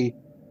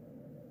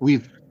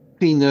we've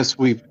seen this,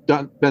 we've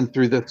been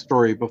through this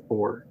story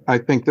before. I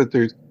think that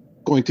there's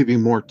going to be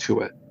more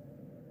to it.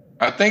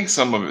 I think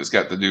some of it's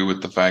got to do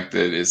with the fact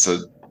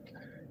that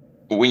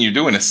when you're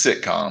doing a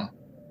sitcom,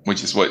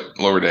 which is what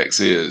Lower Decks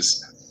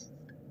is,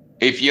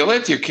 if you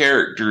let your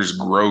characters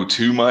grow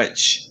too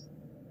much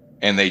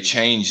and they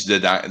changes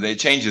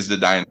the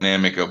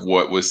dynamic of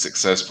what was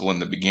successful in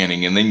the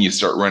beginning, and then you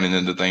start running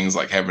into things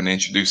like having to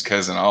introduce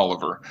Cousin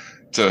Oliver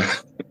to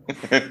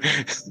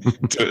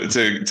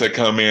to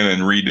come in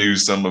and redo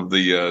some of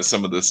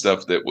the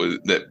stuff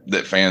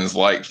that fans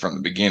liked from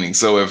the beginning.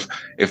 So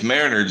if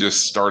Mariner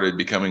just started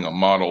becoming a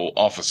model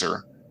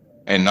officer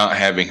and not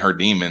having her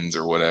demons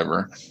or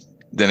whatever,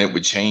 then it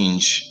would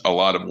change a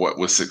lot of what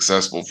was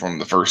successful from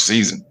the first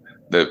season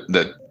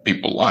that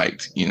people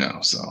liked,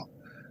 so.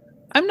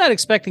 I'm not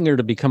expecting her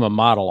to become a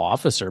model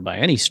officer by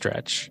any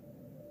stretch,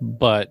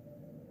 but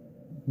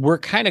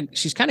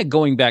she's kind of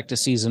going back to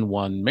season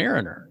 1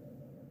 Mariner.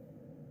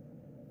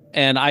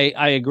 And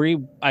I agree.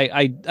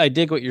 I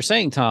dig what you're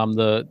saying, Tom,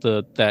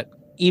 that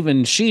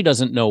even she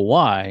doesn't know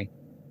why.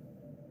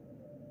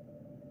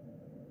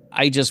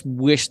 I just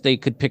wish they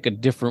could pick a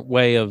different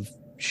way of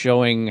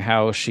showing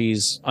how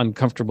she's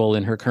uncomfortable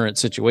in her current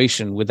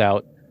situation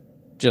without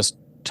just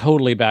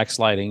totally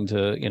backsliding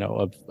to,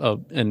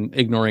 and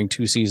ignoring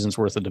 2 seasons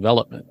worth of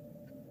development.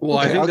 Well,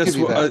 okay, I think that's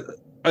what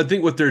I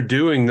think what they're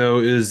doing though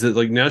is that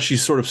like now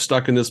she's sort of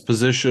stuck in this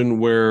position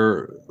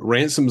where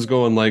Ransom's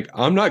going like,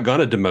 I'm not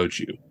gonna demote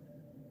you.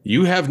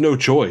 You have no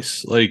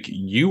choice. Like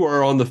you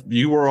are on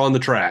the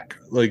track.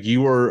 Like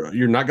you're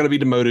not gonna be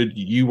demoted.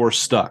 You are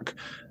stuck.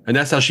 And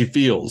that's how she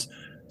feels.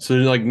 So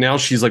like now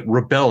she's like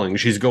rebelling.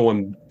 She's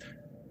going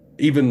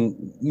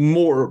even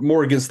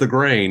more against the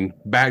grain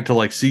back to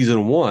like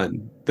season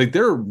 1. Like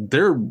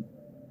they're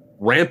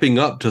ramping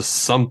up to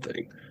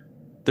something.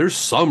 There's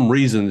some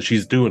reason that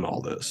she's doing all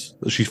this.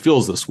 That she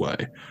feels this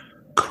way.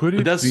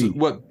 That's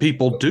what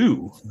people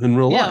do in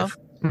real life.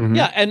 Mm-hmm.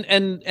 Yeah,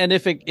 and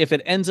if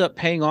it ends up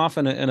paying off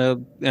in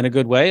a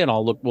good way, and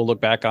we'll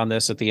look back on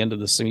this at the end of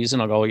the season,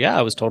 I'll go, yeah,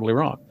 I was totally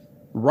wrong.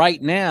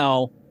 Right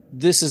now,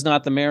 this is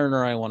not the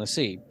Mariner I want to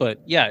see.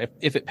 But yeah,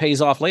 if it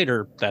pays off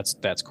later,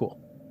 that's cool.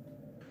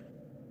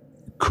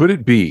 Could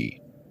it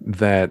be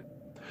that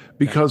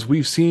because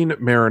we've seen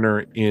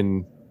Mariner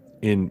in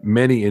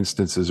many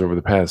instances over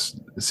the past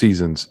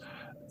seasons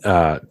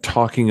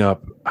talking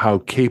up how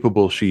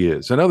capable she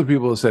is, and other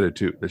people have said it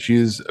too, that she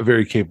is a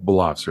very capable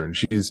officer and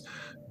she's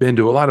been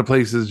to a lot of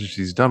places,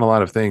 she's done a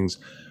lot of things.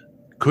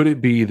 Could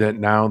it be that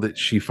now that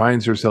she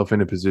finds herself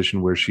in a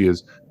position where she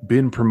has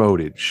been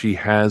promoted, she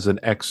has an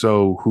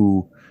XO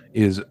who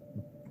is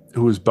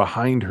who is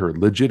behind her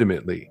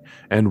legitimately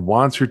and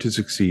wants her to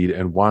succeed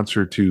and wants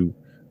her to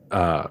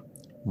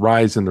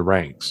rise in the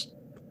ranks.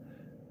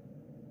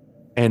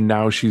 And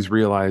now she's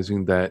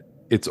realizing that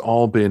it's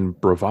all been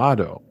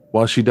bravado.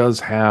 While she does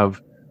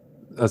have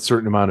a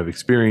certain amount of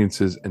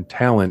experiences and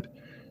talent,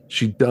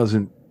 she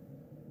doesn't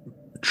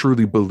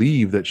truly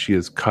believe that she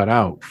is cut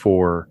out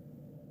for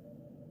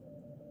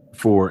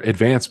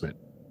advancement.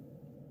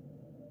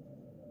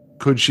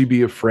 Could she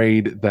be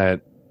afraid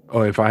that,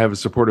 oh, if I have a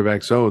supportive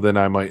XO, then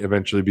I might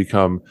eventually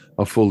become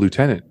a full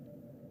lieutenant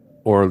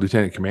or a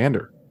lieutenant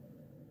commander?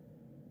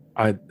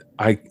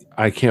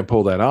 I can't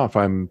pull that off.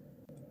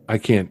 I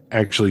can't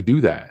actually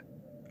do that.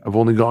 I've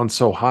only gone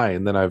so high,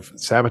 and then I've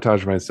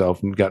sabotaged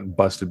myself and gotten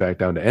busted back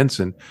down to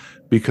ensign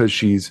because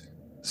she's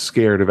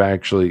scared of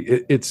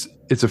actually. It's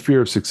a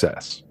fear of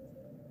success.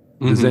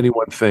 Does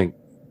anyone think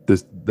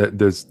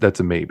that's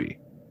a maybe?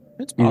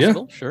 It's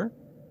possible, sure.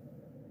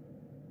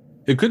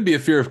 It could be a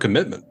fear of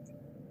commitment.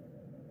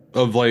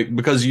 Of like,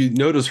 because you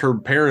notice her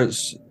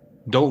parents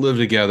don't live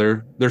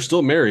together. They're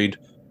still married,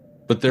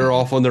 but they're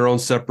off on their own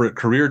separate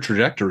career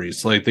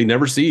trajectories. Like they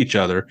never see each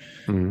other.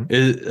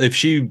 If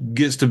she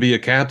gets to be a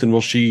captain,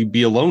 will she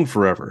be alone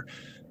forever?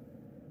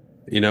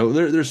 You know,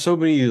 there's so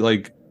many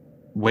like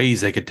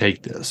ways they could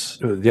take this.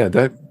 Yeah,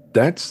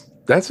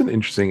 that's an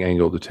interesting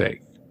angle to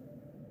take.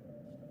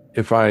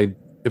 If I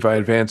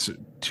advance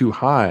too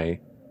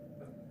high,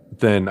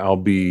 then I'll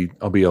be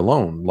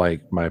alone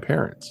like my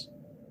parents.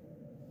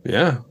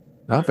 Yeah,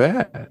 not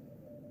bad.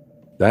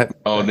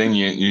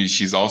 Then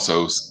she's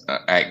also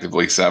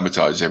actively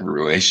sabotaged every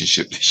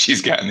relationship that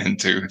she's gotten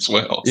into as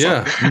well.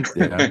 So.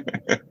 Yeah.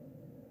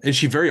 And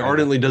she very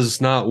ardently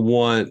does not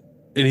want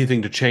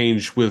anything to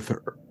change with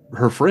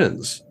her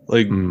friends.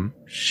 Like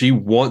she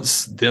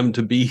wants them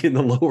to be in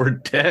the lower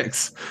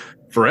decks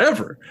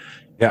forever.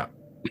 Yeah.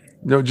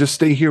 No, just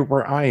stay here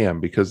where I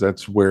am because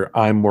that's where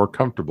I'm more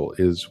comfortable,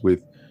 is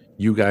with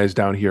you guys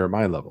down here at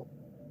my level.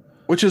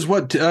 Which is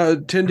what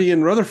Tendi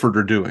and Rutherford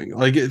are doing.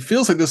 Like, it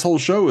feels like this whole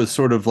show is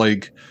sort of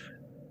like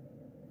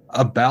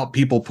about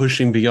people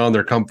pushing beyond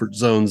their comfort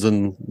zones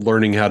and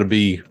learning how to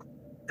be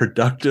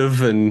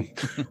productive and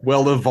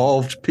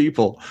well-evolved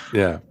people.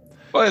 Yeah.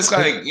 Well, it's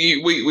like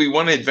we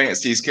want to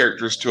advance these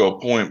characters to a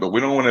point, but we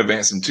don't want to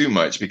advance them too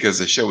much because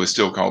the show is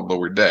still called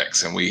Lower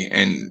Decks, and we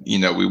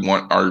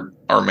want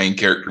our main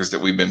characters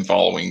that we've been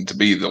following to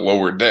be the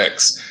lower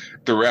decks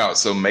throughout.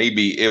 So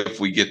maybe if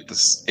we get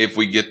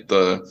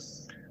the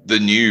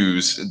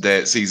news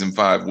that season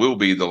 5 will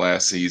be the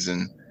last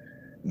season,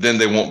 then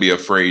they won't be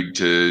afraid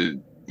to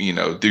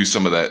do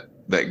some of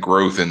that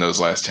growth in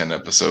those last 10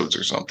 episodes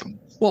or something.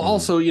 Well,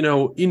 also, you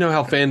know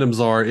how fandoms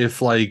are.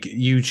 If like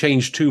you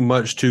change too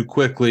much too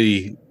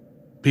quickly,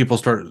 people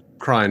start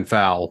crying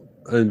foul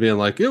and being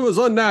like, "It was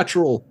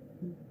unnatural."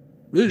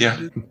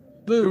 The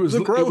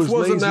growth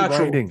wasn't natural.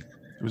 Writing.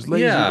 It was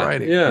lazy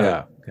writing.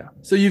 Yeah.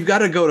 So you've got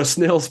to go to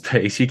snail's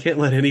pace. You can't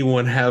let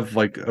anyone have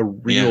like a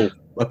real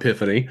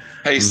epiphany.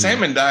 Hey,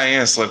 Sam and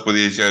Diane slept with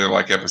each other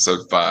like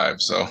episode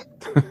 5. So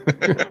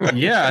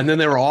yeah, and then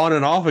they were on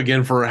and off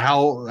again for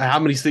how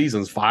many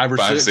seasons? 5 or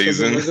 6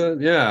 seasons?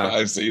 Like yeah,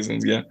 5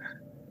 seasons. Yeah.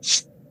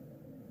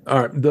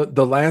 All right.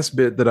 The last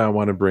bit that I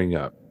want to bring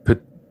up,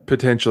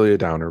 potentially a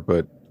downer,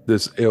 but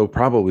it'll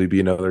probably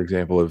be another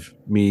example of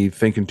me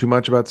thinking too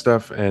much about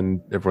stuff, and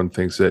everyone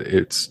thinks that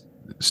it's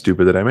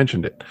stupid that I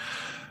mentioned it.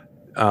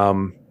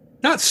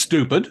 Not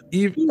stupid.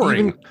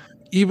 Even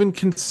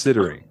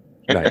considering.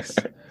 Nice.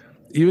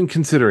 Even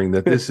considering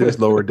that this is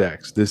Lower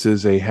Decks, this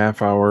is a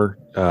half-hour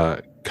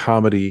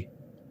comedy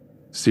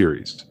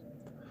series.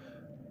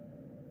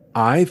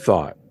 I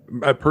thought,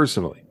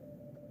 personally,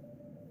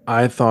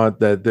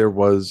 that there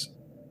was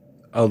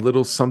a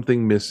little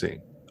something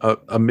missing,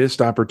 a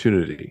missed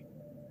opportunity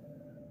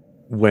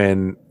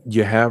when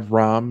you have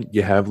Rom,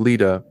 you have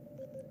Lita,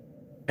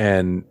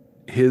 and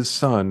his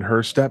son,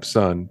 her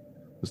stepson,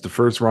 was the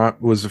first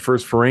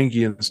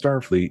Ferengi in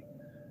Starfleet,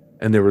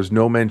 and there was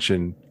no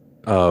mention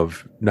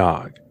of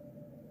Nog,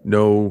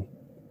 no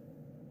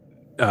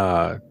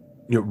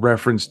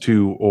reference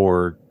to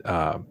or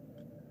a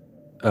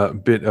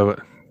bit of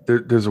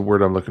there's a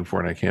word I'm looking for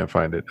and I can't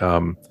find it.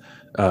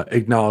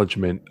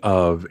 Acknowledgement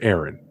of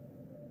Aaron.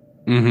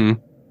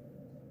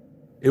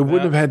 It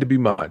wouldn't have had to be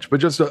much,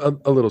 but just a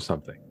little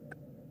something.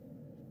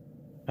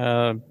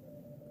 I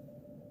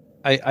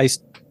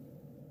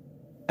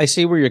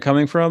see where you're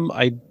coming from.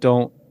 I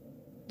don't.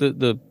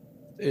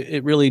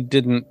 It really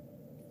didn't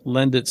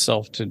lend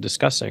itself to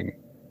discussing.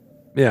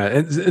 Yeah,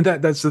 and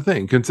that's the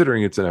thing.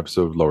 Considering it's an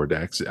episode of Lower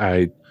Decks,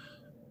 I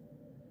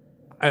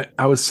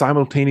was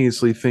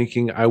simultaneously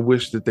thinking I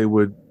wish that they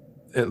would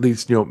at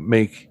least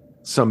make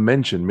some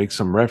mention, make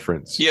some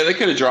reference. Yeah, they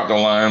could have dropped a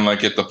line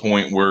like at the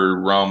point where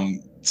Rom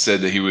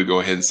said that he would go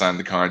ahead and sign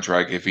the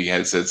contract if he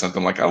had said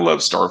something like, "I love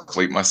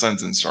Starfleet, my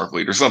son's in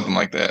Starfleet," or something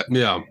like that.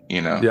 Yeah,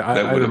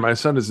 either my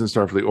son is in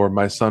Starfleet or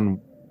my son,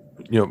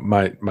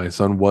 my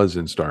son was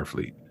in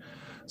Starfleet.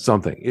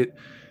 Something.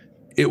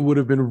 It would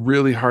have been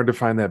really hard to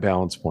find that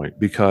balance point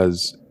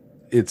because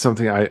it's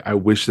something I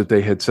wish that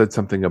they had said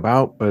something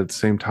about, but at the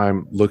same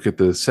time, look at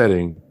the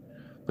setting,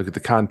 look at the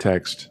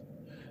context.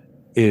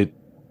 It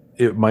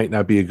might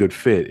not be a good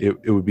fit.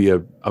 It would be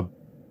a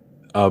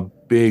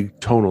big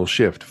tonal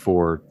shift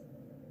for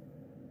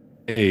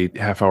a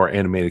half-hour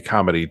animated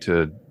comedy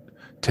to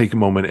take a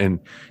moment and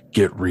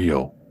get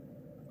real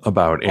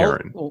about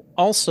Aaron.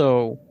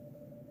 Also,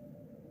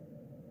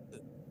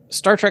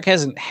 Star Trek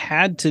hasn't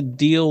had to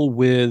deal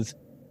with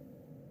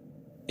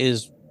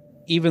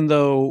even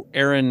though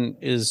Aaron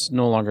is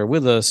no longer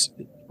with us,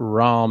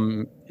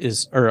 Nog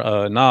is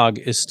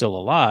still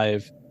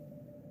alive.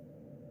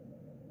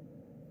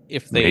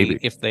 If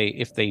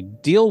they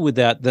deal with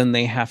that, then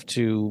they have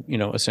to,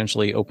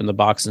 essentially open the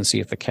box and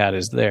see if the cat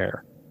is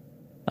there.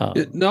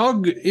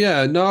 Nog,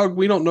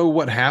 we don't know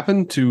what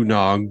happened to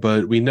Nog,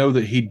 but we know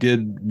that he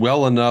did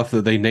well enough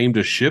that they named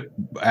a ship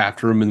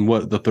after him in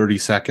the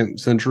 32nd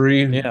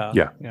century.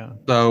 Yeah.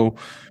 So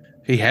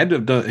he had to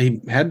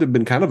have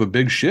been kind of a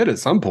big shit at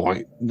some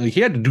point. Like,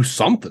 he had to do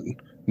something.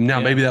 Now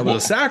maybe that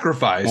was a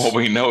sacrifice. Well,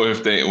 we know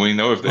if they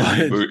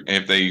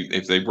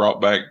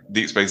brought back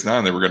Deep Space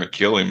Nine, they were going to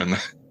kill him in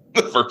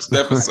the first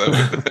episode.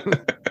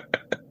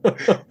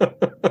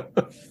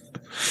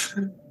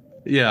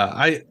 Yeah,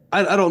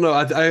 I don't know.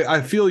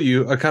 I feel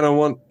you. I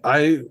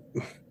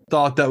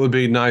thought that would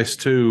be nice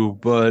too,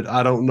 but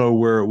I don't know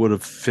where it would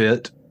have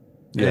fit.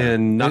 Yeah.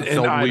 And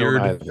felt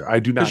weird. I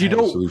do not have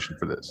a solution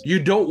for this. You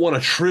don't want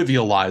to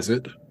trivialize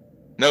it.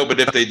 No,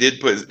 but if they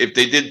did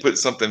put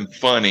something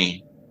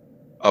funny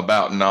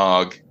about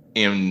Nog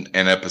in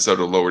an episode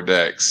of Lower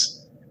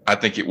Decks, I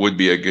think it would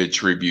be a good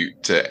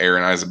tribute to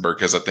Aaron Eisenberg,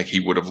 because I think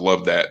he would have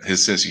loved that,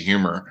 his sense of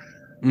humor.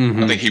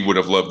 Mm-hmm. I think he would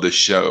have loved the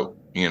show,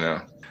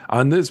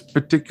 On this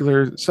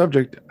particular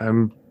subject,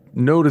 I'm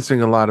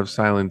noticing a lot of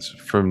silence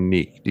from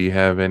Neek. Do you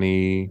have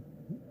anything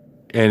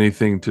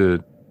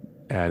to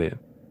add in?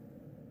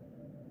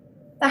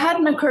 That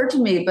hadn't occurred to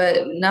me,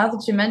 but now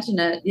that you mention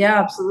it,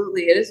 yeah,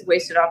 absolutely. It is a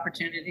wasted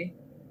opportunity.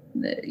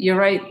 You're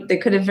right. They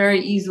could have very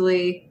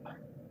easily,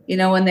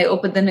 when they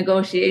opened the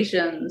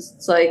negotiations,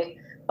 it's like,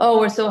 oh,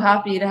 we're so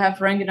happy to have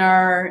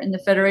Ferenginar in the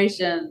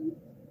Federation.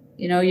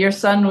 Your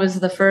son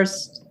was the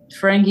first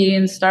Ferengi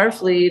in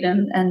Starfleet,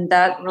 and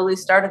that really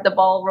started the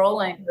ball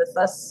rolling with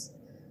us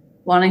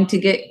wanting to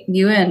get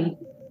you in.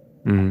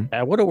 Mm-hmm.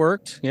 That would have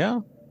worked, yeah.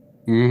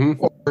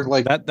 Mm-hmm. Or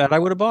like that I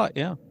would have bought,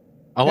 yeah.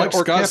 I like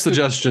Scott's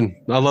suggestion.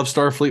 I love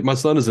Starfleet. My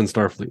son is in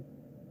Starfleet.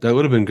 That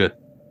would have been good.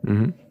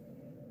 Mm-hmm.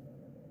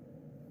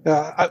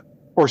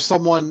 Or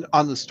someone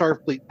on the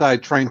Starfleet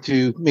side trying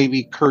to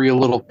maybe curry a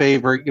little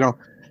favor.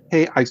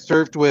 Hey, I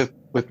served with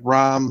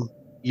Rom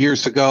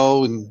years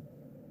ago, and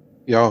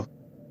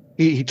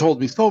he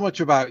told me so much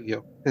about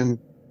you. And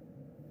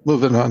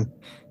moving on.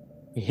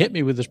 He hit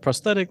me with his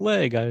prosthetic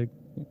leg.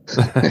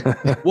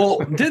 Well,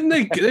 didn't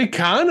they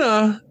kind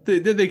of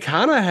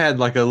had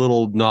like a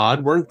little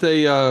nod, weren't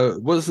they?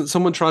 Wasn't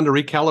someone trying to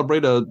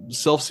recalibrate a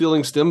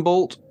self-sealing stem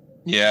bolt?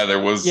 Yeah, there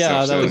was.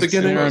 Yeah, that was the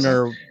beginning.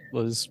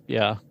 Was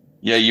yeah.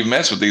 Yeah, you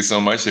mess with these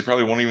so much, they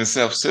probably won't even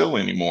self-seal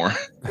anymore.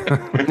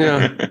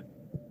 Yeah.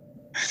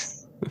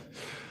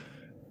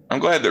 I'm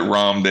glad that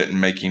Rom didn't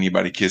make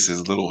anybody kiss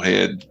his little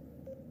head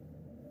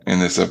in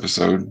this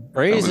episode.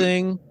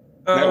 Phrasing.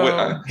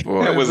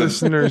 That was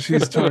listeners.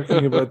 He's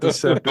talking about the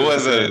episode.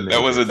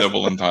 That was a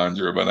double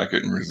entendre, but I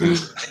couldn't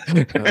resist.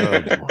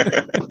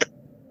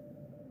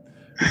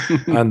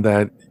 On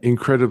that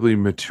incredibly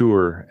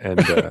mature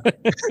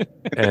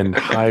and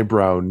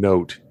highbrow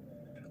note,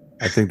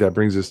 I think that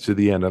brings us to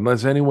the end.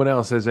 Unless anyone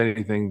else has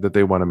anything that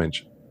they want to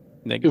mention.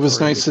 It was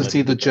nice to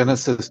see the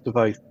Genesis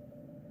device.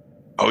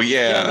 Oh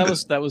yeah,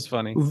 that was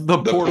funny. The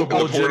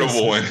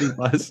portable one.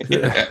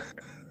 Yeah.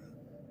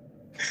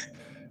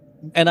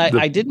 And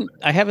I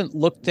haven't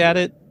looked at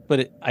it,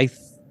 but I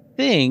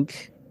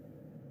think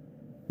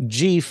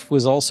Jeef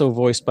was also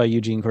voiced by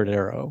Eugene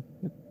Cordero.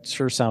 It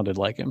sure sounded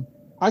like him.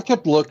 I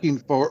kept looking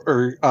for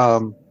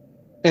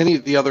any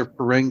of the other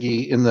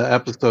Ferengi in the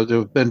episode that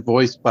have been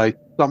voiced by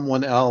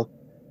someone else.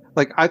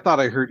 Like, I thought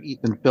I heard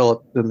Ethan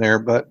Phillips in there,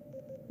 but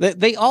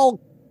they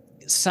all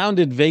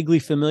sounded vaguely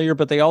familiar,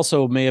 but they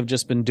also may have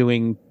just been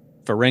doing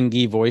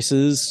Ferengi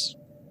voices.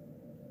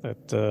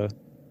 That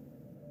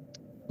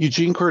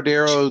Eugene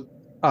Cordero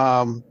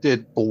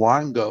did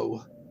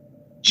Blongo.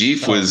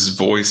 Jeef was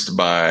voiced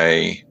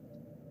by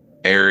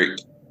Eric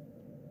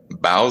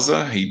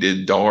Bauza. He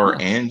did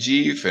Dar and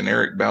Jeef, and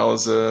Eric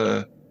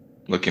Bauza,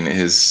 looking at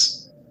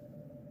his...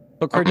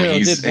 But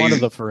Cordero did one of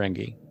the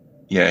Ferengi.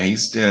 Yeah,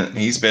 he's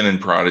been in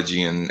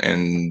Prodigy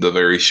and the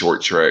very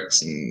short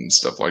treks and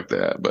stuff like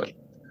that. But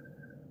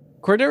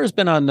Cordero's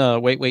been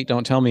on Wait,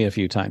 Don't Tell Me a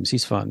few times.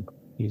 He's fun.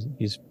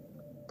 He's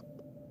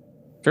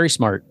very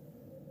smart.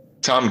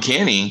 Tom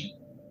Kenny,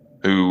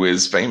 who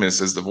is famous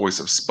as the voice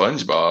of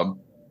SpongeBob,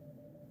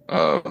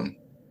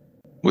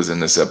 was in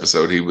this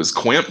episode. He was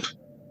Quimp,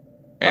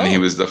 and he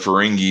was the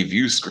Ferengi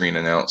view screen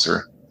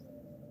announcer.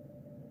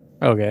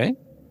 Okay.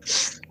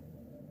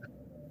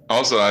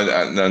 Also,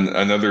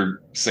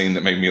 another scene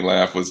that made me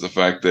laugh was the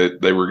fact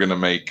that they were going to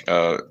make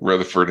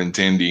Rutherford and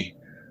Tendi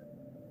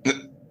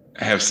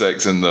have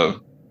sex in the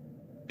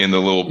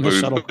little The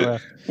booth.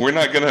 shuttlecraft. We're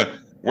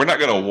not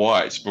gonna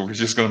watch, but we're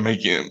just gonna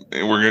make it.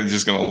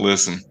 Just gonna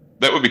listen.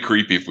 That would be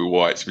creepy if we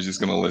watched. We're just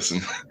gonna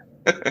listen.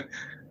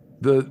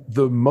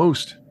 The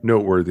most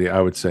noteworthy,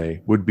 I would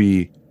say, would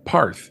be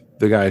Parth,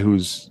 the guy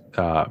who's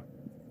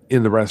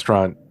in the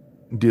restaurant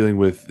dealing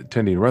with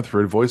Tendy and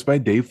Rutherford, voiced by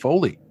Dave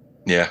Foley.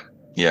 Yeah.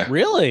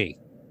 Really?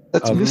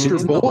 That's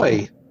Mr.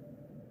 Boy.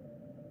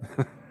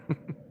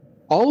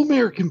 All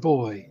American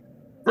Boy.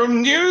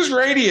 From News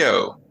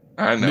Radio.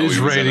 I know News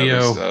he was in other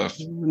Radio. stuff.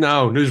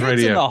 No, News Kids in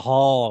Radio. the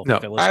Hall. No,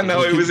 Phyllis. I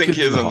know it was in Kids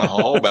Kids in the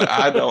Hall, but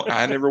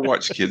I never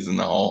watched Kids in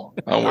the Hall.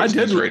 I watched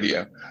did. News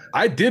Radio.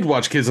 I did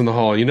watch Kids in the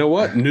Hall. You know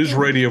what? News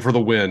Radio for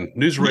the win.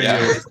 News Radio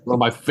Yeah. is one of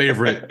my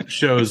favorite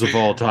shows of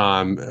all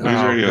time. News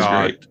Radio is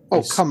great. Oh,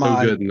 He's come so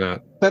on. good in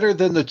that. Better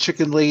than the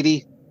Chicken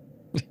Lady.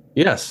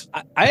 Yes.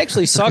 I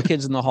actually saw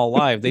Kids in the Hall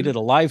live. They did a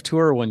live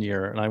tour one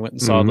year, and I went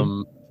and saw Mhm.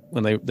 them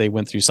when they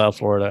went through South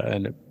Florida,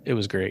 and it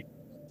was great.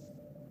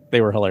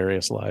 They were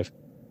hilarious live.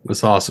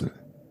 That's awesome.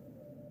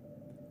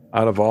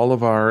 Out of all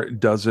of our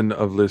dozen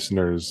of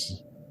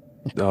listeners,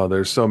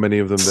 there's so many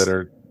of them that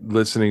are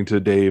listening to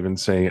Dave and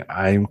saying,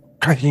 "I'm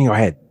cracking your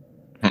head."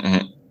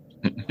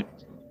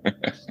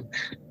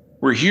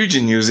 We're huge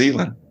in New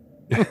Zealand.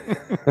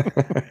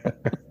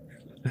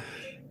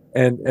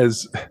 And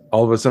as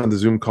all of us on the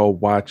Zoom call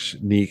watch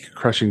Neek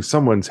crushing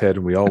someone's head,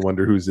 and we all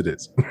wonder whose it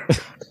is. I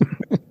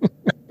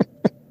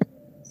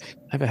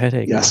have a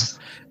headache. Yes.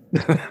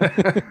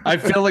 I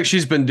feel like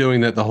she's been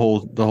doing that the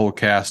whole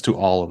cast to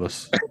all of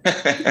us.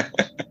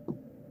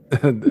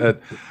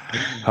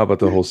 How about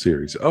the whole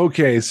series?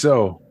 Okay,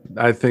 so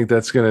I think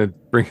that's going to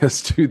bring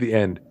us to the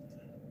end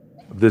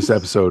of this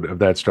episode of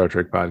That Star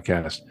Trek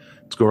Podcast.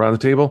 Let's go around the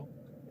table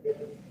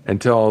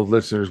and tell all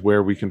listeners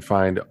where we can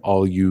find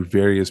all you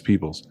various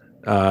peoples.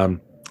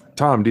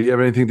 Tom, do you have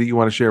anything that you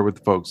want to share with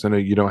the folks? I know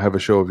you don't have a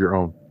show of your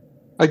own.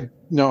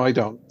 No, I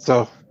don't.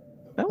 So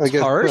That I was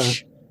guess,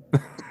 harsh.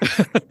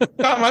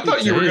 Tom, I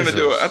thought you were going to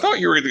do Jesus. it. I thought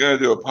you were going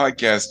to do a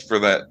podcast for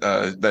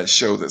that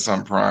show that's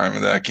on Prime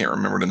that I can't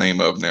remember the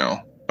name of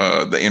now.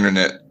 The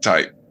internet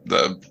type.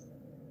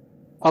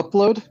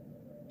 upload.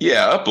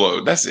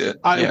 Upload. That's it.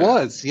 I Yeah.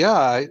 was,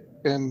 yeah.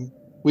 And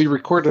we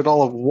recorded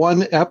all of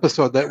one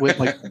episode that went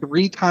like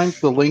 3 times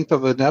the length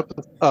of an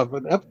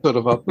episode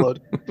of Upload,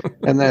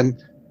 and then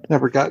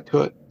never got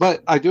to it.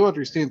 But I do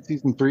understand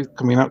season 3 is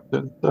coming up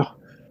soon. So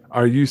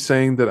Are you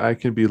saying that I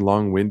can be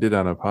long-winded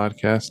on a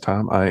podcast,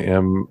 Tom? I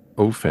am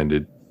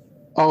offended.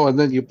 oh, and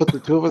then you put the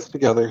two of us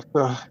together.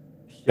 So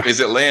Is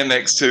it laying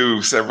next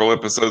to several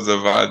episodes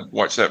of I'd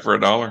watch that for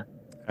 $1?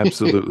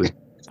 Absolutely.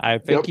 I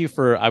thank you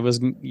for. I was.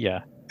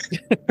 Yeah.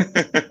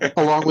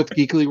 along with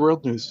Geekly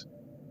World News.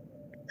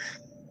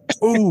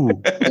 Ooh,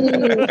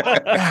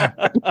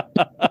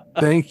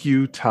 thank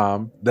you,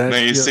 Tom. Now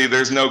you see,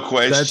 there's no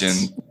question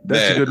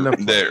that's a good enough.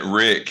 that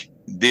Rick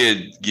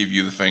did give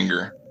you the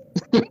finger.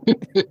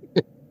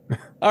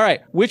 All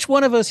right. Which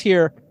one of us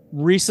here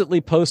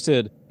recently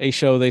posted a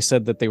show they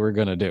said that they were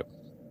going to do?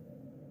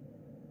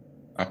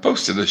 I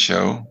posted a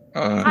show.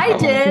 I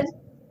did,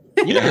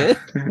 You Yeah. did.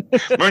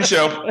 Moon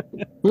Show.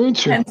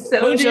 Moonshine. and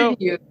so Moon did show.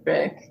 you,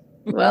 Rick.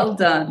 Well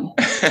done.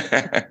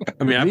 I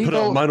mean, I put Neek-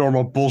 out my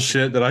normal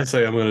bullshit that I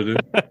say I'm going to do.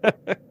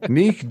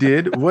 Neek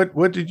did.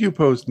 What did you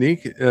post,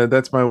 Neek?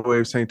 That's my way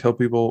of saying tell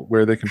people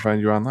where they can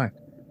find you online.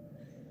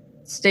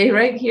 Stay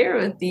right here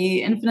with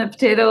the Infinite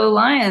Potato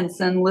Alliance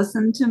and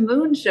listen to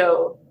Moon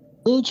Show,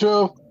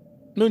 Mooncho.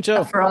 Moon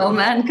show. for All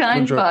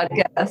Mankind Moon Show.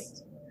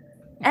 podcast.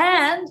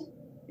 And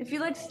if you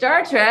like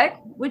Star Trek,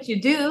 which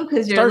you do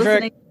because you're Star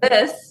Trek. listening to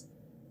this,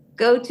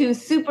 go to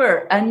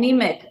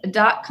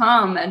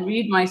superanemic.com and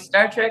read my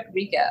Star Trek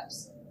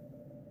recaps.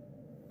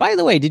 By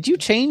the way, did you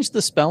change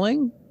the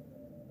spelling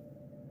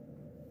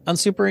on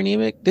super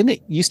anemic? Didn't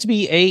it used to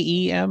be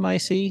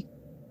AEMIC?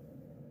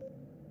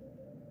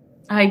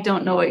 I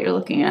don't know what you're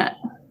looking at.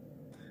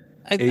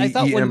 I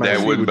thought when AEMIC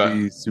That would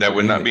be that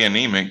would not be super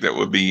anemic. That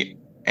would be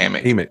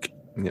amic. anemic.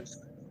 Yes.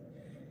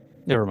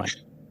 never mind.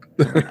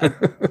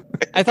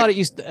 I thought it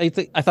used. I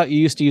thought you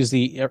used to use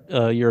the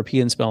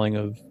European spelling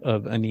of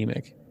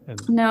anemic. And,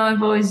 No,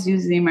 I've always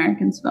used the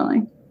American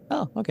spelling.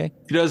 oh, okay.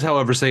 He does,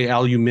 however, say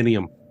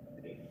aluminium.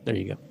 There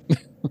you go.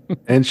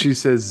 And she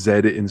says Z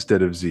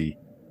instead of Z.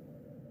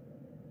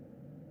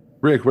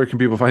 Rick, where can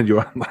people find you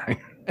online?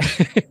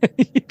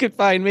 You can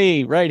find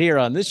me right here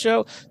on this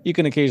show. You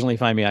can occasionally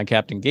find me on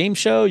Captain Game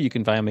Show. You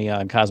can find me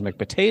on Cosmic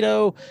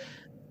Potato.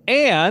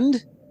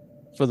 And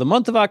for the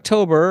month of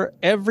October,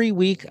 every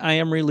week I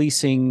am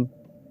releasing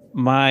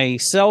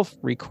myself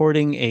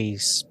recording a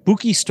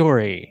spooky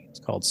story. It's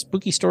called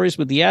Spooky Stories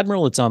with the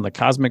Admiral. It's on the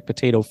Cosmic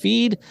Potato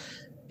feed.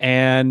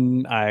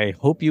 And I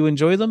hope you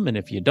enjoy them. And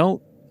if you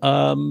don't,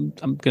 I'm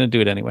going to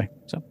do it anyway.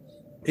 So.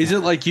 Is it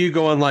like you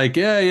going like,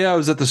 yeah, I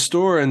was at the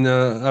store and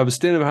I was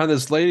standing behind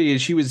this lady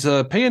and she was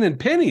paying in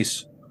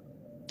pennies?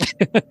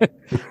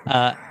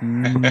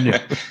 No.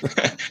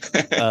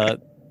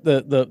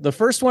 The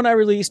first one I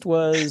released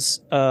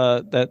was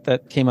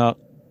that came out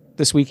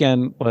this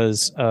weekend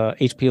was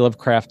H.P.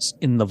 Lovecraft's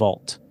In the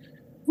Vault.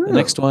 The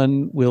next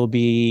one will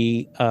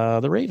be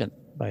The Raven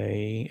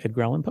by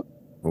Edgar Allan Poe.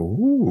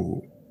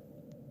 Ooh,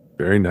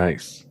 very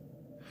nice.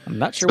 I'm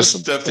not sure The what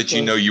stuff that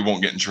you know you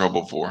won't get in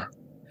trouble for.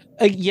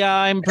 Yeah,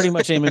 I'm pretty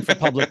much aiming for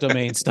public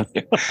domain stuff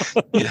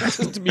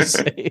to be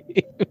safe.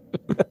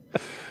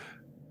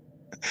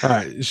 All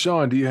right,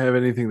 Sean, do you have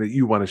anything that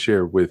you want to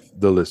share with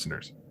the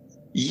listeners?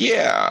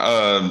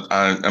 Yeah,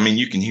 I mean,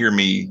 you can hear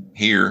me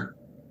here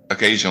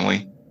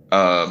occasionally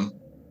on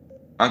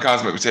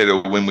Cosmic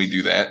Potato when we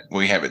do that.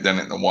 We haven't done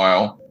it in a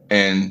while,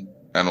 and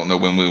I don't know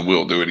when we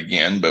will do it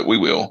again, but we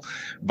will.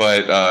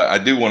 But I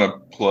do want to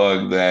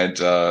plug that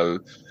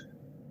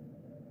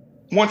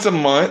once a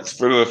month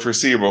for the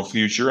foreseeable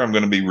future, I'm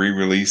going to be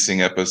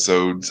re-releasing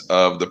episodes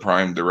of the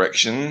Prime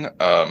Direction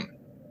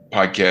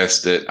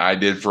podcast that I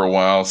did for a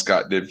while,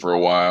 Scott did for a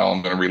while.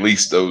 I'm going to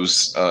release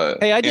those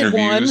Hey, I did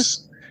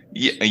interviews.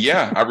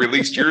 Yeah, I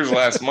released yours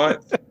last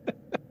month.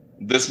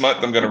 This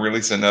month, I'm going to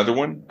release another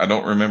one. I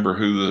don't remember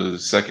who the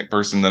second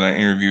person that I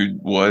interviewed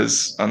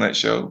was on that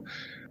show.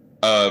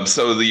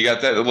 So you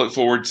got that to look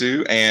forward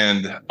to.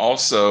 And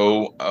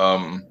also,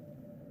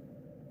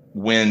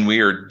 when we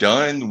are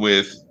done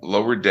with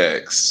Lower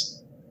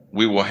Decks,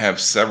 we will have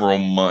several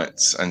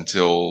months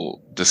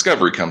until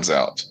Discovery comes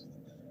out.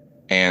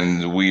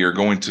 And we are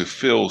going to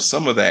fill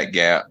some of that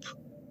gap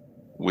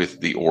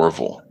with the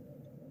Orville.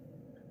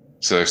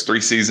 So there's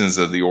 3 seasons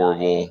of the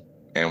Orville,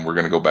 and we're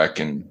going to go back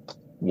and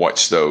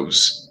watch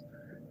those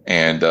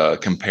and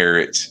compare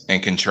it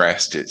and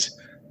contrast it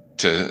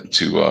to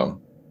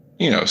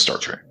Star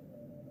Trek.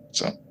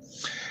 So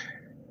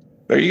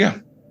there you go.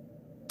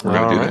 We're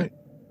going to do that.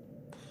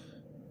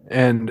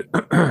 And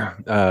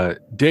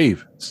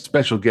Dave,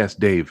 special guest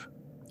Dave,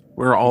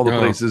 where are all the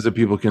places that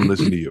people can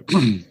listen to you?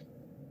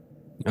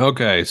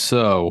 Okay,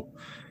 so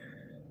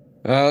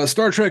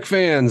Star Trek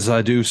fans,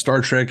 I do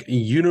Star Trek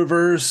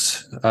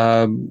Universe.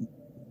 Me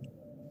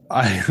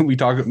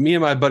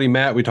and my buddy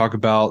Matt, we talk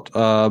about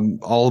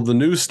all of the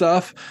new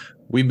stuff.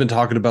 We've been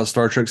talking about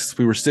Star Trek since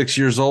we were 6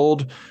 years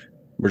old.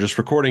 We're just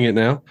recording it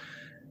now.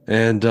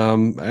 And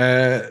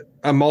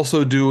I'm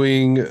also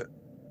doing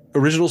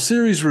original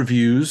series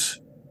reviews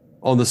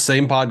on the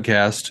same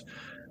podcast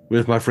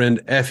with my friend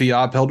Effie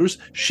Oppelders.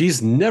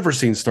 She's never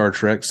seen Star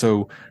Trek,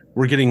 so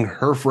we're getting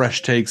her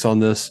fresh takes on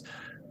this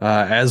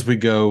as we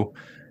go.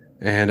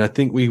 And I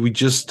think we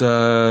just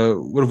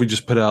what have we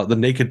just put out? The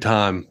Naked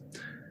Time.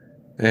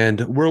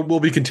 And we'll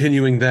be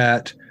continuing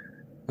that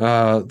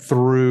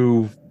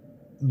through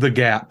the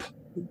gap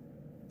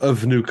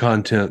of new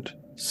content.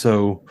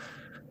 So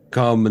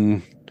come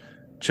and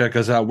check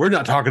us out. We're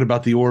not talking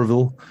about the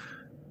Orville.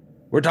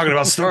 We're talking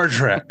about Star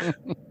Trek.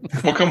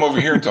 We'll come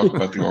over here and talk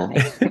about the Orville.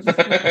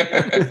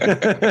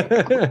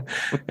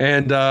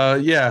 And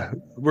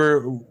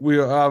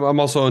I'm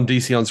also on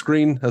DC on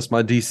Screen. That's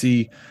my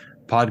DC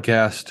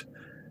podcast.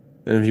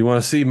 And if you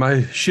want to see my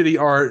shitty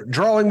art,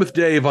 Drawing with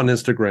Dave on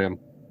Instagram.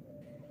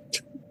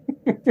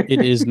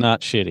 It is not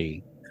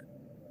shitty.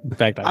 In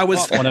fact, I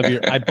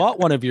bought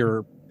one of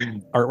your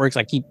artworks.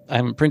 I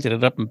haven't printed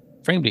it up and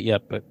framed it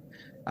yet, but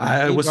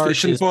I was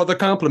fishing for the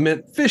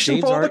compliment.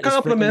 Fishing for the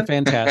compliment.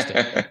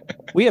 Fantastic.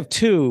 We have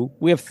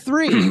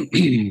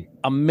 3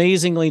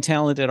 amazingly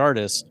talented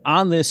artists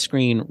on this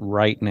screen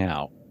right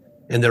now.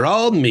 And they're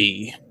all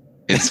me.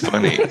 It's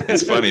funny.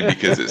 It's funny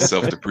because it's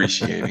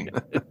self-depreciating.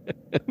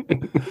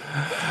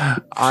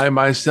 I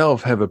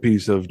myself have a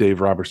piece of Dave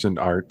Robertson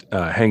art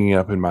hanging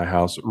up in my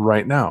house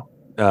right now.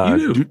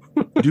 Do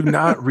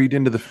not read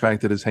into the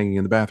fact that it's hanging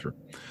in the bathroom.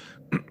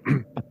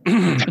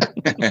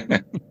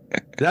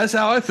 That's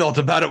how I felt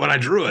about it when I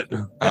drew it.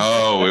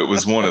 Oh, it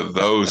was one of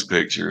those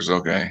pictures.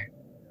 Okay.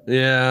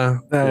 Yeah.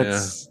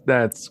 That's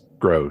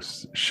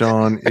gross.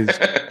 Sean is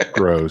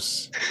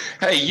gross.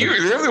 Hey,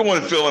 you're the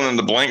one filling in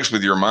the blanks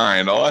with your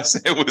mind. All I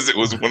said was it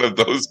was one of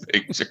those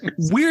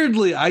pictures.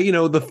 Weirdly,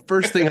 the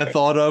first thing I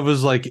thought of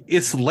was like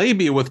it's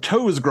labia with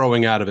toes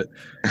growing out of it.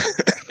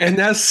 And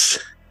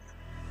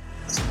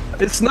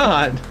it's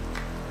not.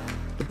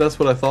 But that's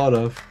what I thought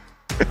of.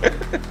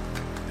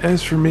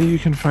 As for me, you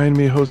can find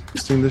me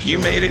hosting the show. You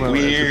made it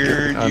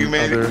weird.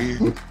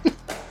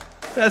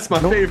 That's my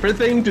favorite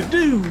thing to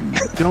do.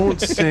 Don't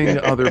sing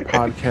other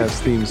podcast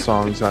theme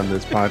songs on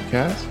this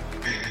podcast.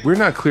 We're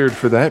not cleared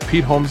for that.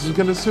 Pete Holmes is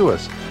going to sue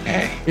us.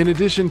 Hey. In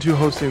addition to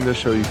hosting this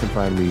show, you can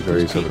find me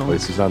various other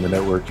places on the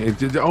network. I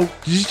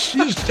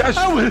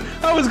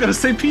was going to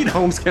say Pete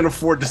Holmes can't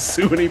afford to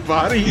sue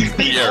anybody.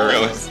 Yeah,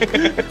 really.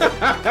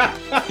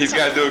 He's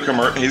got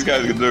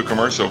to do a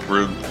commercial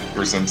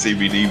for some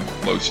CBD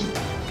lotion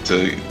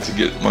to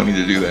get money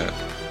to do that.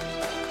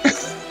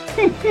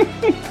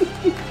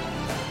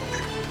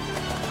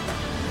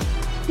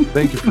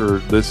 Thank you for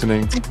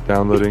listening,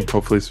 downloading,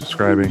 hopefully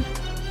subscribing.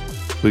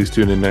 Please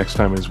tune in next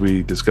time as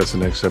we discuss the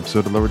next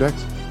episode of Lower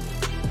Decks.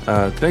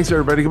 Thanks,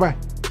 everybody. Goodbye.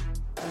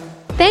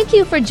 Thank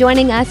you for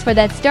joining us for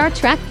that Star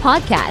Trek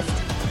podcast.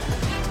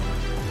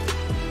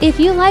 If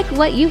you like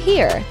what you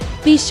hear,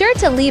 be sure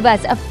to leave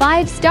us a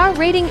 5-star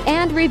rating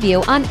and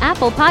review on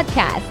Apple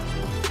Podcasts.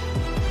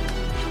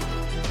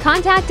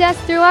 Contact us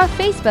through our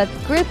Facebook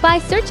group by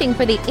searching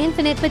for the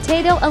Infinite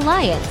Potato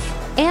Alliance.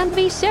 And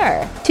be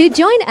sure to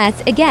join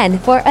us again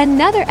for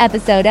another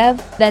episode of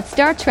the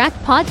Star Trek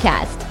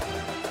Podcast.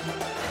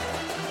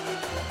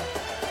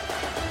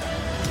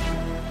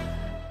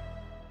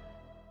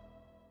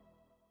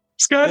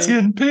 Scott's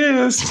getting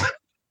pissed.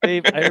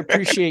 Dave, I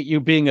appreciate you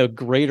being a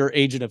greater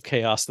agent of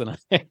chaos than I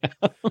am.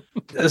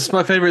 That's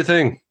my favorite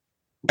thing.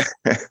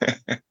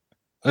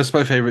 That's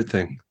my favorite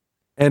thing.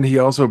 And he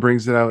also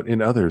brings it out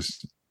in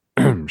others.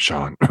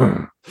 Sean.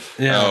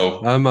 Yeah.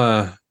 Oh. I'm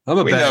a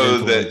We bad know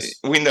influence.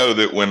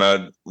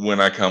 that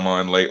when I come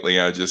on lately,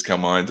 I just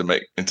come on to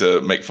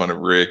make fun of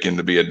Rick and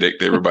to be a dick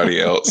to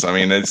everybody else. I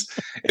mean,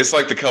 it's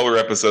like the color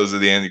episodes of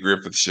the Andy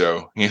Griffith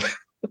Show. You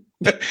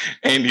know?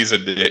 Andy's a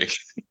dick.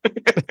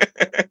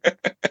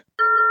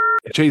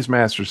 Chase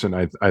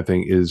Masterson, I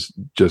think, is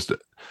just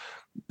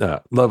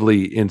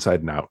lovely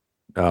inside and out.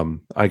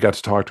 I got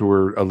to talk to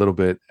her a little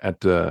bit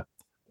at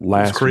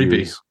last creepy.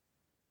 year's.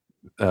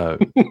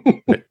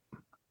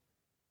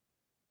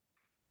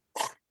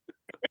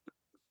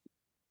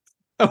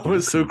 That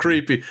was so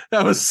creepy.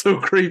 That was so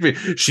creepy.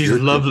 She's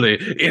lovely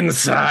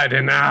inside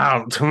and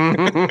out.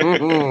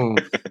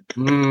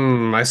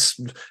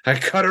 I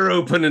cut her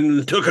open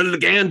and took a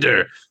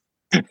gander.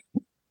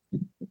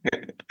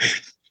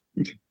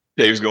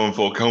 Dave's going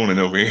full Conan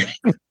over here.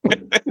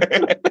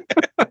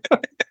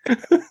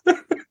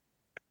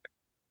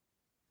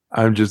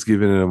 I'm just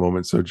giving it a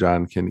moment so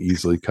John can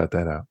easily cut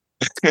that out.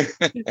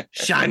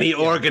 Shiny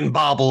organ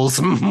baubles.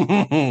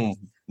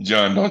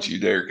 John, don't you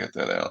dare cut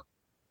that out.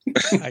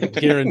 I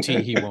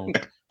guarantee he won't.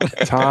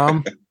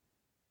 Tom,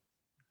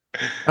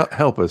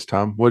 help us,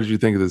 Tom. What did you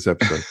think of this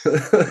episode?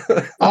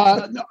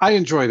 I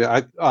enjoyed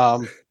it.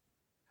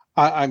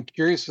 I'm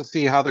curious to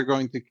see how they're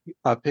going to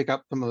pick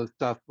up some of the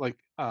stuff. Like